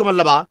பாடமாக இருக்கும்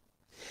அல்லவா?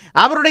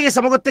 அவருடைய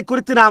சமூகத்தை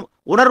குறித்து நாம்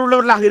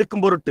உணர்வுள்ளவர்களாக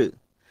இருக்கும் பொருட்டு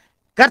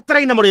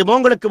கர்த்தரை நம்முடைய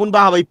முகங்களுக்கு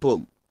முன்பாக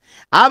வைப்போம்.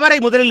 அவரை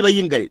முதலில்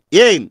வையுங்கள்.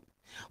 ஏன்?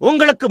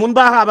 உங்களுக்கு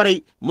முன்பாக அவரை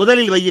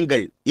முதலில்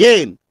வையுங்கள்.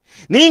 ஏன்?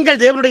 நீங்கள்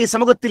தேவனுடைய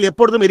சமூகத்தில்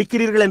எப்பொழுதும்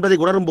இருக்கிறீர்கள் என்பதை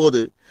உணரும்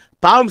போது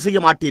பாவம் செய்ய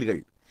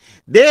மாட்டீர்கள்.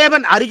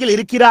 தேவன் அருகில்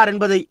இருக்கிறார்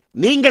என்பதை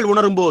நீங்கள்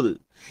உணரும் போது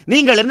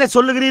நீங்கள் என்ன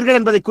சொல்லுகிறீர்கள்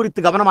என்பதை குறித்து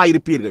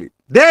கவனமாயிருப்பீர்கள்.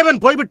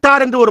 தேவன்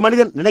போய்விட்டார் என்று ஒரு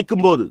மனிதன்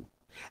நினைக்கும் போது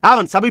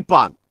அவன்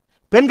சபிப்பான்,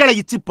 பெண்களை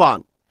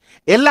இச்சிப்பான்,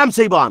 எல்லாம்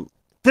செய்வான்,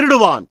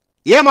 திருடுவான்,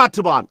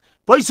 ஏமாற்றுவான்,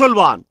 பொய்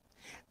சொல்வான்.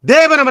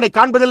 தேவன் அவனை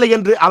காண்பதில்லை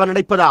என்று அவன்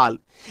நினைப்பதால்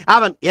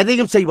அவன்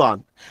எதையும் செய்வான்.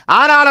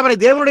 ஆனால் அவனை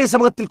தேவனுடைய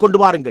சமூகத்தில் கொண்டு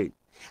வாருங்கள்,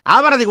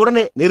 அவன் அதை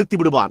உடனே நிறுத்தி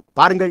விடுவான்.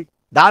 பாருங்கள்,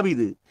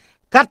 தாவீது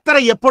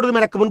கர்த்தரை எப்பொழுதும்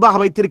எனக்கு முன்பாக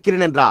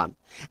வைத்திருக்கிறேன் என்றான்.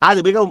 அது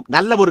மிகவும்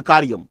நல்ல ஒரு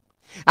காரியம்.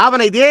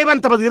 அவனை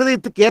தேவன் தமது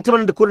இருதயத்துக்கு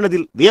ஏற்றவன் என்று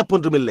கூறினதில்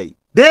வியப்பொன்றுமில்லை.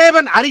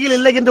 தேவன் அருகில்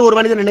இல்லை என்று ஒரு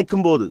மனிதன்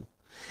நினைக்கும் போது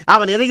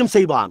அவன் எதையும்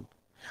செய்வான்.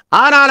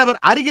 ஆனால்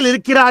அவர் அருகில்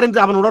இருக்கிறார் என்று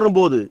அவன் உணரும்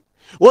போது,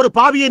 ஒரு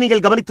பாவியை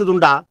நீங்கள்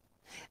கவனித்ததுண்டா?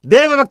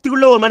 தேவ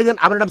பக்தியுள்ள ஒரு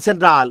மனிதன் அவனிடம்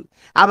சென்றால்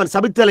அவன்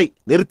சபித்தலை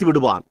நிறுத்தி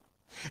விடுவான்.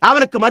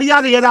 அவனுக்கு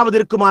மரியாதை ஏதாவது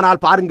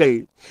இருக்குமானால் பாருங்கள்,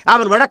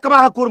 அவன்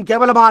வழக்கமாக கூறும்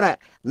கேவலமான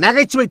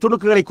நகைச்சுவை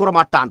துணுக்குகளை கூற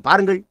மாட்டான்.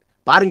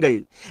 பாருங்கள்,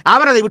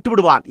 அவன் அதை விட்டு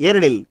விடுவான்.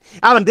 ஏனெனில்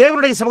அவன்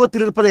தேவனுடைய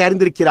சமூகத்தில் இருப்பதை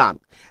அறிந்திருக்கிறான்.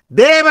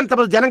 தேவன்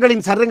தமது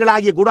ஜனங்களின்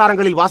சரீரங்களாகிய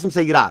கூடாரங்களில் வாசம்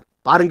செய்கிறார்.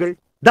 பாருங்கள்,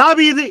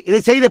 தாவீது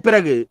இதை செய்த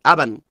பிறகு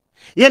அவன்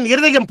என்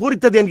இருதயம்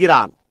பூரித்தது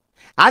என்கிறான்.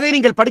 அதை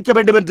நீங்கள் படிக்க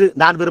வேண்டும் என்று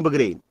நான்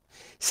விரும்புகிறேன்.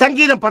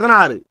 சங்கீதம்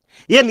 16,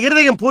 என்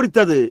இருதயம்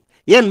பூரித்தது,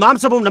 என்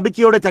மாம்சமும்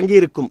நம்பிக்கையோடு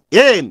தங்கியிருக்கும்.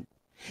 ஏன்?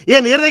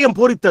 என் இருதயம்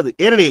பூரித்தது,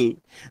 ஏனெனில்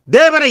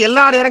தேவனை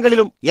எல்லா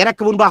நேரங்களிலும்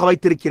எனக்கு முன்பாக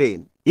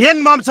வைத்திருக்கிறேன்.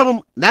 என்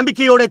மாம்சமும்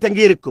நம்பிக்கையோடு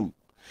தங்கியிருக்கும்.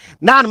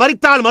 நான்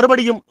மரித்தால்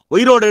மறுபடியும்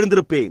உயிரோடு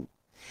எழுந்திருப்பேன்.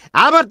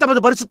 அவர் தமது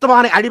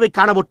பரிசுத்தமான அழிவை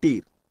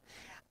காணப்பட்டீர்.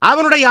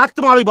 அவனுடைய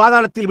ஆத்மாவை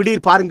பாதாளத்தில்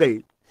விடீர். பாருங்கள்,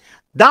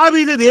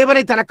 தாவீது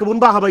தேவனை தனக்கு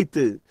முன்பாக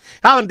வைத்து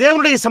அவன்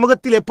தேவனுடைய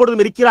சமூகத்தில்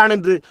எப்பொழுதும் இருக்கிறான்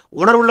என்று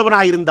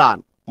உணர்வுள்ளவனாயிருந்தான்.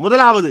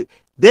 முதலாவது,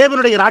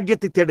 தேவனுடைய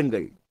ராஜ்யத்தை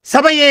தேடுங்கள்.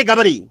 சபையே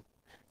கவனி,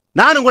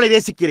 நான் உங்களை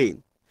நேசிக்கிறேன்.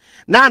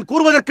 நான்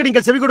கூறுவதற்கு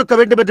நீங்கள் செவி கொடுக்க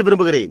வேண்டும் என்று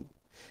விரும்புகிறேன்.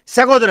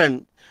 சகோதரன்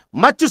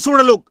மற்ற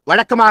சூழலுக்கு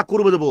வழக்கமாக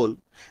கூறுவது போல்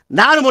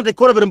நானும் ஒன்றை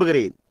கூற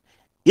விரும்புகிறேன்.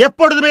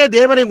 எப்பொழுதுமே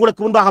தேவனை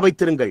உங்களுக்கு முன்பாக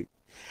வைத்திருங்கள்.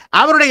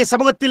 அவருடைய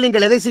சமூகத்தில்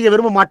நீங்கள் எதை செய்ய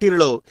விரும்ப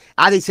மாட்டீர்களோ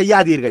அதை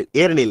செய்யாதீர்கள்.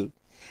 ஏனெனில்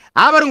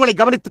அவர் உங்களை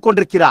கவனித்துக்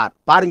கொண்டிருக்கிறார்.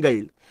 பாருங்கள்,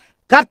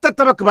 கர்த்தர்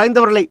தமக்கு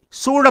பயந்தவர்களை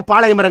சூழ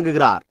பாளையம்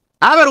இறங்குகிறார்.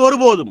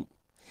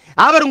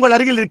 அவர் உங்கள்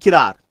அருகில்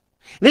இருக்கிறார்.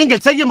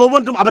 நீங்கள் செய்யும்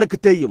ஒவ்வொன்றும் அவருக்கு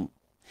தெரியும்.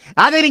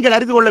 அதை நீங்கள்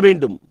அறிந்து கொள்ள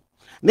வேண்டும்.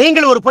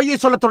 நீங்கள் ஒரு பொய்யை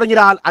சொல்லத்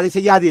தொடங்கினால் அதை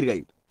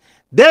செய்யாதீர்கள்.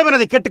 தேவன்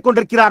அதை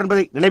கேட்டுக்கொண்டிருக்கிறார்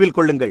என்பதை நினைவில்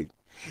கொள்ளுங்கள்.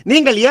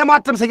 நீங்கள்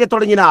ஏமாற்றம் செய்ய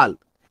தொடங்கினால்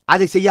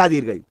அதை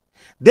செய்யாதீர்கள்.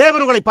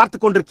 தேவன் உங்களை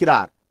பார்த்துக்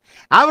கொண்டிருக்கிறார்.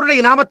 அவருடைய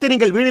நாமத்தை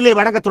நீங்கள் வீணிலே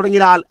வழங்க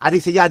தொடங்கினால் அதை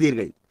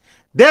செய்யாதீர்கள்.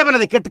 தேவன்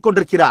அதை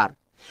கேட்டுக்கொண்டிருக்கிறார்.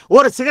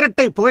 ஒரு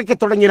சிகரெட்டை புகைக்க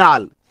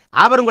தொடங்கினால்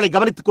அவர் உங்களை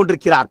கவனித்துக்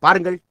கொண்டிருக்கிறார்.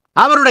 பாருங்கள்,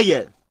 அவருடைய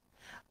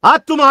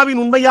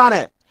ஆத்துமாவின் உண்மையான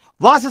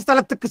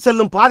வாசஸ்தலத்துக்கு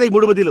செல்லும் பாதை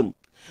முழுவதிலும்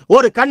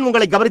ஒரு கண்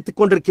உங்களை கவனித்துக்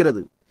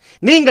கொண்டிருக்கிறது.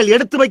 நீங்கள்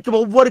எடுத்து வைக்கும்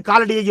ஒவ்வொரு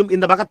காலடியையும்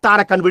இந்த மகத்தான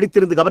கண்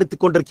விழித்திருந்து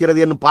கவனித்துக் கொண்டிருக்கிறது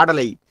என்னும்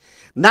பாடலை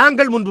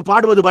நாங்கள் முன்பு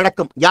பாடுவது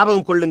வழக்கம்.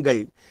 ஞாபகம்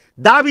கொள்ளுங்கள்.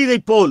 தாவீதை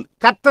போல்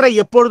கர்த்தரை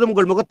எப்பொழுதும்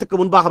உங்கள் முகத்துக்கு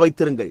முன்பாக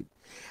வைத்திருங்கள்.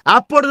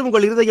 அப்பொழுது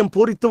உங்கள் இருதயம்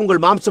பூரித்து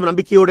உங்கள் மாம்சம்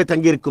நம்பிக்கையோடு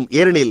தங்கியிருக்கும்.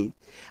 ஏனெனில்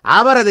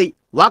அவர் அதை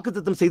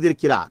வாக்குத்தத்தம்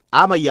செய்திருக்கிறார்.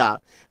 ஆமையா,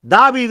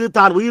 தாவீது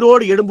தான்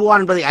உயிரோடு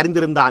எழும்புவான் என்பதை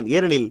அறிந்திருந்தான்.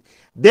 ஏனெனில்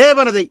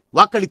தேவன் அதை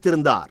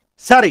வாக்களித்திருந்தார்.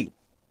 சரி,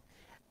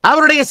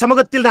 அவருடைய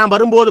சமூகத்தில் நாம்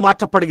வரும்போது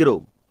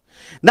மாற்றப்படுகிறோம்.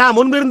 நாம்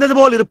முன்பிருந்தது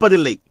போல்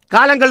இருப்பதில்லை.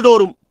 காலங்கள்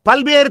தோறும்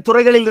பல்வேறு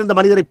துறைகளில் இருந்த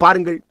மனிதரை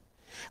பாருங்கள்.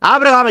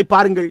 ஆபிரகாமை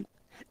பாருங்கள்.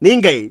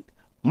 நீங்கள்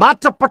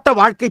மாற்றப்பட்ட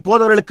வாழ்க்கை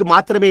போதவர்களுக்கு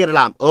மாத்திரமே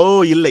எறலாம்.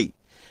 இல்லை,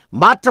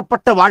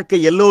 மாற்றப்பட்ட வாழ்க்கை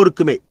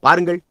எல்லோருக்குமே.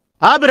 பாருங்கள்,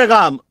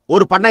 ஆபிரகாம்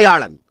ஒரு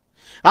பண்ணையாளன்.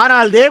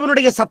 ஆனால்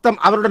தேவனுடைய சத்தம்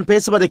அவருடன்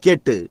பேசுவதை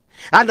கேட்டு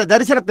அந்த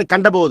தரிசனத்தை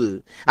கண்டபோது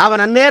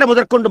அவன் அந்நேரம்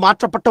முதற்கொண்டு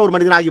மாற்றப்பட்ட ஒரு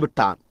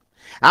மனிதனாகிவிட்டான்.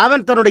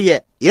 அவன் தன்னுடைய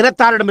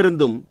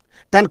இனத்தாரிடமிருந்தும்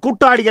தன்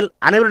கூட்டாளிகள்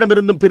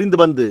அனைவரிடமிருந்தும் பிரிந்து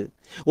வந்து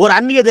ஒரு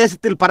அந்நிய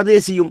தேசத்தில்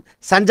பரதேசியும்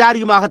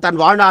சஞ்சாரியுமாக தன்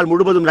வாழ்நாள்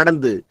முழுவதும்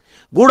நடந்து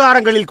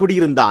கூடாரங்களில்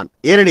குடியிருந்தான்.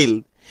 ஏனெனில்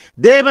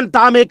தேவன்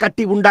தாமே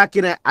கட்டி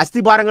உண்டாக்கின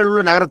அஸ்திபாரங்கள்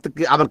உள்ள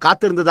நகரத்துக்கு அவன்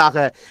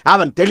காத்திருந்ததாக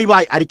அவன்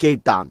தெளிவாய்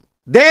அறிக்கையிட்டான்.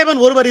 தேவன்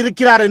ஒருவர்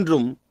இருக்கிறார்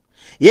என்றும்,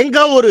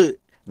 எங்கோ ஒரு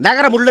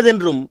நகரம்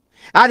உள்ளதென்றும்,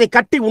 அதை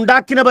கட்டி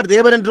உண்டாக்கினவர்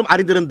தேவன் என்றும்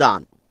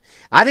அறிந்திருந்தான்.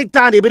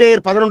 அதைத்தான்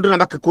எபிரேயர் 11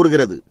 நமக்கு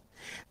கூறுகிறது.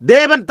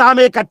 தேவன்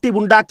தாமே கட்டி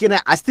உண்டாக்கின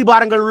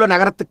அஸ்திபாரங்கள் உள்ள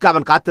நகரத்துக்கு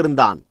அவன்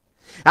காத்திருந்தான்.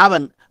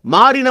 அவன்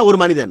மாறின ஒரு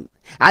மனிதன்.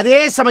 அதே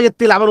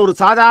சமயத்தில் அவன் ஒரு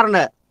சாதாரண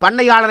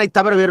பண்ணையாளனை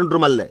தவிர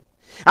வேறொன்றும் அல்ல.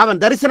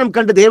 அவன் தரிசனம்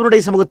கண்டு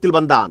தேவனுடைய சமூகத்தில்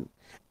வந்தான்.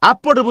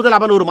 அப்பொழுது முதல்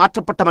அவன் ஒரு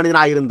மாற்றப்பட்ட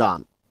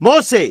மனிதனாயிருந்தான்.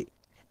 மோசே,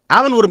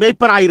 அவன் ஒரு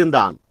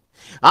மேய்ப்பனாயிருந்தான்.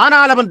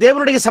 ஆனால் அவன்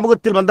தேவனுடைய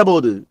சமூகத்தில்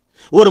வந்தபோது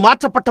ஒரு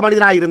மாற்றப்பட்ட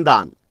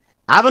மனிதனாயிருந்தான்.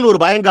 அவன் ஒரு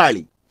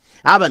பயங்காளி.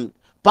 அவன்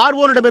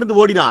பார்வோனிடமிருந்து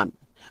ஓடினான்.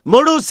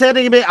 முழு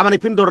சேனையுமே அவனை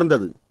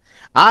பின்தொடர்ந்தது.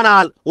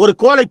 ஆனால் ஒரு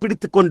கோலை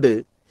பிடித்துக் கொண்டு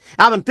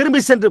அவன் திரும்பி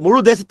சென்று முழு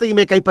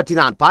தேசத்தையுமே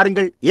கைப்பற்றினான்.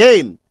 பாருங்கள்,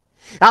 ஏன்?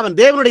 அவன்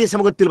தேவனுடைய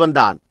சமூகத்தில்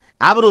வந்தான்.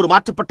 அவன் ஒரு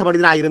மாற்றப்பட்ட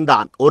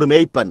மனிதனாயிருந்தான், ஒரு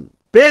மேய்ப்பன்.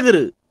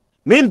 பேதுரு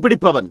மீன்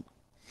பிடிப்பவன்.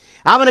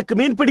 அவனுக்கு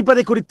மீன்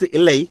பிடிப்பதை குறித்து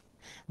இல்லை,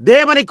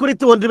 தேவனை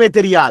குறித்து ஒன்றுமே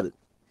தெரியாது.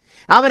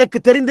 அவனுக்கு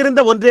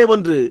தெரிந்திருந்த ஒன்றே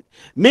ஒன்று,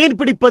 மீன்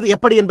பிடிப்பது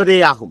எப்படி என்பதே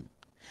ஆகும்.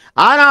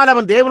 ஆனால்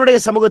அவன் தேவனுடைய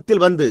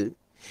சமூகத்தில் வந்து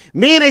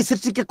மீனை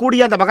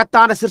சிருஷ்டிக்கக்கூடிய அந்த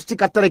மகத்தான சிருஷ்டி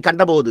கர்த்தரை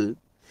கண்டபோது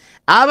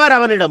அவர்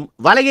அவனிடம்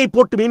வலையை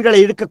போட்டு மீன்களை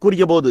இழுக்க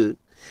கூறிய போது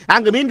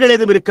அங்கு மீன்கள்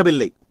எதுவும்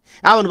இருக்கவில்லை.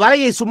 அவன்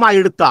வலையை சும்மா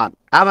இழுத்தான்.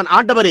 அவன்,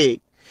 ஆண்டவரே,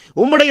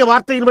 உம்முடைய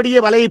வார்த்தையின்படியே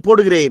வலையை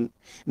போடுகிறேன்.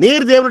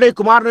 நீர் தேவனுடைய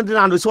குமாரன் என்று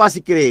நான்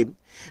விசுவாசிக்கிறேன்.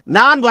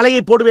 நான்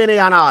வலையை போடுவேனே,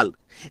 ஆனால்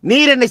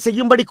நீர் என்னை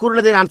செய்யும்படி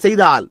கூறினதை நான்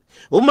செய்தால்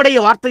உம்முடைய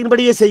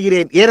வார்த்தையின்படியே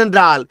செய்கிறேன்.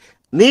 ஏனென்றால்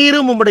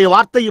நீரும் உம்முடைய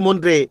வார்த்தையும்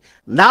ஒன்றே.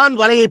 நான்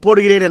வலையை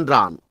போடுகிறேன்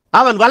என்றான்.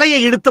 அவன் வலையை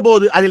இழுத்த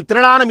போது அதில்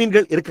திரளான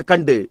மீன்கள் இருக்க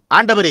கண்டு,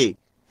 ஆண்டவரே,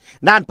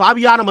 நான்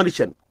பாவியான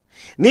மனுஷன்,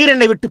 நீர்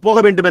என்னை விட்டு போக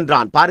வேண்டும்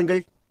என்றான்.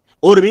 பாருங்கள்,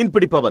 ஒரு மீன்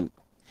பிடிப்பவன்.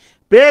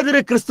 பேதுரு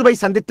கிறிஸ்துவை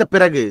சந்தித்த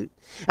பிறகு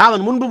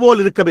அவன் முன்பு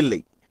போல் இருக்கவில்லை.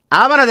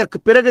 அவன் அதற்கு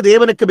பிறகு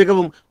தேவனுக்கு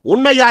மிகவும்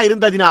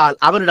உண்மையாயிருந்ததினால்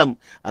அவனிடம்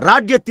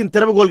ராஜ்யத்தின்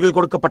திறவுகோல்கள்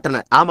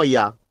கொடுக்கப்பட்டன.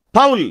 ஆமையா,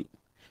 பவுல்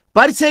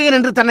பரிசேயன்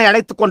என்று தன்னை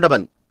அழைத்துக்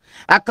கொண்டவன்.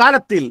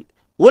 அக்காலத்தில்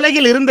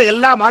உலகில் இருந்த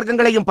எல்லா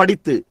மார்க்கங்களையும்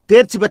படித்து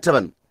தேர்ச்சி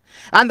பெற்றவன்.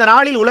 அந்த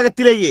நாளில்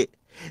உலகத்திலேயே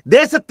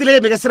தேசத்திலே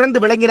மிக சிறந்து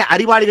விளங்கின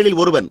அறிவாளிகளில்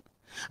ஒருவன்.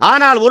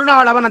 ஆனால் ஒரு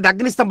நாள் அவன் அந்த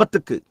அக்னி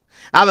ஸ்தம்பத்துக்கு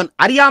அவன்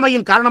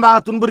அறியாமையின் காரணமாக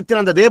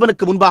துன்புறுத்தின அந்த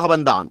தேவனுக்கு முன்பாக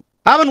வந்தான்.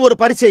 அவன் ஒரு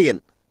பரிசேயன்.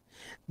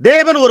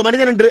 தேவன் ஒரு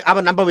மனிதன் என்று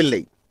அவன்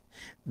நம்பவில்லை.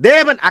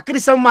 தேவன்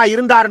அக்னிஸ்தம்பமாய்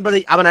இருந்தார்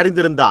என்பதை அவன்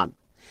அறிந்திருந்தான்.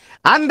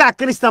 அந்த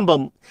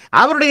அக்னிஸ்தம்பம்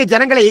அவருடைய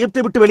ஜனங்களை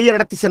எகிப்தை விட்டு வெளியே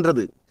நடத்தி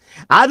சென்றது.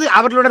 அது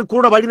அவர்களுடன்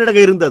கூட வழிநடக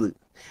இருந்தது.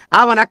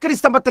 அவன்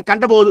அக்னிஸ்தம்பத்தை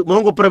கண்டபோது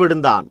முகங்குப்புற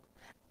விழுந்தான்.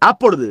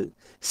 அப்பொழுது,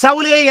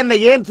 சவுலே, என்னை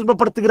ஏன்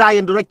துன்பப்படுத்துகிறாய்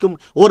என்று உரைக்கும்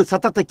ஒரு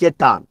சத்தத்தை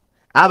கேட்டான்.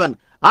 அவன்,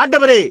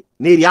 ஆண்டவரே,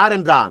 நீர் யார்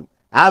என்றான்.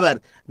 அவர்,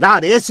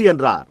 நான் இயேசு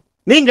என்றார்.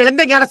 நீங்கள்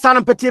எந்த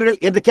ஞானஸ்தானம்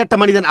பெற்றீர்கள் என்று கேட்ட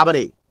மனிதன்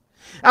அவனே.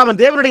 அவன்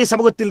தேவனுடைய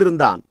சமூகத்தில்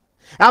இருந்தான்.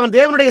 அவன்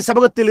தேவனுடைய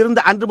சமூகத்தில் இருந்த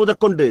அன்று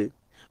முதற்கொண்டு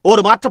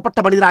ஒரு மாற்றப்பட்ட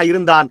மனிதனாய்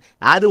இருந்தான்.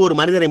 அது ஒரு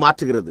மனிதனை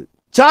மாற்றுகிறது.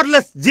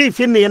 சார்லஸ் ஜி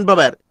ஃபின்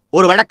என்பவர்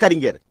ஒரு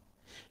வழக்கறிஞர்.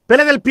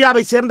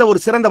 பிலதெல்பியாவை சேர்ந்த ஒரு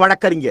சிறந்த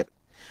வழக்கறிஞர்.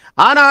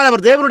 ஆனால்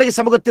அவர் தேவனுடைய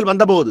சமூகத்தில்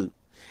வந்தபோது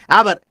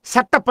அவர்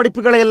சட்ட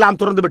படிப்புகளை எல்லாம்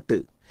துறந்துவிட்டு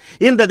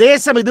இந்த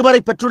தேசம் இதுவரை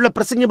பெற்றுள்ள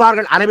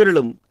பிரசங்கிமார்கள்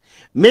அனைவரிலும்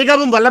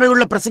மிகவும்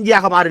வல்லமையுள்ள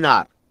பிரசங்கியாக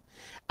மாறினார்.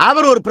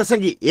 அவர் ஒரு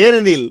பிரசங்கி,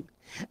 ஏனெனில்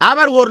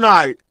அவர் ஒரு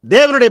நாள்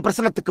தேவனுடைய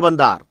பிரசன்னத்துக்கு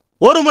வந்தார்.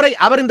 ஒருமுறை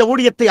அவர் இந்த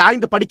ஊழியத்தை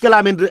ஆய்ந்து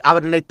படிக்கலாம் என்று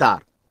அவர்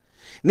நினைத்தார்.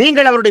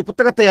 நீங்கள் அவருடைய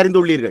புத்தகத்தை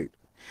அறிந்துள்ளீர்கள்.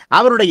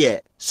 அவருடைய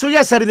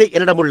சுயசரிதை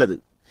என்னிடம் உள்ளது.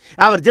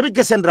 அவர்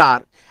ஜெபிக்க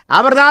சென்றார்.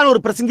 அவர்தான் ஒரு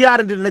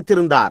பிரசங்கியார் என்று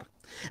நினைத்திருந்தார்.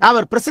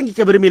 அவர்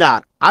பிரசங்கிக்க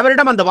விரும்பினார்.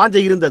 அவரிடம் அந்த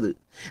வாஞ்சை இருந்தது.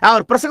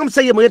 அவர் பிரசங்கம்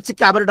செய்ய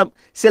முயற்சிக்க அவரிடம்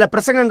சில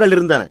பிரசங்கங்கள்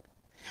இருந்தன.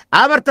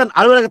 அவர் தன்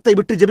அலுவலகத்தை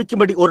விட்டு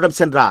ஜெபிக்கும்படி ஒருடம்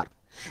சென்றார்.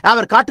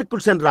 அவர்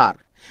காட்டுக்குள் சென்றார்.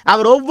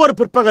 அவர் ஒவ்வொரு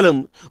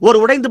பிற்பகலும் ஒரு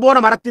உடைந்து போன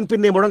மரத்தின்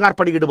பின்னே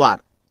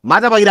முழங்காற்படியிடுவார்.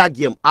 மத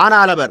வைராக்கியம்.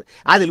 ஆனால் அவர்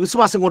அதில்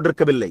விசுவாசம்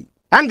கொண்டிருக்கவில்லை.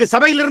 அங்கு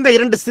சபையில் இருந்த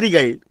 2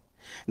 ஸ்திரீகள்,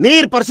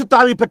 நீர் பரிசுத்த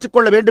ஆவியை பெற்றுக்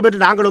கொள்ள வேண்டும் என்று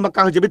நாங்கள்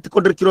உமக்காக ஜெபித்துக்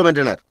கொண்டிருக்கிறோம்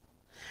என்றனர்.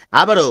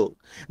 அவரோ,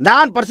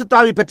 நான் பரிசுத்த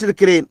ஆவியை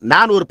பெற்றிருக்கிறேன்,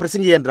 நான் ஒரு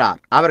பிரசங்கி என்றார்.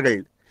 அவர்கள்,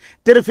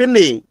 திரு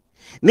ஃபின்னி,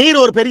 நீர்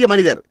ஒரு பெரிய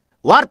மனிதர்,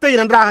 வார்த்தையை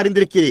நன்றாக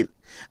அறிந்திருக்கிறீர்,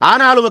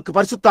 ஆனால் உமக்கு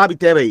பரிசுத்த ஆவி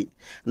தேவை,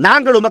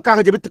 நாங்கள்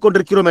உமக்காக ஜெபித்துக்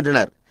கொண்டிருக்கிறோம்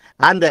என்றனர்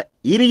அந்த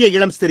இனிய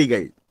இளம்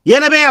ஸ்திரீகள்.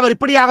 எனவே அவர்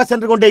இப்படியாக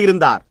சென்று கொண்டே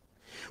இருந்தார்.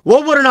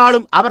 ஒவ்வொரு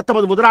நாளும் அவர்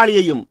தமது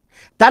முதலாளியையும்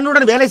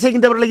தன்னுடன் வேலை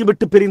செய்கின்றவர்களையும்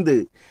விட்டு பிரிந்து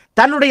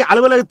தன்னுடைய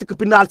அலுவலகத்துக்கு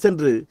பின்னால்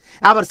சென்று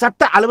அவர்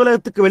சட்ட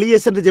அலுவலகத்துக்கு வெளியே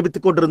சென்று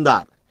ஜெபித்துக்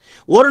கொண்டிருந்தார்.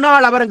 ஒரு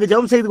நாள் அவர் அங்கு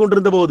ஜெபம் செய்து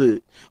கொண்டிருந்த போது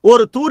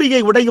ஒரு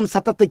தூரிகை உடையும்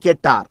சத்தத்தை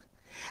கேட்டார்.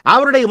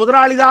 அவருடைய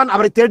முதலாளிதான்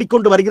அவரை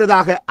தேடிக்கொண்டு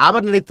வருகிறதாக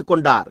அவர் நினைத்துக்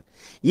கொண்டார்.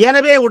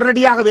 எனவே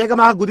உடனடியாக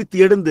வேகமாக குதித்து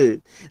எழுந்து,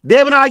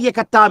 தேவனாகிய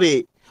கர்த்தாவே,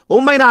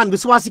 உம்மை நான்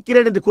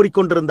விசுவாசிக்கிறேன் என்று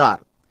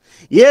கூறிக்கொண்டிருந்தார்.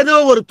 ஏதோ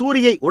ஒரு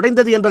தூரியை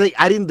உடைந்தது என்பதை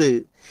அறிந்து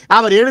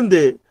அவர்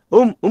எழுந்து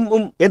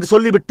என்று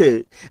சொல்லிவிட்டு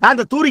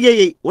அந்த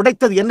தூரிகையை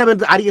உடைத்தது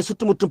என்னவென்று அறிய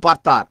சுற்றுமுற்றும்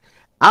பார்த்தார்.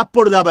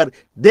 அப்பொழுது அவர்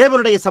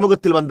தேவனுடைய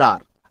சமூகத்தில்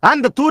வந்தார்.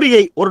 அந்த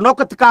தூரிகை ஒரு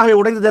நோக்கத்துக்காக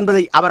உடைந்தது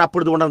என்பதை அவர்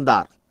அப்பொழுது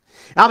உணர்ந்தார்.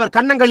 அவர்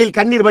கன்னங்களில்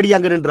கண்ணீர் வடி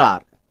அங்கு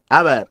நின்றார்.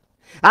 அவர்,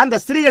 அந்த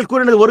ஸ்திரீகள்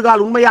கூறினது ஒரு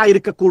கால் உண்மையா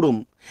இருக்கக்கூடும்.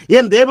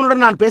 என்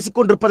தேவனுடன் நான் பேசிக்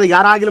கொண்டிருப்பதை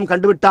யாராகிலும்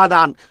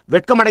கண்டுவிட்டாதான்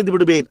வெட்கமடைந்து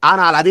விடுவேன்.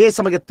 ஆனால் அதே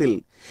சமயத்தில்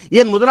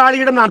என்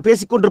முதலாளியிடம் நான்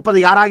பேசிக்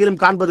கொண்டிருப்பதை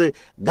யாராகிலும் காண்பது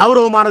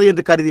கௌரவமானது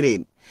என்று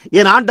கருதினேன்.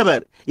 என்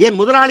ஆண்டவர் என்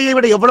முதலாளியை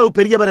விட எவ்வளவு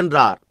பெரியவர்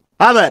என்றார்.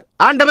 அவர்,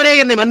 ஆண்டவரே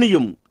என்னை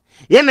மன்னியும்,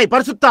 என்னை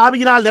பரிசுத்த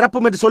ஆவியினால்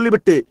நிரப்பும் என்று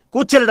சொல்லிவிட்டு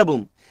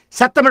கூச்சலிடவும்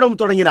சத்தமிடவும்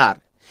தொடங்கினார்.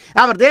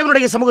 அவர்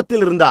தேவனுடைய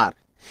சமூகத்தில் இருந்தார்.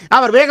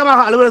 அவர்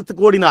வேகமாக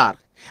அலுவலகத்துக்கு ஓடினார்.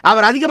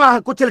 அவர்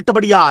அதிகமாக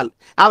கூச்சலிட்டபடியால்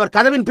அவர்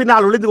கதவின்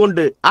பின்னால் ஒளிந்து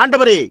கொண்டு,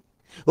 ஆண்டவரே,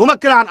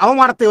 உமக்கு நான்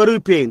அவமானத்தை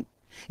வருவிப்பேன்,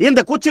 இந்த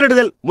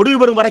கூச்சலிடுதல் முடிவு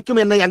பெறும்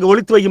வரைக்கும் என்னை அங்கு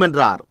ஒளித்து வையும்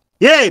என்றார்.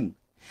 ஏன்?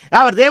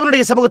 அவர்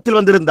தேவனுடைய சமூகத்தில்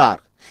வந்திருந்தார்.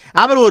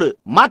 அவர் ஒரு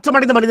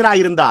மாற்றமடைந்த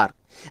மனிதனாயிருந்தார்.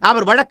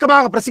 அவர்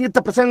வழக்கமாக பிரசங்கித்த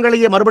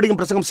பிரசங்கங்களையே மறுபடியும்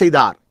பிரசங்கம்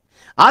செய்தார்.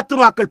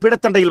 ஆத்துமாக்கள்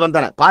பீடத்தண்டையில்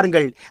வந்தன.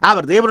 பாருங்கள்,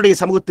 அவர் தேவனுடைய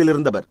சமூகத்தில்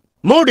இருந்தவர்.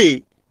 மோடி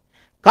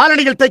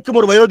காலணிகள் தைக்கும்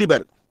ஒரு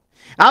வயோதிபர்.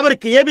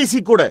 அவருக்கு ஏபிசி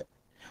கூட,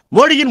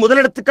 மொழியின்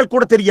முதலிடத்துக்கள்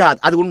கூட தெரியாது.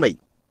 அது உண்மை.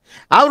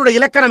 அவருடைய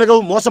இலக்கணம்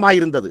மிகவும்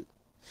மோசமாயிருந்தது.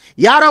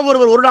 யாரோ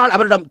ஒருவர் ஒரு நாள்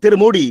அவரிடம், திரு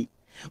மோடி,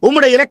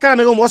 உம்முடைய இலக்கணம்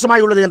மிகவும்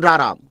மோசமாயுள்ளது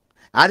என்றாராம்.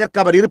 அதற்கு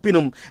அவர்,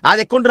 இருப்பினும்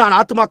அதை கொண்டு நான்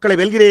ஆத்துமாக்களை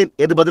வெல்கிறேன்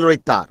என்று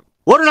பதிலுரைத்தார்.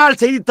 ஒரு நாள்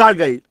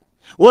செய்தித்தாள்கள்,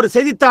 ஒரு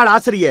செய்தித்தாள்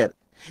ஆசிரியர்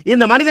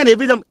இந்த மனிதன்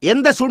எவ்விதம்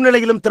எந்த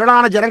சூழ்நிலையிலும்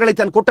திரளான ஜனங்களை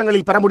தன்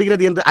கூட்டங்களில் பெற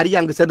முடிகிறது என்று அறிய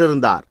அங்கு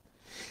சென்றிருந்தார்.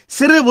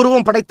 சிறு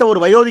உருவம் படைத்த ஒரு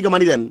வயோதிக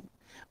மனிதன்,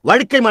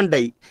 வழுக்கை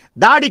மண்டை,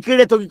 தாடி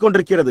கீழே தொங்கிக்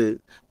கொண்டிருக்கிறது,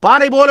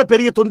 பாறை போல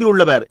பெரிய தொந்தி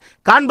உள்ளவர்,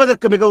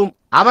 காண்பதற்கு மிகவும்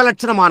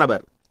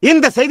அவலட்சணமானவர்.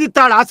 இந்த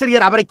செய்தித்தாள்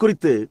ஆசிரியர் அவரை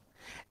குறித்து,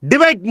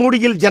 டிவைட்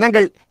மூடியில்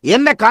ஜனங்கள்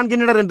என்ன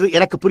காண்கின்றனர் என்று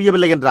எனக்கு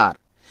புரியவில்லை என்றார்.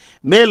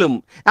 மேலும்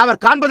அவர்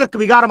காண்பதற்கு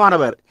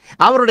விகாரமானவர்,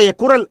 அவருடைய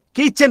குரல்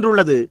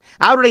கீச்சென்றுள்ளது,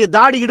 அவருடைய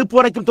தாடி இடுப்பு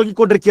வரைக்கும் தொங்கிக்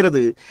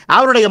கொண்டிருக்கிறது,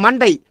 அவருடைய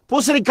மண்டை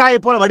பூசணிக்காயை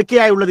போல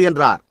வடுக்கையாய் உள்ளது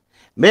என்றார்.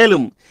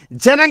 மேலும்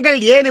ஜனங்கள்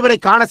ஏன் இவரை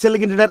காண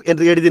செல்கின்றனர்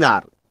என்று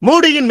எழுதினார்.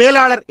 மூடியின்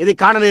மேலாளர் இதை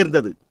காண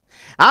நேர்ந்தது.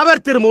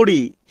 அவர், திரு மூடி,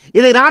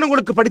 இதை நான்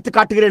உங்களுக்கு படித்து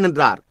காட்டுகிறேன்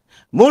என்றார்.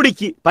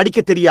 மூடிக்கு படிக்க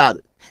தெரியாது.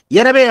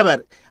 எனவே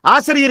அவர்,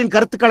 ஆசிரியரின்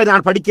கருத்துக்களை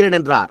நான் படிக்கிறேன்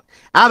என்றார்.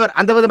 அவர்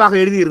அந்த விதமாக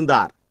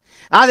எழுதியிருந்தார்.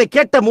 அதை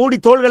கேட்ட மூடி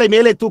தோள்களை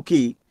மேலே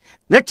தூக்கி,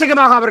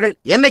 நிச்சயமாக அவர்கள்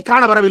என்னை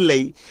காண வரவில்லை,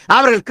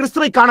 அவர்கள்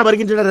கிறிஸ்துவை காண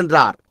வருகின்றனர்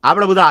என்றார்.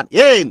 அவ்வளவுதான்.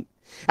 ஏன்?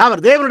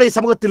 அவர் தேவனுடைய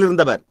சமூகத்தில்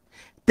இருந்தவர்.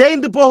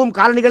 தேய்ந்து போகும்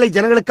காலணிகளை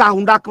ஜனங்களுக்காக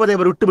உண்டாக்குவதை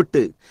அவர்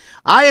விட்டுவிட்டு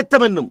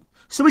ஆயத்தம் என்னும்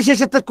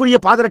சுவிசேஷத்திற்குரிய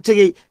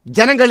பாதரட்சையை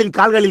ஜனங்களின்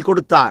கால்களில்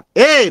கொடுத்தார்.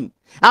 ஏன்?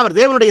 அவர்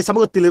தேவனுடைய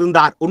சமூகத்தில்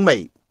இருந்தார். உண்மை.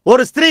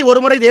 ஒரு ஸ்திரீ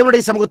ஒருமுறை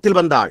தேவனுடைய சமூகத்தில்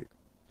வந்தாள்.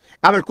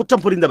 அவள்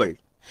குற்றம் புரிந்தவள்.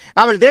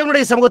 அவள்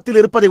தேவனுடைய சமூகத்தில்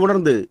இருப்பதை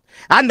உணர்ந்து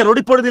அந்த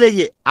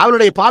நொடிப்பொழுதிலேயே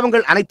அவளுடைய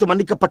பாவங்கள் அனைத்து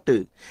மன்னிக்கப்பட்டு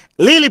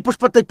லீலி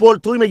புஷ்பத்தை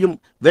போல் தூய்மையும்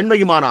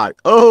வெண்மையுமானாள்.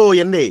 ஓஹோ,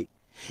 என்னே!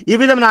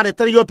 இவ்விதம் நான்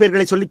எத்தனையோ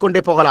பேர்களை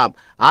சொல்லிக்கொண்டே போகலாம்,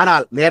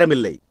 ஆனால்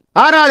நேரமில்லை.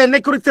 ஆனால்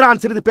என்னை குறித்து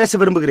நான் சிறிது பேச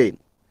விரும்புகிறேன்.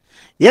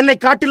 என்னை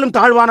காட்டிலும்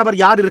தாழ்வானவர்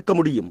யார் இருக்க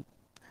முடியும்?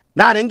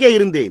 நான் எங்கே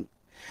இருந்தேன்?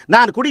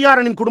 நான்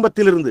குடிகாரனின்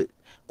குடும்பத்திலிருந்து,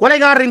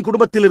 கொலைகாரரின்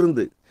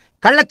குடும்பத்திலிருந்து,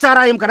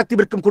 கள்ளச்சாராயம் கடத்தி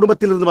விற்கும்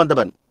குடும்பத்திலிருந்து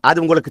வந்தவன்.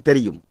 அது உங்களுக்கு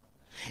தெரியும்.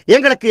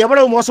 எங்களுக்கு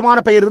எவ்வளவு மோசமான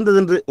பெயர் இருந்தது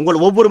என்று உங்கள்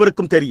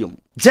ஒவ்வொருவருக்கும் தெரியும்.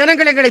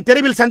 ஜனங்கள் எங்களை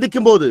தெருவில்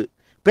சந்திக்கும் போது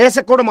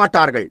பேசக்கூட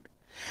மாட்டார்கள்.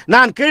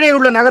 நான் கீழே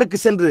உள்ள நகருக்கு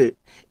சென்று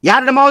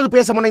யாரிடமாவது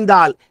பேச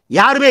முனைந்தால்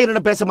யாருமே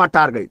என்னிடம் பேச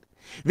மாட்டார்கள்.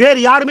 வேறு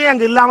யாருமே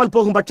அங்கு இல்லாமல்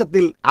போகும்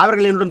பட்சத்தில்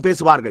அவர்கள் என்னுடன்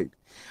பேசுவார்கள்.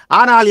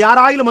 ஆனால்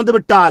யாராயிலும்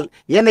வந்துவிட்டால்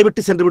என்னை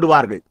விட்டு சென்று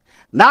விடுவார்கள்.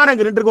 நான்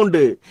அங்கு நின்று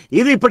கொண்டு,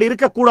 இது இப்படி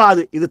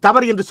இருக்கக்கூடாது, இது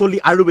தவறு என்று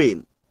சொல்லி அழுவேன்.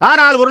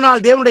 ஆனால் ஒரு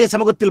நாள் தேவனுடைய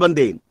சமூகத்தில்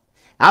வந்தேன்.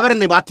 அவர்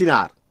என்னை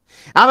மாற்றினார்.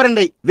 அவர்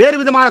என்னை வேறு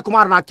விதமான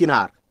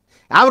குமாரனாக்கினார்.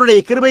 அவருடைய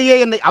கிருபையே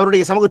என்னை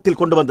அவருடைய சமூகத்தில்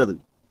கொண்டு வந்தது.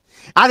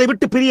 அதை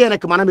விட்டு பிரிய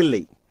எனக்கு மனமில்லை.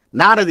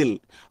 நான் அதில்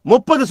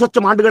 30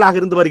 சொச்சம் ஆண்டுகளாக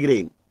இருந்து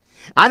வருகிறேன்.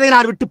 அதை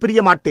நான் விட்டு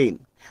பிரிய மாட்டேன்.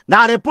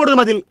 நான்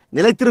எப்பொழுதும் அதில்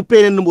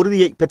நிலைத்திருப்பேன் என்னும்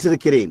உறுதியை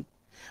பெற்றிருக்கிறேன்.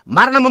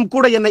 மரணமும்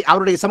கூட என்னை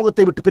அவருடைய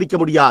சமூகத்தை விட்டு பிரிக்க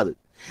முடியாது.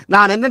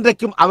 நான்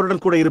என்னென்றைக்கும்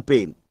அவருடன் கூட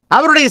இருப்பேன்.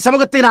 அவருடைய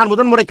சமூகத்தை நான்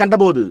முதன்முறை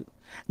கண்டபோது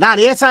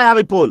நான்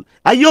ஏசாயாவை போல்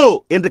ஐயோ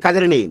என்று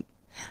கதறினேன்.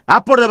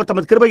 அப்பொழுது அவர்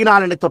தமது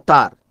கிருபையினால் என்னை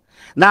தொட்டார்.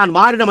 நான்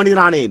மாறின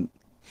மனிதனானேன்.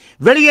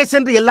 வெளியே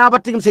சென்று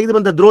எல்லாவற்றையும் செய்து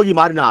வந்த துரோகி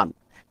மாறினான்.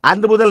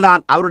 அன்று முதல்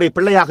நான் அவருடைய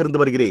பிள்ளையாக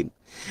இருந்து வருகிறேன்.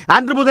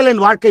 அன்று முதல்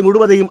என் வாழ்க்கை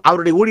முழுவதையும்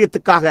அவருடைய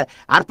ஊழியத்துக்காக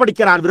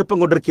அர்ப்பணிக்க நான்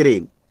விருப்பம்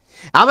கொண்டிருக்கிறேன்.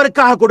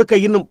 அவருக்காக கொடுக்க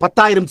இன்னும்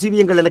 10,000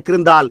 ஜீவியங்கள் எனக்கு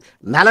இருந்தால்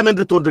நலம்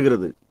என்று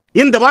தோன்றுகிறது.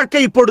 இந்த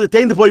வாழ்க்கை இப்பொழுது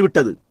தேய்ந்து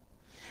போய்விட்டது.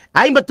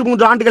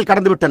 53 ஆண்டுகள்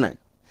கடந்துவிட்டன.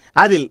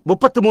 அதில்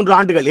 33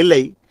 ஆண்டுகள்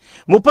இல்லை,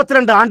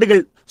 32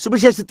 ஆண்டுகள்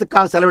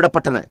சுவிசேஷத்துக்காக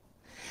செலவிடப்பட்டன.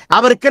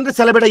 அவருக்கென்று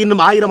செலவிட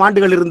இன்னும் 1000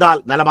 ஆண்டுகள்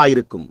இருந்தால்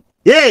நலமாயிருக்கும்.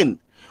 ஏன்?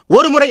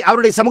 ஒரு முறை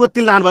அவருடைய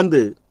சமூகத்தில் நான் வந்து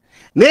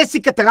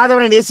நேசிக்க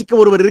தகாதவனை நேசிக்க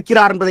ஒருவர்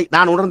இருக்கிறார் என்பதை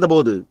நான் உணர்ந்த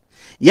போது,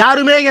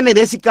 யாருமே என்னை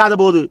நேசிக்காத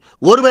போது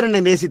ஒருவர்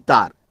என்னை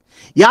நேசித்தார்.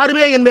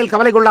 யாருமே என் மேல்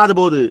கவலை கொள்ளாத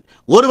போது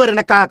ஒருவர்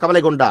எனக்காக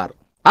கவலை கொண்டார்.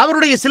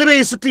 அவருடைய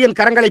சிலுவையை சுற்றி என்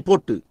கரங்களை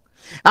போட்டு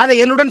அதை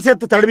என்னுடன்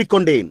சேர்த்து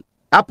தழுவிக்கொண்டேன்.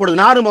 அப்பொழுது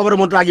நானும்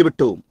அவரும்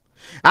ஒன்றாகிவிட்டோம்.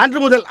 அன்று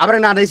முதல்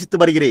அவரை நான் நேசித்து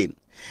வருகிறேன்.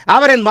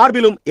 அவர் என்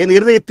மார்பிலும் என்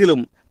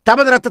இருதயத்திலும்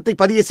தமது ரத்தத்தை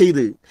பதிய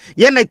செய்து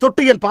என்னை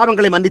தொட்டு என்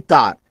பாவங்களை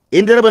மன்னித்தார்.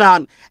 இன்றிரவு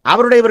நான்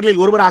அவருடையவர்களில்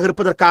ஒருவராக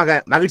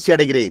இருப்பதற்காக மகிழ்ச்சி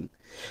அடைகிறேன்.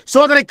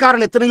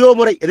 சோதனைக்காரன் எத்தனையோ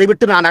முறை இதை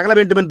விட்டு நான் அகல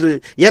வேண்டும் என்று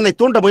என்னை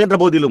தூண்ட முயன்ற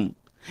போதிலும்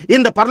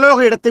இந்த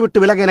பரலோக இடத்தை விட்டு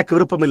விலக எனக்கு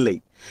விருப்பமில்லை.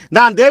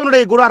 நான்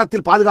தேவனுடைய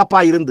கூடாரத்தில்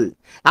பாதுகாப்பாய் இருந்து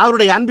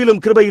அவருடைய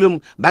அன்பிலும் கிருபையிலும்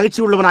மகிழ்ச்சி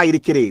உள்ளவனாய்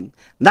இருக்கிறேன்.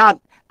 நான்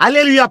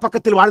அல்லேலூயா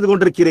பக்கத்தில் வாழ்ந்து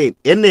கொண்டிருக்கிறேன்.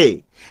 என்னே,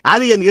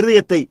 அது என்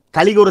இருதயத்தை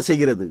கலிகூற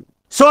செய்கிறது.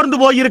 சோர்ந்து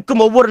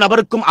போயிருக்கும் ஒவ்வொரு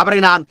நபருக்கும் அவரை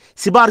நான்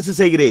சிபாரிசு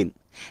செய்கிறேன்.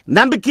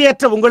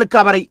 நம்பிக்கையற்ற உங்களுக்கு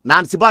அவரை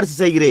நான் சிபாரிசு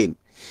செய்கிறேன்.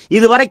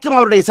 இதுவரைக்கும்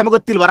அவருடைய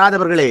சமூகத்தில்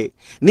வராதவர்களே,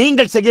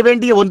 நீங்கள் செய்ய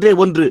வேண்டிய ஒன்றே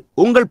ஒன்று,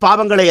 உங்கள்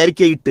பாவங்களை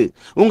அறிக்கையிட்டு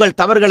உங்கள்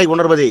தவறுகளை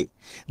உணர்வதே.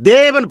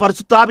 தேவன்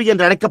பரிசுத்த ஆவி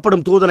என்று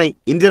அழைக்கப்படும் தூதனை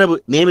இன்றிரவு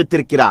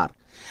நியமித்திருக்கிறார்.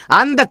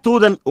 அந்த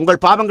தூதன்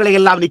உங்கள் பாவங்களை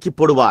எல்லாம் நீக்கி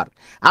போடுவார்.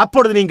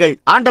 அப்பொழுது நீங்கள்,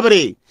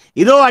 ஆண்டவரே,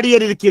 இதோ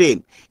அடியேன் இருக்கிறேன்,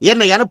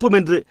 என்னை அனுப்பும்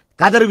என்று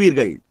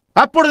கதறுவீர்கள்.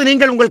 அப்பொழுது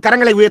நீங்கள் உங்கள்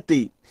கரங்களை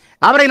உயர்த்தி,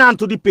 அவரை நான்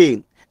துதிப்பேன்,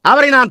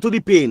 அவரை நான்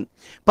துதிப்பேன்,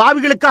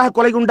 பாவிகளுக்காக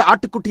கொலை கொண்ட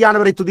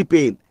ஆட்டுக்குட்டியானவரை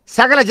துதிப்பேன்.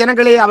 சகல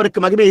ஜனங்களே அவருக்கு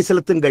மகிமையை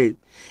செலுத்துங்கள்,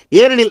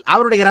 ஏனெனில்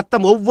அவருடைய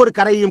ரத்தம் ஒவ்வொரு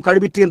கரையையும்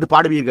கழுவிற்று என்று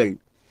பாடுவீர்கள்.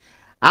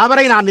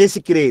 அவரை நான்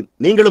நேசிக்கிறேன்,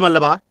 நீங்களும்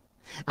அல்லவா?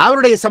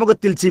 அவருடைய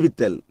சமூகத்தில்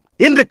ஜீவித்தல்.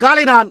 இன்று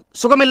காலை நான்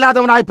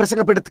சுகமில்லாதவனாய்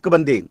பிரசங்கப்படத்துக்கு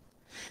வந்தேன்.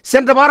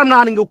 சென்ற வாரம்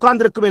நான் இங்கு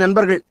உட்கார்ந்திருக்கும் என்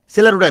நண்பர்கள்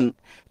சிலருடன்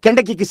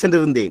கெண்டக்கிக்கு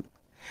சென்றிருந்தேன்.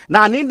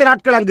 நான் நீண்ட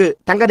நாட்கள் அங்கு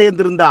தங்க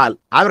நேர்ந்திருந்தால்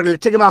அவர்கள்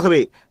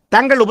நிச்சயமாகவே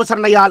தங்கள்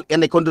உபசரணையால்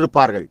என்னை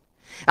கொண்டிருப்பார்கள்.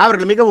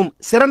 அவர்கள் மிகவும்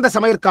சிறந்த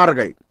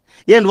சமையற்காரர்கள்.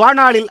 என்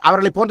வாழ்நாளில்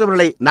அவர்களை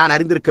போன்றவர்களை நான்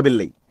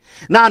அறிந்திருக்கவில்லை.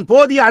 நான்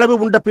போதிய அளவு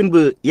உண்ட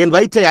பின்பு என்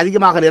வயிற்றை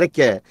அதிகமாக நிறைக்க,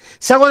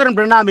 சகோதரன்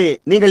பிரணாமே,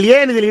 நீங்கள்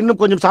ஏன் இதில் இன்னும்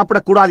கொஞ்சம்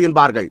சாப்பிடக்கூடாது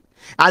என்பார்கள்.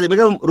 அது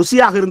மிகவும்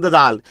ருசியாக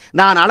இருந்ததால்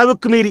நான்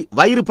அளவுக்கு மீறி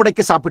வயிறு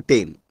புடைக்க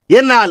சாப்பிட்டேன்.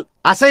 என்னால்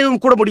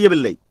அசைவும் கூட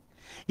முடியவில்லை.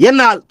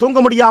 என்னால் தூங்க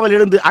முடியாமல்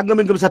எழுந்து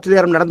அங்குமிங்கும் சற்று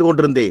நேரம் நடந்து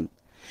கொண்டிருந்தேன்.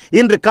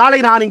 இன்று காலை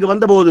நான் இங்கு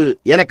வந்தபோது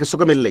எனக்கு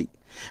சுகமில்லை.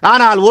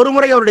 ஆனால்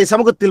ஒருமுறை அவருடைய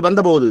சமூகத்தில்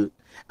வந்தபோது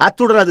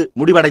அத்துடன் அது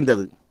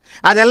முடிவடைந்தது.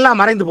 அதெல்லாம்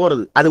மறைந்து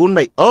போறது. அது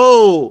உண்மை. ஓ,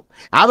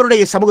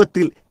 அவருடைய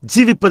சமூகத்தில்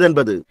ஜீவிப்பது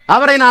என்பது.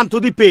 அவரை நான்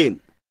துதிப்பேன்,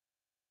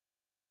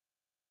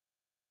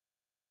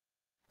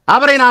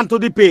 அவரை நான்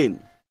துதிப்பேன்.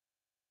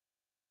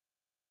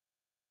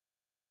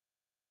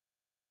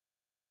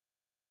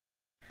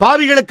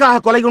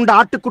 பாவிகளுக்காக கொலை கொண்ட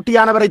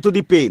ஆட்டுக்குட்டியானவரை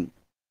துதிப்பேன்.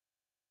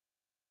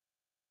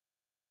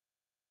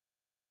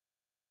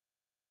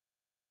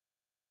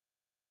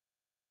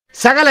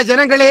 சகல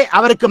ஜனங்களே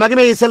அவருக்கு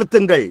மகிமையை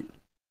செலுத்துங்கள்.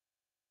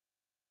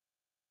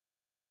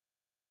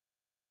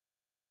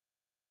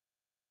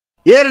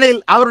 ஏனெனில்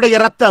அவருடைய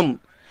ரத்தம்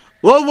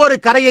ஒவ்வொரு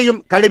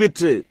கரையையும்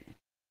கழுவிற்று.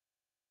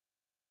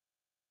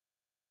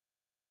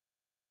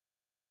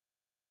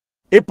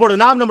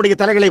 இப்பொழுது நாம் நம்முடைய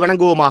தலைகளை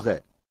வணங்குவோமாக.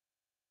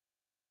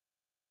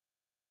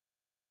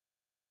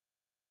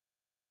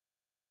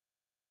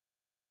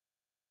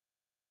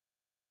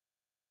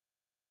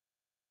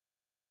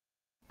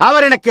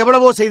 அவர் எனக்கு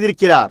எவ்வளவோ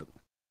செய்திருக்கிறார்.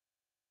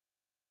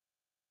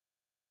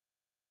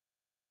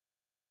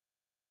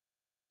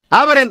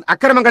 அவர் என்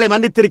அக்கிரமங்களை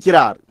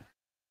மன்னித்திருக்கிறார்.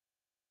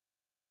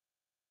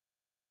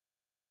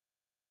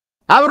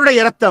 அவருடைய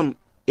இரத்தம்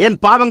என்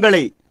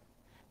பாவங்களை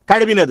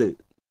கழுவினது.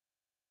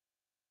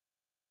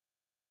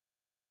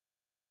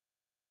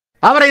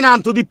 அவரை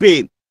நான்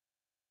துதிப்பேன்,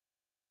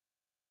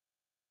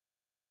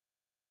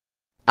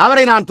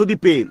 அவரை நான்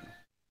துதிப்பேன்.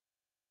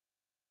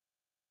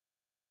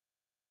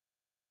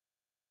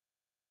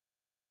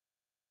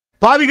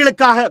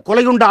 பாவிகளுக்காக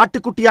கொலை கொண்ட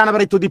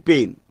ஆட்டுக்குட்டியானவரை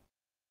துதிப்பேன்.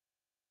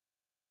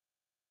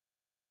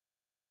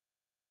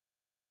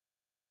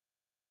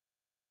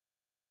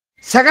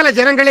 சகல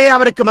ஜனங்களே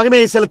அவருக்கு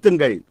மகிமையை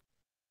செலுத்துங்கள்.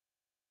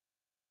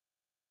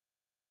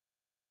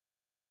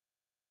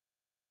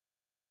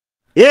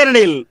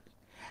 ஏனெனில்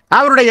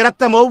அவருடைய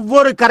இரத்தம்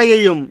ஒவ்வொரு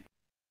கரையையும்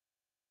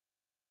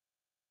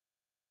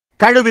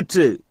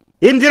கழுவிற்று.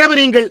 இன்றிரவு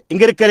நீங்கள்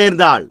இங்கிருக்க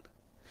நேர்ந்தால்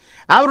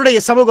அவருடைய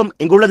சமூகம்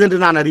இங்குள்ளது என்று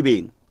நான்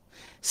அறிவேன்.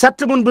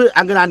 சற்று முன்பு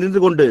அங்கு நான்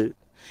நின்று கொண்டு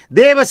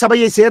தேவ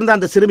சபையை சேர்ந்த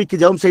அந்த சிறுமிக்கு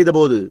ஜெபம் செய்த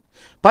போது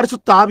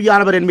பரிசுத்த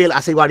ஆவியானவர் என் மேல்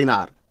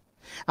அசைவாடினார்.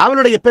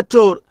 அவளுடைய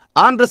பெற்றோர்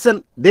ஆண்டர்சன்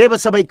தேவ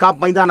சபை காப்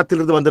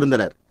மைதானத்திலிருந்து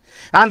வந்திருந்தனர்.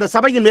 அந்த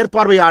சபையின்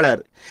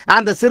மேற்பார்வையாளர்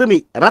அந்த சிறுமி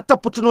இரத்த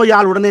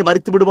புற்றுநோயால் உடனே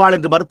மரித்து விடுவாள்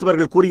என்று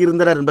மருத்துவர்கள்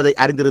கூறியிருந்தனர் என்பதை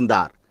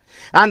அறிந்திருந்தார்.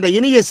 அந்த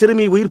இனிய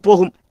சிறுமி உயிர்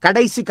போகும்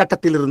கடைசி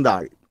கட்டத்தில்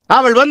இருந்தாள்.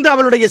 அவள் வந்து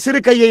அவளுடைய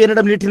சிறு கையை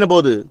என்னிடம் நீட்டின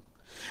போது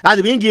அது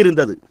வீங்கி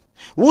இருந்தது.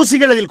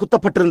 ஊசிகள் அதில்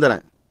குத்தப்பட்டிருந்தன.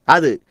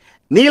 அது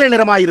நீல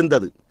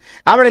நிறமாயிருந்தது.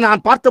 அவளை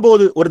நான்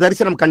பார்த்தபோது ஒரு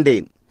தரிசனம்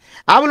கண்டேன்.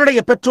 அவளுடைய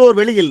பெற்றோர்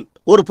வெளியில்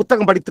ஒரு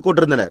புத்தகம் படித்துக்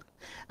கொண்டிருந்தனர்.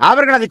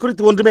 அவர்கள் அதை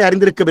குறித்து ஒன்றுமே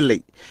அறிந்திருக்கவில்லை.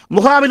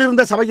 முகாமில்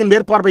இருந்த சபையின்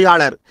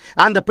மேற்பார்வையாளர்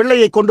அந்த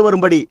பிள்ளையை கொண்டு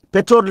வரும்படி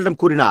பெற்றோர்களிடம்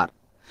கூறினார்.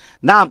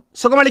 நாம்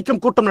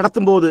சுகமளிக்கும் கூட்டம்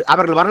நடத்தும் போது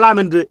அவர்கள் வரலாம்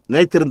என்று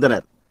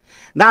நினைத்திருந்தனர்.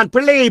 நான்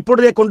பிள்ளையை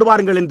இப்பொழுதே கொண்டு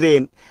வாருங்கள்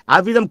என்றேன்.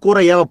 அவ்விதம் கூற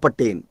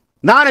ஏவப்பட்டேன்.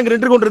 நான் அங்கு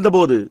நின்று கொண்டிருந்த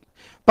போது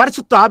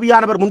பரிசுத்த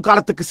ஆவியானவர்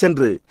முன்காலத்துக்கு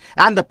சென்று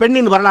அந்த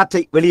பெண்ணின்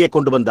வரலாற்றை வெளியே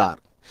கொண்டு வந்தார்.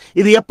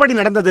 இது எப்படி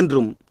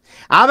நடந்ததென்றும்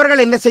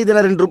அவர்கள் என்ன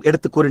செய்தனர் என்றும்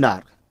எடுத்து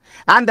கூறினார்.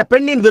 அந்த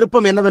பெண்ணின்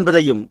விருப்பம்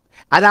என்னவென்பதையும்,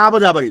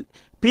 அதாவது அவள்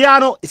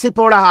பியானோ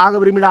இசைப்பவளாக ஆக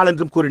விரும்பினாள்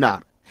என்றும்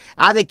கூறினார்.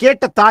 அதை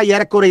கேட்ட தாய்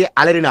ஏறக்குறைய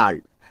அலறினாள்.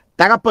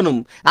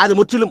 தகப்பனும் அது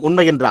முற்றிலும்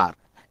உண்மை என்றார்.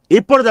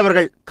 இப்பொழுது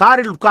அவர்கள்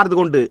காரில் உட்கார்ந்து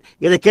கொண்டு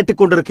இதை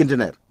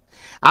கேட்டுக்கொண்டிருக்கின்றனர்.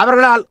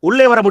 அவர்களால்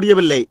உள்ளே வர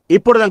முடியவில்லை.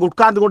 இப்பொழுது அங்கு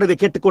உட்கார்ந்து கொண்டு இதை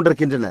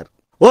கேட்டுக்கொண்டிருக்கின்றனர்.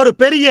 ஒரு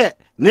பெரிய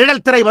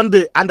நிழல் திரை வந்து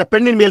அந்த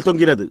பெண்ணின் மேல்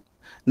தொங்கினது.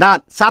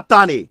 நான்,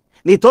 சாத்தானே,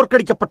 நீ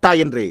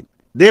தோற்கடிக்கப்பட்டாய் என்றேன்.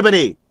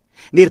 தேவனே,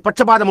 நீர்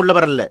பட்சபாதம்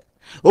உள்ளவர் அல்ல.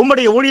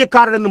 உம்முடைய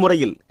ஊழியக்காரன் என்னும்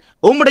முறையில்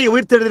உம்முடைய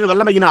உயிர்த்தெழுதலின்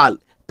வல்லமையினால்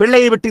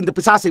பிள்ளையை விட்டு இந்த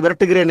பிசாசை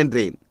விரட்டுகிறேன்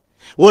என்றேன்.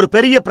 ஒரு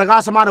பெரிய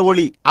பிரகாசமான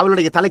ஒளி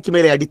அவளுடைய தலைக்கு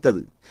மேலே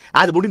அடித்தது.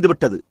 அது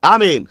முடிந்துவிட்டது.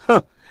 ஆமேன்.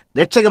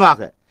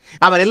 நிச்சயமாக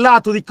அவர் எல்லா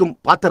துதிக்கும்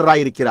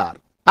பாத்திரராயிருக்கிறார்.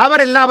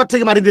 அவர்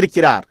எல்லாவற்றையும்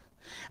அறிந்திருக்கிறார்.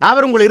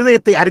 அவர் உங்கள்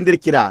இருதயத்தை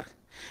அறிந்திருக்கிறார்.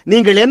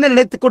 நீங்கள் என்ன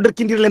நினைத்துக்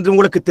கொண்டிருக்கின்றீர்கள் என்று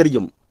உங்களுக்கு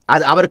தெரியும்.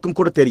 அது அவருக்கும்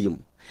கூட தெரியும்.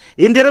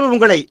 இன்றிரவு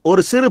உங்களை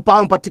ஒரு சிறு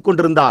பாவம் பற்றி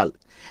கொண்டிருந்தால்,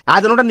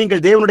 அதனுடன்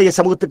நீங்கள் தேவனுடைய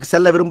சமூகத்துக்கு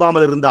செல்ல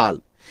விரும்பாமல் இருந்தால்,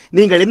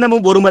 நீங்கள்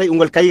இன்னமும் ஒருமுறை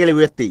உங்கள் கைகளை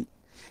உயர்த்தி,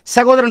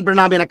 சகோதரன்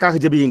பிரணாம், எனக்காக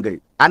ஜெபியுங்கள்,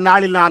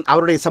 அந்நாளில் நான்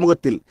அவருடைய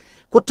சமூகத்தில்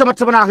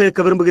குற்றமற்றவனாக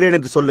இருக்க விரும்புகிறேன்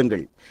என்று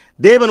சொல்லுங்கள்.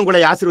 தேவன்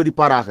உங்களை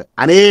ஆசீர்வதிப்பாராக.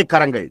 அநேக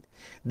கரங்கள்.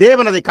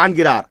 தேவன் அதை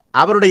காண்கிறார்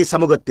அவருடைய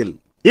சமூகத்தில்.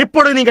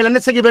 இப்பொழுது நீங்கள் என்ன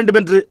செய்ய வேண்டும்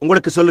என்று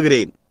உங்களுக்கு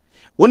சொல்லுகிறேன்.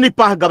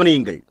 உன்னிப்பாக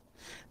கவனியுங்கள்.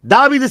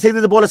 தாவீது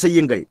செய்தது போல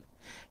செய்யுங்கள்.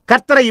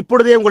 கர்த்தரை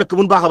இப்பொழுதே உங்களுக்கு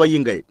முன்பாக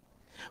வையுங்கள்.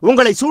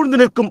 உங்களை சூழ்ந்து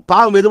நிற்கும்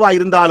பாவம் எதுவாக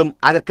இருந்தாலும்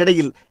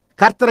அதற்கிடையில்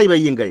கர்த்தரை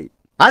வையுங்கள்.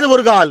 அது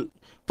ஒரு கால்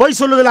பொய்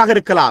சொல்லுதலாக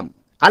இருக்கலாம்,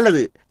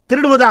 அல்லது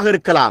திருடுவதாக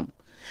இருக்கலாம்.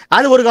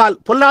 அது ஒரு கால்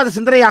பொல்லாத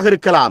சிந்தனையாக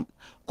இருக்கலாம்,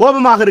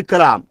 கோபமாக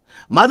இருக்கலாம்,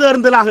 மது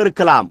அருந்தலாக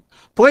இருக்கலாம்,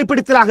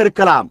 புகைப்பிடித்தலாக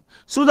இருக்கலாம்,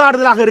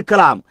 சூதாடுதலாக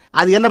இருக்கலாம்.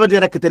 அது என்னவென்று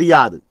எனக்கு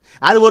தெரியாது.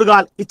 அது ஒரு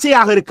கால்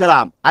இச்சையாக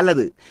இருக்கலாம்,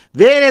 அல்லது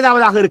வேறு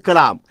ஏதாவதாக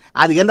இருக்கலாம்.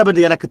 அது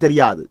என்னவென்று எனக்கு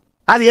தெரியாது.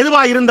 அது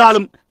எதுவாக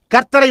இருந்தாலும்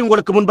கர்த்தரை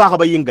உங்களுக்கு முன்பாக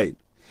வையுங்கள்.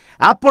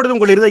 அப்பொழுது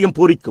உங்கள் இருதயம்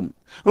பூரிக்கும்,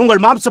 உங்கள்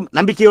மாம்சம்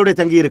நம்பிக்கையோடு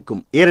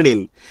தங்கியிருக்கும்.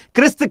 ஏனெனில்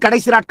கிறிஸ்து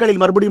கடைசி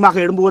நாட்களில் மறுபடியும்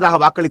எழும்புவதாக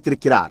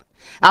வாக்களித்திருக்கிறார்.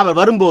 அவர்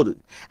வரும்போது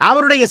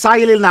அவருடைய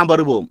சாயலில் நாம்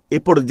வருவோம்.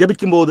 இப்பொழுது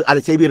ஜெபிக்கும் போது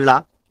அதை செய்வீர்களா?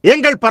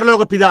 எங்கள்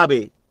பரலோக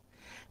பிதாவே,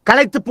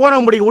 களைத்து போன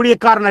உம்முடைய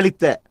ஊழியக்காரன்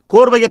அளித்த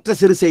கோர்வையற்ற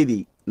சிறு செய்தி,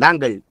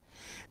 நாங்கள்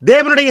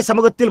தேவனுடைய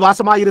சமூகத்தில்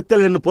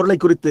வாசமாயிருத்தல் என்னும் பொருளை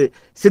குறித்து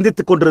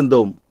சிந்தித்துக்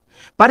கொண்டிருந்தோம்.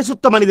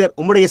 பரிசுத்த மனிதர்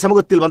உம்முடைய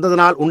சமூகத்தில்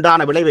வந்ததனால்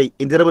உண்டான விளைவை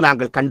இன்றிரவு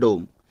நாங்கள்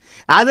கண்டோம்.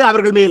 அது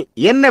அவர்கள் மேல்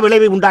என்ன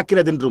விளைவை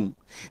உண்டாக்கிறது என்றும்,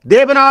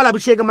 தேவனால்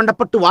அபிஷேகம்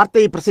பண்ணப்பட்டு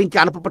வார்த்தையை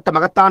பிரசங்கிக்க அனுப்பப்பட்ட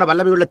மகத்தான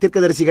வல்லமையுள்ள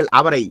தீர்க்கதரிசிகள்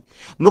அவரை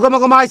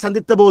முகமுகமாய்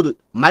சந்தித்த போது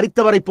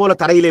மரித்தவரை போல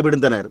தரையிலே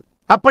விழுந்தனர்.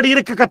 அப்படி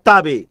இருக்க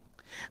கர்த்தாவே,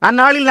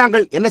 அந்நாளில்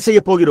நாங்கள் என்ன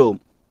செய்ய போகிறோம்?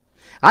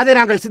 அதை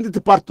நாங்கள்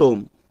சிந்தித்து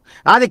பார்த்தோம்.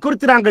 அதை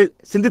குறித்து நாங்கள்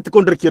சிந்தித்துக்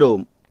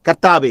கொண்டிருக்கிறோம்.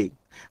 கர்த்தாவே,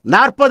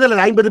 40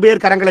 அல்லது 50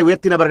 பேர் கரங்களை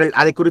உயர்த்தினவர்கள்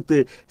அதை குறித்து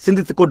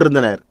சிந்தித்துக்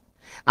கொண்டிருந்தனர்.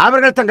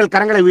 அவர்கள் தங்கள்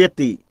கரங்களை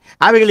உயர்த்தி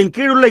அவைகளின்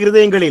கீழுள்ள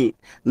இருதயங்களில்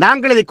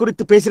நாங்கள் இதை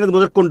குறித்து பேசினது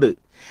முதற்கொண்டு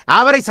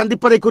அவரை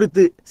சந்திப்பதை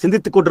குறித்து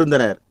சிந்தித்துக்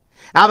கொண்டிருந்தனர்.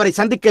 அவரை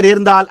சந்திக்க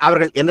நேர்ந்தால்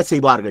அவர்கள் என்ன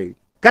செய்வார்கள்?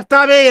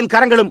 கர்த்தாவே, என்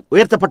கரங்களும்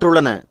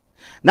உயர்த்தப்பட்டுள்ளன.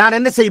 நான்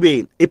என்ன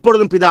செய்வேன்?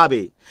 இப்பொழுதும்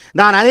பிதாவே,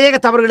 நான் அநேக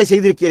தவறுகளை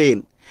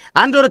செய்திருக்கிறேன்.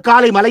 அன்றொரு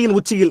காலை மலையின்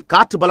உச்சியில்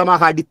காற்று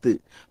பலமாக அடித்து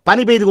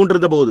பனி பெய்து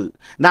கொண்டிருந்த போது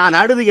நான்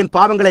அழுது என்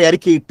பாவங்களை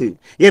அறிக்கையிட்டு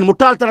என்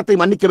முட்டாள்தனத்தை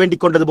மன்னிக்க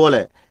வேண்டிக் கொண்டது போல,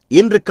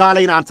 இன்று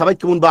காலை நான்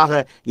சபைக்கு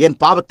முன்பாக என்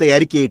பாவத்தை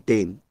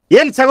அறிக்கையிட்டேன்.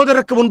 என்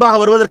சகோதரருக்கு முன்பாக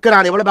வருவதற்கு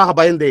நான் எவ்வளவாக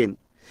பயந்தேன்.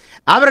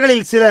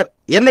 அவர்களில் சிலர்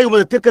என்னை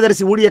உமது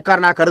தீர்க்கதரிசி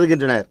ஊழியக்காரனாக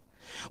கருதுகின்றனர்.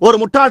 ஒரு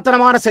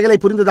முட்டாள்தனமான செயலை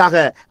புரிந்ததாக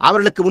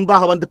அவர்களுக்கு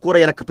முன்பாக வந்து கூற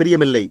எனக்கு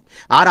பிரியமில்லை.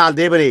 ஆனால்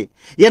தேவனே,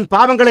 என்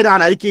பாவங்களை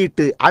நான்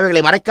அறிக்கையிட்டு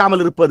அவைகளை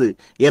மறைக்காமல் இருப்பது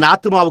என்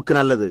ஆத்துமாவுக்கு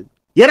நல்லது.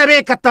 எனவே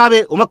கர்த்தாவே,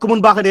 உமக்கு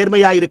முன்பாக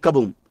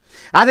நேர்மையாயிருக்கவும்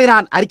அதை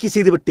நான் அறிக்கை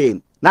செய்து விட்டேன்.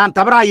 நான்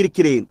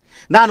தவறாயிருக்கிறேன்.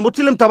 நான்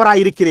முற்றிலும்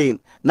தவறாயிருக்கிறேன்.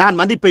 நான்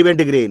மன்னிப்பை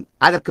வேண்டுகிறேன்.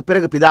 அதற்கு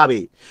பிறகு பிதாவே,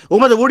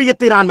 உமது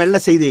ஊழியத்தை நான் மெல்ல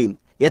செய்தேன்.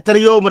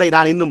 எத்தனையோ முறை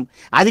நான் இன்னும்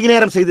அதிக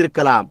நேரம்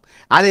செய்திருக்கலாம்.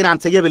 அதை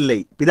நான் செய்யவில்லை.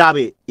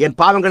 பிதாவே, என்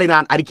பாவங்களை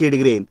நான்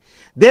அறிக்கையிடுகிறேன்.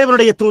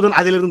 தேவனுடைய தூதன்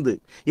அதிலிருந்து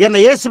என்னை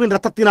இயேசுவின்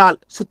இரத்தத்தினால்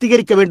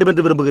சுத்திகரிக்க வேண்டும்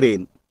என்று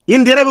விரும்புகிறேன்.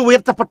 இன்றிரவு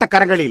உயர்த்தப்பட்ட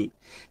கரங்களில்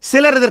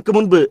சிலர் இதற்கு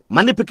முன்பு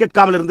மன்னிப்பு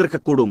கேட்காமல்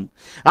இருந்திருக்கக்கூடும்.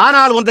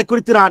 ஆனால் ஒன்றை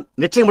குறித்து நான்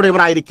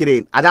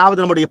நிச்சயமுடையவனாயிருக்கிறேன். அதாவது,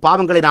 நம்முடைய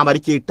பாவங்களை நாம்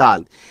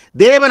அறிக்கையிட்டால்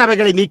தேவன்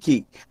அவைகளை நீக்கி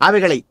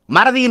அவைகளை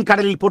மறதியின்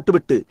கடலில்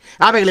போட்டுவிட்டு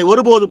அவைகளை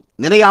ஒருபோதும்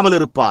நினையாமல்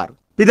இருப்பார்.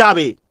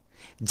 பிதாவே,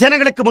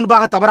 ஜனங்களுக்கு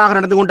முன்பாக தவறாக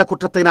நடந்து கொண்ட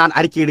குற்றத்தை நான்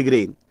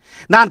அறிக்கையிடுகிறேன்.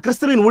 நான்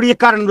கிறிஸ்துவின்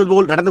ஊழியக்காரன் என்பது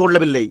போல் நடந்து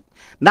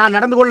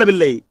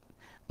கொள்ளவில்லை.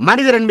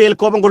 மனிதரின் மேல்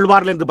கோபம்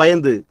கொள்வார்கள் என்று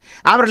பயந்து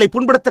அவர்களை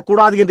புண்படுத்தக்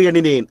கூடாது என்று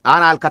எண்ணினேன்.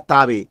 ஆனால்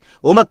கர்த்தாவே,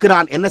 உமக்கு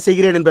நான் என்ன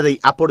செய்கிறேன் என்பதை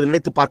அப்பொழுது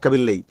நினைத்து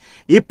பார்க்கவில்லை.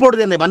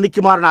 இப்பொழுது என்னை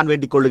மன்னிக்குமாறு நான்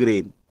வேண்டிக்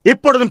கொள்கிறேன்.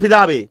 இப்பொழுதும்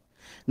பிதாவே,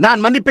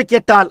 நான் மன்னிப்பை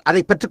கேட்டால்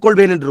அதை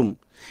பெற்றுக்கொள்வேன் என்றும்,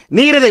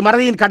 நீர் இதை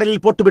மறதியின்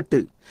கடலில்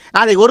போட்டுவிட்டு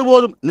அதை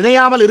ஒருபோதும்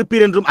நினையாமல்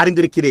இருப்பீர் என்றும்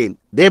அறிந்திருக்கிறேன்.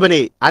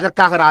 தேவனே,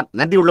 அதற்காக நான்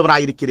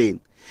நன்றியுள்ளவனாயிருக்கிறேன்.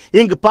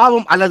 இங்கு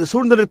பாவம் அல்லது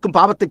சூழ்ந்து நிற்கும்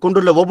பாவத்தை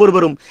கொண்டுள்ள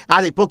ஒவ்வொருவரும்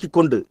அதை போக்கிக்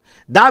கொண்டு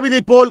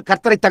தாவீதை போல்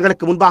கர்த்தரை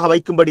தங்களுக்கு முன்பாக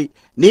வைக்கும்படி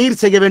நீர்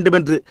செய்ய வேண்டும்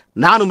என்று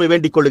நான் உம்மை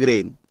வேண்டிக்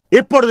கொள்கிறேன்.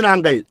 இப்பொழுது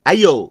நாங்கள்,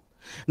 ஐயோ,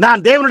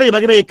 நான் தேவனுடைய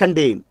மகிமையை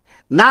கண்டேன்.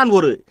 நான்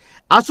ஒரு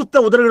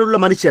அசுத்த உதடுகளுள்ள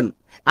மனுஷன்,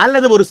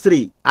 அல்லது ஒரு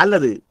ஸ்திரீ,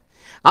 அல்லது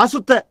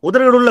அசுத்த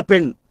உதடுகளுள்ள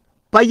பெண்,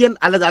 பையன்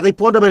அல்லது அதை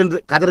போன்றவர்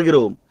என்று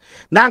கதறுகிறோம்.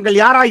 நாங்கள்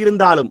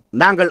யாராயிருந்தாலும்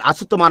நாங்கள்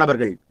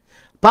அசுத்தமானவர்கள்.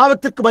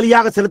 பாவத்திற்கு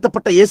பலியாக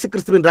செலுத்தப்பட்ட இயேசு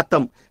கிறிஸ்துவின்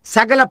ரத்தம்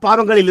சகல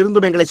பாவங்களில்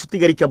இருந்தும் எங்களை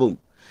சுத்திகரிக்கவும்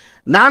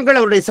நாங்கள்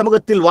அவருடைய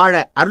சமூகத்தில் வாழ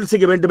அருள்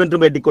செய்ய வேண்டும்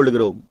என்றும் வேண்டிக்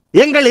கொள்கிறோம்.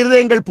 எங்கள்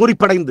இருதயங்கள்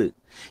பூரிப்படைந்து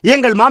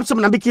எங்கள்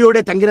மாம்சம்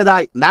நம்பிக்கையோட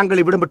தங்கினதாய்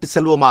நாங்கள் இவ்விடம்பட்டு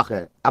செல்வோமாக.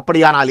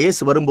 அப்படியானால்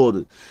இயேசு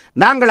வரும்போது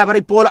நாங்கள்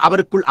அவரை போல்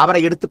அவருக்குள்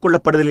அவரை எடுத்துக்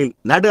கொள்ளப்படுதலில்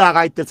நடு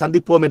ஆகாயத்தில்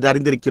சந்திப்போம் என்று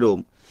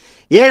அறிந்திருக்கிறோம்.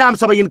 7ஆம்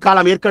சபையின்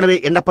காலம் ஏற்கனவே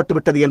எண்ணப்பட்டு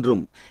விட்டது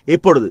என்றும்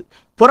இப்பொழுது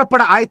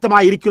புறப்பட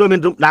ஆயத்தமாய் இருக்கிறோம்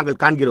என்றும்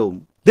நாங்கள் காண்கிறோம்.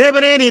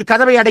 தேவனே, நீர்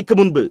கதவை அடைக்கும்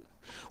முன்பு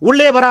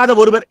உள்ளே வராத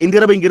ஒருவர்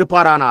இன்றிரவு இங்கு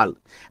இருப்பாரானால்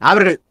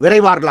அவர்கள்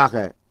விரைவார்களாக.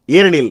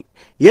 ஏனெனில்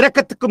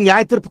இரக்கத்துக்கும்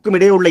நியாயத்திற்கும்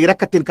இடையே உள்ள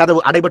இரக்கத்தின் கதவு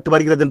அடைபட்டு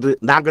வருகிறது என்று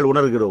நாங்கள்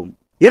உணர்கிறோம்.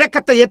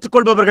 இரக்கத்தை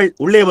ஏற்றுக்கொள்பவர்கள்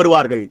உள்ளே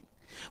வருவார்கள்,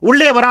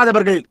 உள்ளே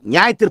வராதவர்கள்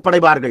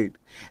நியாயத்திற்படைவார்கள்.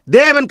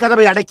 தேவன்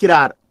கதவை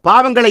அடைக்கிறார்.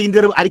 பாவங்களை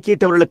இன்றிரவு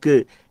அறிக்கையிட்டவர்களுக்கு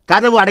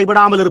கதவு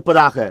அடைபடாமல்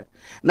இருப்பதாக.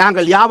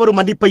 நாங்கள் யாவரும்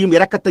மன்னிப்பையும்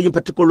இரக்கத்தையும்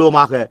பெற்றுக்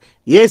கொள்வோமாக,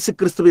 இயேசு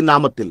கிறிஸ்துவின்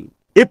நாமத்தில்.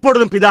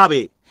 இப்பொழுதும்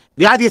பிதாவே,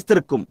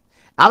 வியாதியஸ்தருக்கும்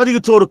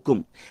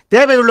அவதியுற்றோருக்கும்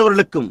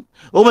தேவையுள்ளவர்களுக்கும்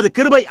உமது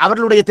கிருபை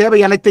அவர்களுடைய தேவை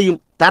அனைத்தையும்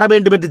தர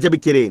வேண்டும் என்று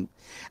ஜெபிக்கிறேன்.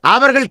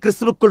 அவர்கள்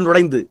கிறிஸ்துவுக்குள்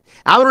நுழைந்து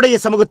அவருடைய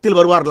சமூகத்தில்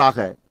வருவார்களாக.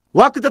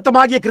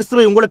 வாக்குத்தத்தமாகிய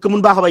கிறிஸ்துவை உங்களுக்கு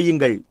முன்பாக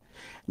வையுங்கள்.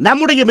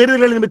 நம்முடைய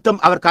மீறுதல்கள்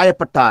நிமித்தம் அவர்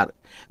காயப்பட்டார்.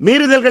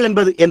 மீறுதல்கள்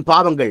என்பது என்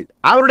பாவங்கள்.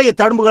 அவருடைய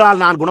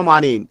தழும்புகளால் நான்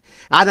குணமானேன்.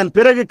 அதன்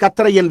பிறகு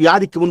கர்த்தரை என்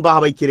வியாதிக்கு முன்பாக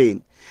வைக்கிறேன்.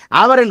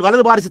 அவரின்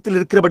வலது பாரிசத்தில்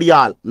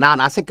இருக்கிறபடியால் நான்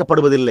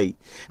அசைக்கப்படுவதில்லை.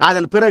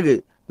 அதன் பிறகு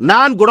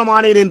நான்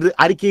குணமானேன் என்று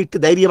அறிக்கையிட்டு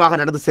தைரியமாக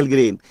நடந்து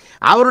செல்கிறேன்.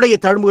 அவருடைய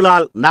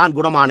தழும்புகளால் நான்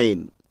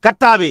குணமானேன்.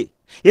 கர்த்தாவே,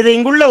 இதை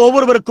இங்குள்ள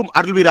ஒவ்வொருவருக்கும்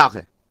அருள்வீராக.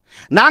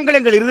 நாங்கள்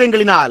எங்கள்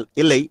இருதயங்களினால்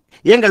இல்லை,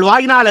 எங்கள்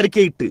வாயினால்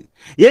அறிக்கையிட்டு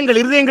எங்கள்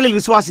இருதயங்களில்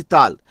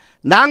விசுவாசித்தால்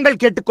நாங்கள்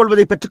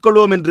கேட்டுக்கொள்வதை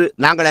பெற்றுக்கொள்வோம் என்று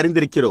நாங்கள்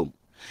அறிந்திருக்கிறோம்.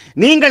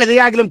 நீங்கள்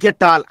எதையாகிலும்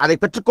கேட்டால் அதை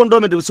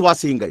பெற்றுக்கொண்டோம் என்று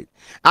விசுவாசியுங்கள்.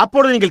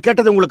 அப்பொழுது நீங்கள்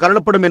கேட்டது உங்களுக்கு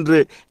அருளப்படும் என்று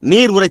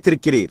நீர்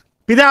உரைத்திருக்கிறீர்.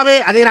 பிதாவே,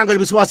 அதை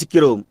நாங்கள்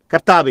விசுவாசிக்கிறோம்.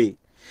 கர்த்தாவே,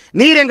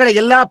 நீர் எங்களை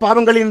எல்லா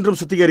பாவங்களினின்றும்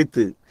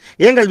சுத்திகரித்து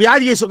எங்கள்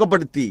வியாதியை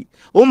சுகப்படுத்தி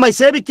உம்மை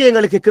சேவிக்க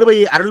எங்களுக்கு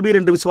கிருபையை அருள்வீர்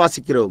என்று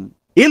விசுவாசிக்கிறோம்.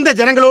 இந்த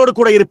ஜனங்களோடு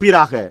கூட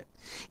இருப்பீராக.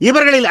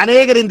 இவர்களில்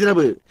அநேகர்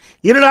இன்றிரவு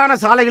இருளான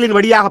சாலைகளின்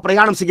வழியாக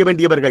பிரயாணம் செய்ய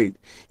வேண்டியவர்கள்.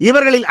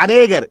 இவர்களில்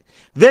அநேகர்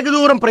வெகு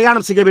தூரம்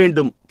பிரயாணம் செய்ய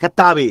வேண்டும்.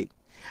 கர்த்தாவே,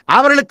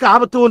 அவர்களுக்கு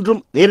ஆபத்து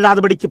ஒன்றும்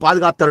நேரிடாதபடிக்கு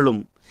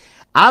பாதுகாத்தருளும்.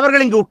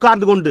 அவர்கள் இங்கு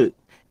உட்கார்ந்து கொண்டு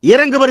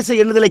இறங்கு வரிசை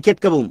எண்ணுதலை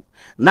கேட்கவும்,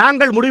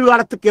 நாங்கள் முடிவு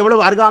காலத்துக்கு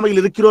எவ்வளவு அருகாமையில்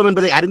இருக்கிறோம்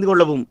என்பதை அறிந்து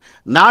கொள்ளவும்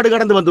நாடு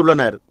கடந்து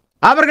வந்துள்ளனர்.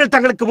 அவர்கள்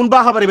தங்களுக்கு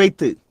முன்பாக அவரை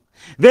வைத்து,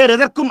 வேறு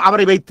எதற்கும்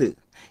அவரை வைத்து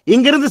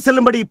இங்கிருந்து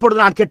செல்லும்படி இப்பொழுது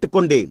நான்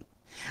கேட்டுக்கொண்டேன்.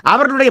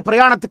 அவர்களுடைய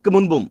பிரயாணத்துக்கு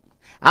முன்பும்,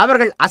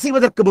 அவர்கள்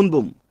அசைவதற்கு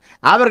முன்பும்,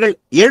 அவர்கள்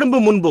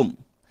எழும்பும் முன்பும்,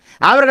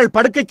 அவர்கள்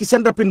படுக்கைக்கு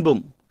சென்ற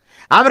பின்பும்,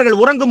 அவர்கள்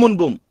உறங்கும்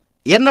முன்பும்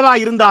என்னவா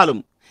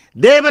இருந்தாலும்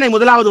தேவனை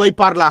முதலாவது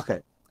வைப்பார்களாக.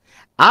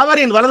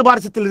 அவரின் வலது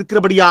பாரசத்தில்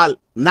இருக்கிறபடியால்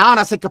நான்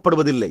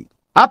அசைக்கப்படுவதில்லை.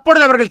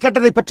 அப்பொழுது அவர்கள்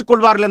கேட்டதை பெற்றுக்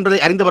கொள்வார்கள் என்பதை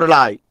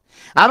அறிந்தவர்களாய்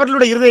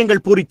அவர்களுடைய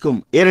இருதயங்கள் பூரிக்கும்.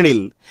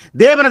 ஏனெனில்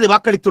தேவன் அதை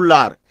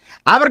வாக்களித்துள்ளார்.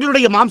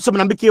 அவர்களுடைய மாம்சம்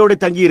நம்பிக்கையோடு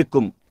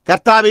தங்கியிருக்கும்.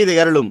 கர்த்தாவே, இதை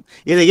அருளும்.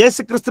 இதை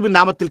இயேசு கிறிஸ்துவின்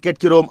நாமத்தில்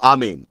கேட்கிறோம்.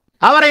 ஆமேன்.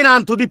 அவரை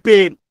நான்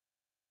துதிப்பேன்,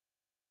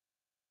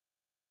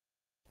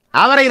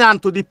 அவரை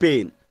நான்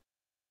துதிப்பேன்.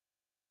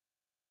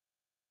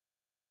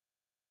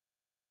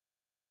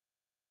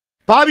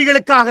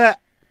 பாவிகளுக்காக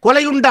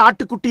கொலையுண்ட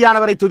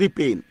ஆட்டுக்குட்டியானவரை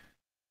துதிப்பேன்.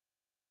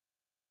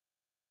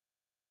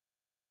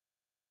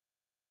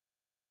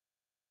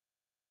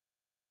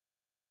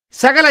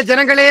 சகல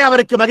ஜனங்களே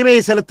அவருக்கு மகிமையை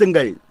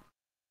செலுத்துங்கள்.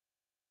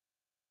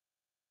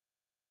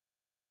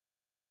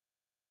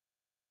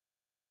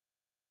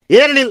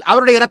 ஏனெனில்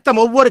அவருடைய இரத்தம்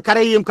ஒவ்வொரு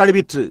கரையையும்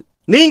கழுவிற்று.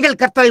 நீங்கள்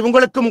கர்த்தரை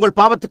உங்களுக்கும் உங்கள்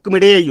பாவத்துக்கும்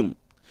இடையேயும்,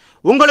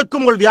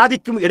 உங்களுக்கும் உங்கள்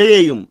வியாதிக்கும்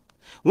இடையேயும்,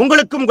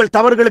 உங்களுக்கும் உங்கள்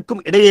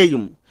தவறுகளுக்கும்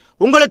இடையேயும்,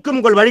 உங்களுக்கும்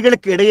உங்கள்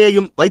வழிகளுக்கு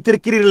இடையேயும்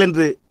வைத்திருக்கிறீர்கள்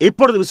என்று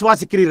இப்பொழுது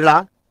விசுவாசிக்கிறீர்களா?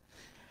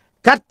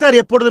 கர்த்தர்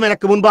எப்பொழுதும்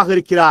எனக்கு முன்பாக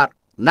இருக்கிறார்.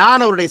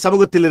 நான் அவருடைய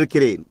சமூகத்தில்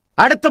இருக்கிறேன்.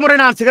 அடுத்த முறை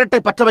நான்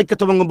சிகரெட்டை பற்ற வைக்க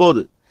துவங்கும்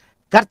போது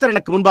கர்த்தர்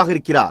எனக்கு முன்பாக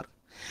இருக்கிறார்.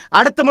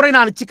 அடுத்த முறை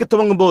நான் இச்சிக்க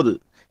துவங்கும் போது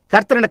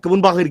கர்த்தர் எனக்கு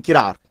முன்பாக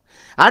இருக்கிறார்.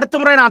 அடுத்த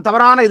முறை நான்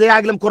தவறான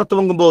இதையாகிலும் கூற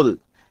துவங்கும் போது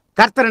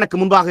கர்த்தர் எனக்கு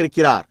முன்பாக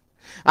இருக்கிறார்.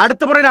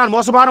 அடுத்த முறை நான்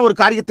மோசமான ஒரு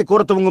காரியத்தை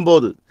கூற துவங்கும்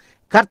போது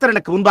கர்த்தர்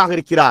எனக்கு முன்பாக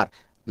இருக்கிறார்.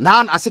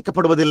 நான்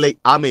அசைக்கப்படுவதில்லை.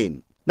 ஆமேன்.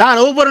 நான்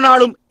ஒவ்வொரு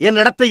நாளும் என்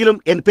நடத்தையிலும்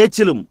என்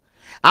பேச்சிலும்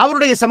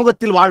அவருடைய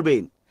சமூகத்தில்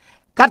வாழ்வேன்.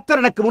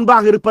 கர்த்தர் எனக்கு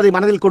முன்பாக இருப்பதை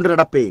மனதில் கொண்டு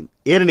நடப்பேன்.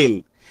 ஏனெனில்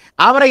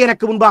அவரை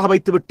எனக்கு முன்பாக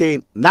வைத்து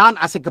விட்டேன். நான்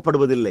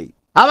அசைக்கப்படுவதில்லை.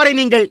 அவரை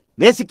நீங்கள்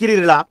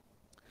நேசிக்கிறீர்களா?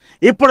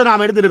 இப்பொழுது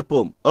நாம் எழுந்து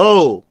நிற்போம். ஓ,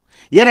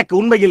 எனக்கு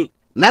உண்மையில்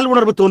நல்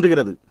உணர்வு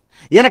தோன்றுகிறது.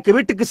 எனக்கு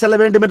வீட்டுக்கு செல்ல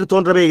வேண்டும் என்று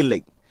தோன்றவே இல்லை.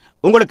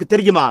 உங்களுக்கு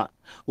தெரியுமா,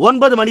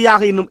 9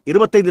 மணியாக இன்னும்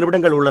 25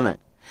 நிமிடங்கள் உள்ளன.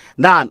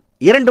 நான்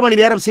 2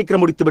 மணி நேரம்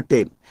சீக்கிரம் முடித்து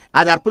விட்டேன்.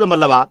 அது அற்புதம்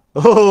அல்லவா?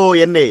 ஓ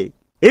என்னே,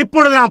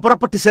 இப்பொழுது நாம்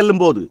புறப்பட்டு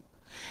செல்லும் போது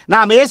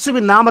நாம்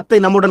இயேசுவின் நாமத்தை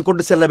நம்முடன்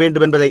கொண்டு செல்ல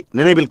வேண்டும் என்பதை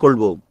நினைவில்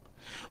கொள்வோம்.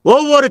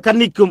 ஒவ்வொரு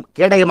கன்னிக்கும்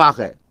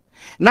கேடயமாக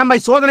நம்மை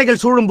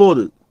சோதனைகள் சூழும்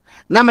போது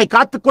நம்மை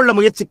காத்துக்கொள்ள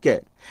முயற்சிக்க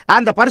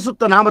அந்த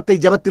பரிசுத்த நாமத்தை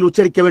ஜெபத்தில்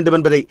உச்சரிக்க வேண்டும்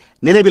என்பதை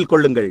நினைவில்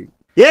கொள்ளுங்கள்.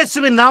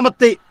 இயேசுவின்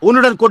நாமத்தை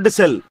உன்னுடன் கொண்டு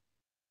செல்.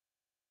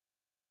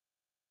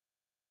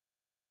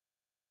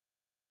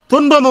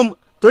 துன்பமும்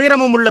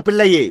துயரமும் உள்ள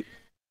பிள்ளையே,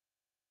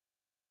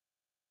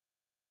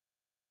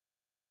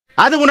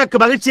 அது உனக்கு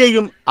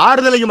மகிழ்ச்சியையும்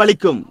ஆறுதலையும்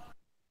அளிக்கும்.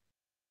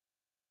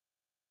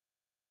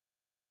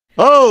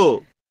 ஓ,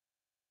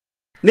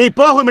 நீ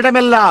போகும்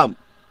இடமெல்லாம்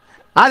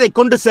அதை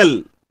கொண்டு செல்.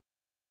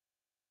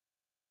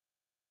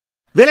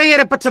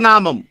 விலையேறப்பெற்ற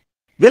நாமம்,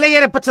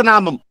 விலையேறப்பெற்ற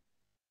நாமம்.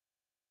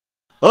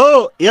 ஓ,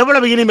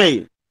 எவ்வளவு இனிமை!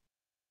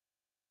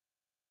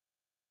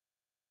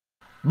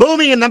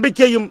 பூமியின்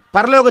நம்பிக்கையும்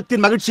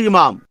பரலோகத்தின்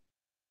மகிழ்ச்சியுமாம்.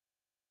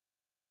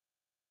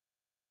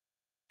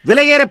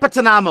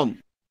 விலையேறப்பெற்ற நாமம்,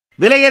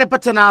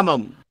 விலையேறப்பெற்ற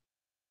நாமம்.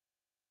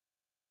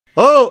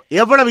 ஓ,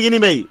 எவ்வளவு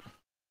இனிமை!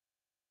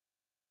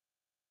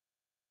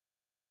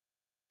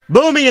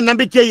 பூமியின்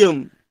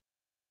நம்பிக்கையும்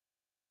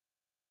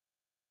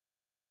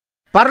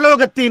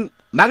பரலோகத்தின்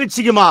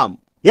மகிழ்ச்சியுமாம்.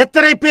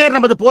 எத்தனை பேர்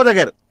நமது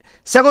போதகர்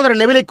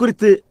சகோதரர் நெவிலை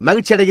குறித்து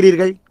மகிழ்ச்சி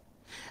அடைகிறீர்கள்?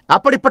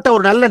 அப்படிப்பட்ட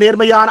ஒரு நல்ல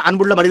நேர்மையான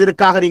அன்புள்ள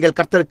மனிதருக்காக நீங்கள்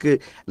கர்த்தருக்கு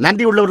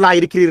நன்றி உள்ளவர்களாக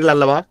இருக்கிறீர்கள்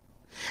அல்லவா?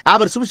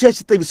 அவர்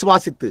சுவிசேஷத்தை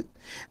விசுவாசித்து,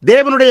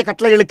 தேவனுடைய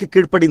கட்டளைகளுக்கு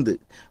கீழ்ப்படிந்து,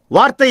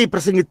 வார்த்தையை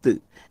பிரசங்கித்து,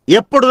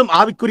 எப்பொழுதும்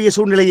ஆவிக்குரிய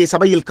சூழ்நிலையை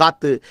சபையில்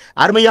காத்து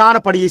அருமையான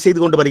பணியை செய்து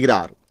கொண்டு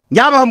வருகிறார்.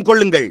 ஞாபகம்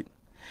கொள்ளுங்கள்,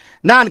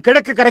 நான்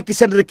கிழக்கு கரைக்கு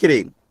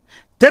சென்றிருக்கிறேன்,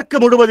 தெற்கு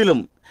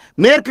முழுவதிலும்,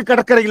 மேற்கு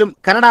கடற்கரையிலும்,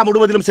 கனடா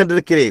முழுவதிலும்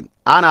சென்றிருக்கிறேன்.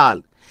 ஆனால்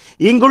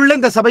இங்குள்ள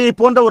இந்த சபையை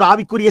போன்ற ஒரு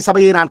ஆவிக்குரிய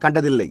சபையை நான்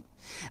கண்டதில்லை.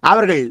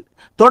 அவர்கள்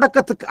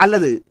தொடக்கத்துக்கு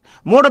அல்லது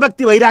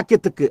மூடபக்தி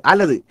வைராக்கியத்துக்கு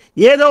அல்லது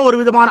ஏதோ ஒரு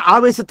விதமான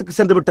ஆவேசத்துக்கு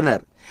சென்று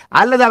விட்டனர்,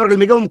 அல்லது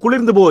அவர்கள் மிகவும்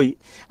குளிர்ந்து போய்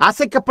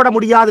அசைக்கப்பட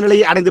முடியாத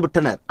நிலையை அடைந்து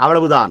விட்டனர்.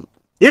 அவ்வளவுதான்.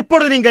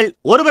 இப்பொழுது நீங்கள்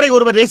ஒருவரை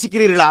ஒருவர்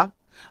நேசிக்கிறீர்களா?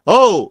 ஓ,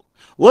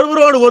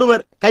 ஒருவரோடு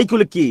ஒருவர்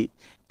கைகுலுக்கி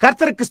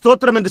கர்த்தருக்கு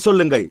ஸ்தோத்திரம் என்று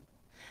சொல்லுங்கள்.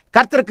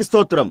 கர்த்தருக்கு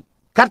ஸ்தோத்திரம்,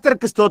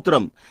 கர்த்தருக்கு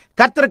ஸ்தோத்திரம்,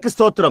 கர்த்தருக்கு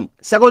ஸ்தோத்திரம்.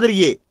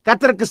 சகோதரியே,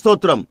 கர்த்தருக்கு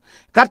ஸ்தோத்திரம்,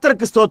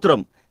 கர்த்தருக்கு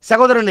ஸ்தோத்திரம்.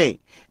 சகோதரனே,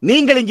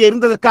 நீங்கள் இங்கே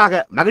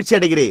இருந்ததற்காக மகிழ்ச்சி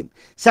அடைகிறேன்.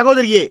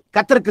 சகோதரியே,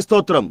 கர்த்தருக்கு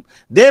ஸ்தோத்திரம்.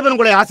 தேவன்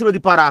உங்களை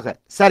ஆசீர்வதிப்பாராக.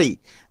 சரி,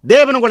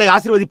 தேவன் உங்களை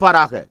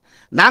ஆசீர்வதிப்பாராக.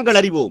 நாங்கள்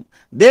அறிவோம்.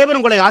 தேவன்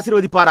உங்களை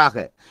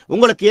ஆசீர்வதிப்பாராக.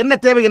 உங்களுக்கு என்ன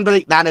தேவை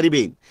என்பதை நான்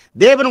அறிவேன்.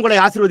 தேவன் உங்களை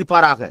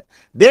ஆசீர்வதிப்பாராக.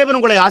 தேவன்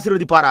உங்களை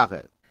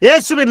ஆசீர்வதிப்பாராக.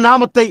 இயேசுவின்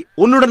நாமத்தை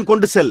உன்னுடன்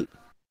கொண்டு செல்.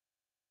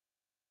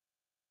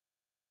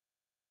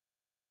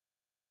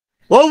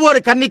 ஒவ்வொரு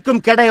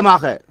கன்னிக்கும்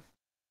கேடயமாக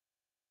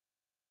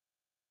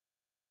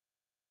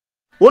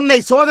உன்னை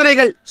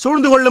சோதனைகள்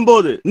சூழ்ந்து கொள்ளும்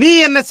போது நீ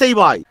என்ன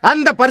செய்வாய்?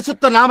 அந்த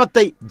பரிசுத்த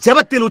நாமத்தை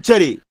ஜெபத்தில்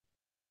உச்சரி.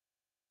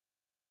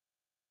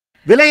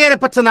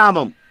 விலையேறப்பெற்ற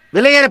நாமம்,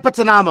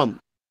 விலையேறப்பெற்ற நாமம்.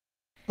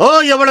 ஓ,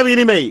 எவ்வளவு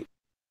இனிமை!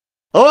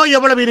 ஓ,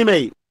 எவ்வளவு இனிமை!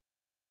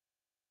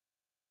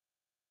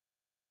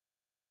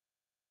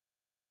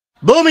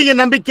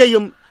 பூமியின்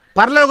நம்பிக்கையும்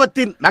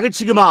பரலோகத்தின்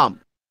மகிழ்ச்சியுமாம்.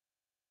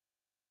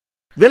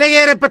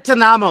 விலையேறப்பெற்ற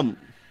நாமம்,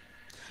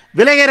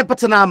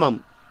 விலையேறப்பெற்ற நாமம்.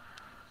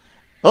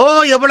 ஓ,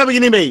 எவ்வளவு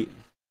இனிமை!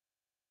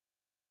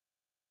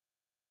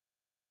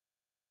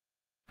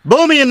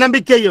 பூமியின்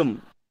நம்பிக்கையும்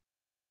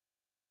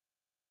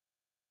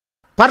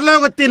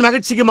பரலோகத்தின்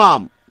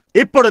மகிழ்ச்சியுமாம்.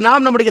 இப்பொழுது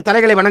நாம் நம்முடைய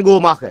தலைகளை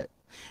வணங்குவோமாக.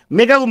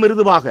 மிகவும்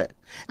மிருதுவாக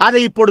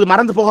அதை இப்பொழுது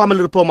மறந்து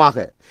போகாமல்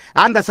இருப்போமாக.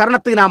 அந்த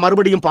சரணத்தை நாம்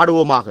மறுபடியும்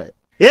பாடுவோமாக.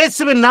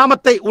 இயேசுவின்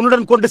நாமத்தை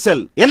உன்னுடன் கொண்டு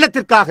செல்.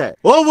 எண்ணத்திற்காக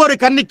ஒவ்வொரு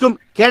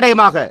கன்னிக்கும்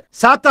கேடயமாக.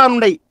 சாத்தான்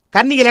உன்னை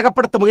கன்னியில்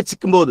அகப்படுத்த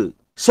முயற்சிக்கும் போது,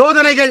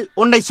 சோதனைகள்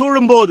உன்னை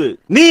சூழும் போது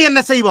நீ என்ன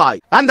செய்வாய்?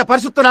 அந்த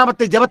பரிசுத்த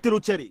நாமத்தை ஜெபத்தில்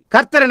உச்சரி.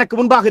 கர்த்தர் எனக்கு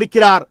முன்பாக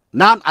இருக்கிறார்,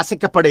 நான்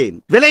அசைக்கப்படேன்.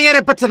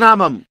 விலையேறப்பெற்ற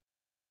நாமம்,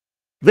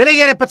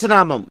 விலையேறப்பெற்ற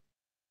நாமம்.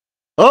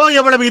 ஓ,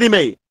 எவ்வளவு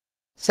இனிமை!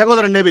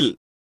 சகோதரன் நெவில்,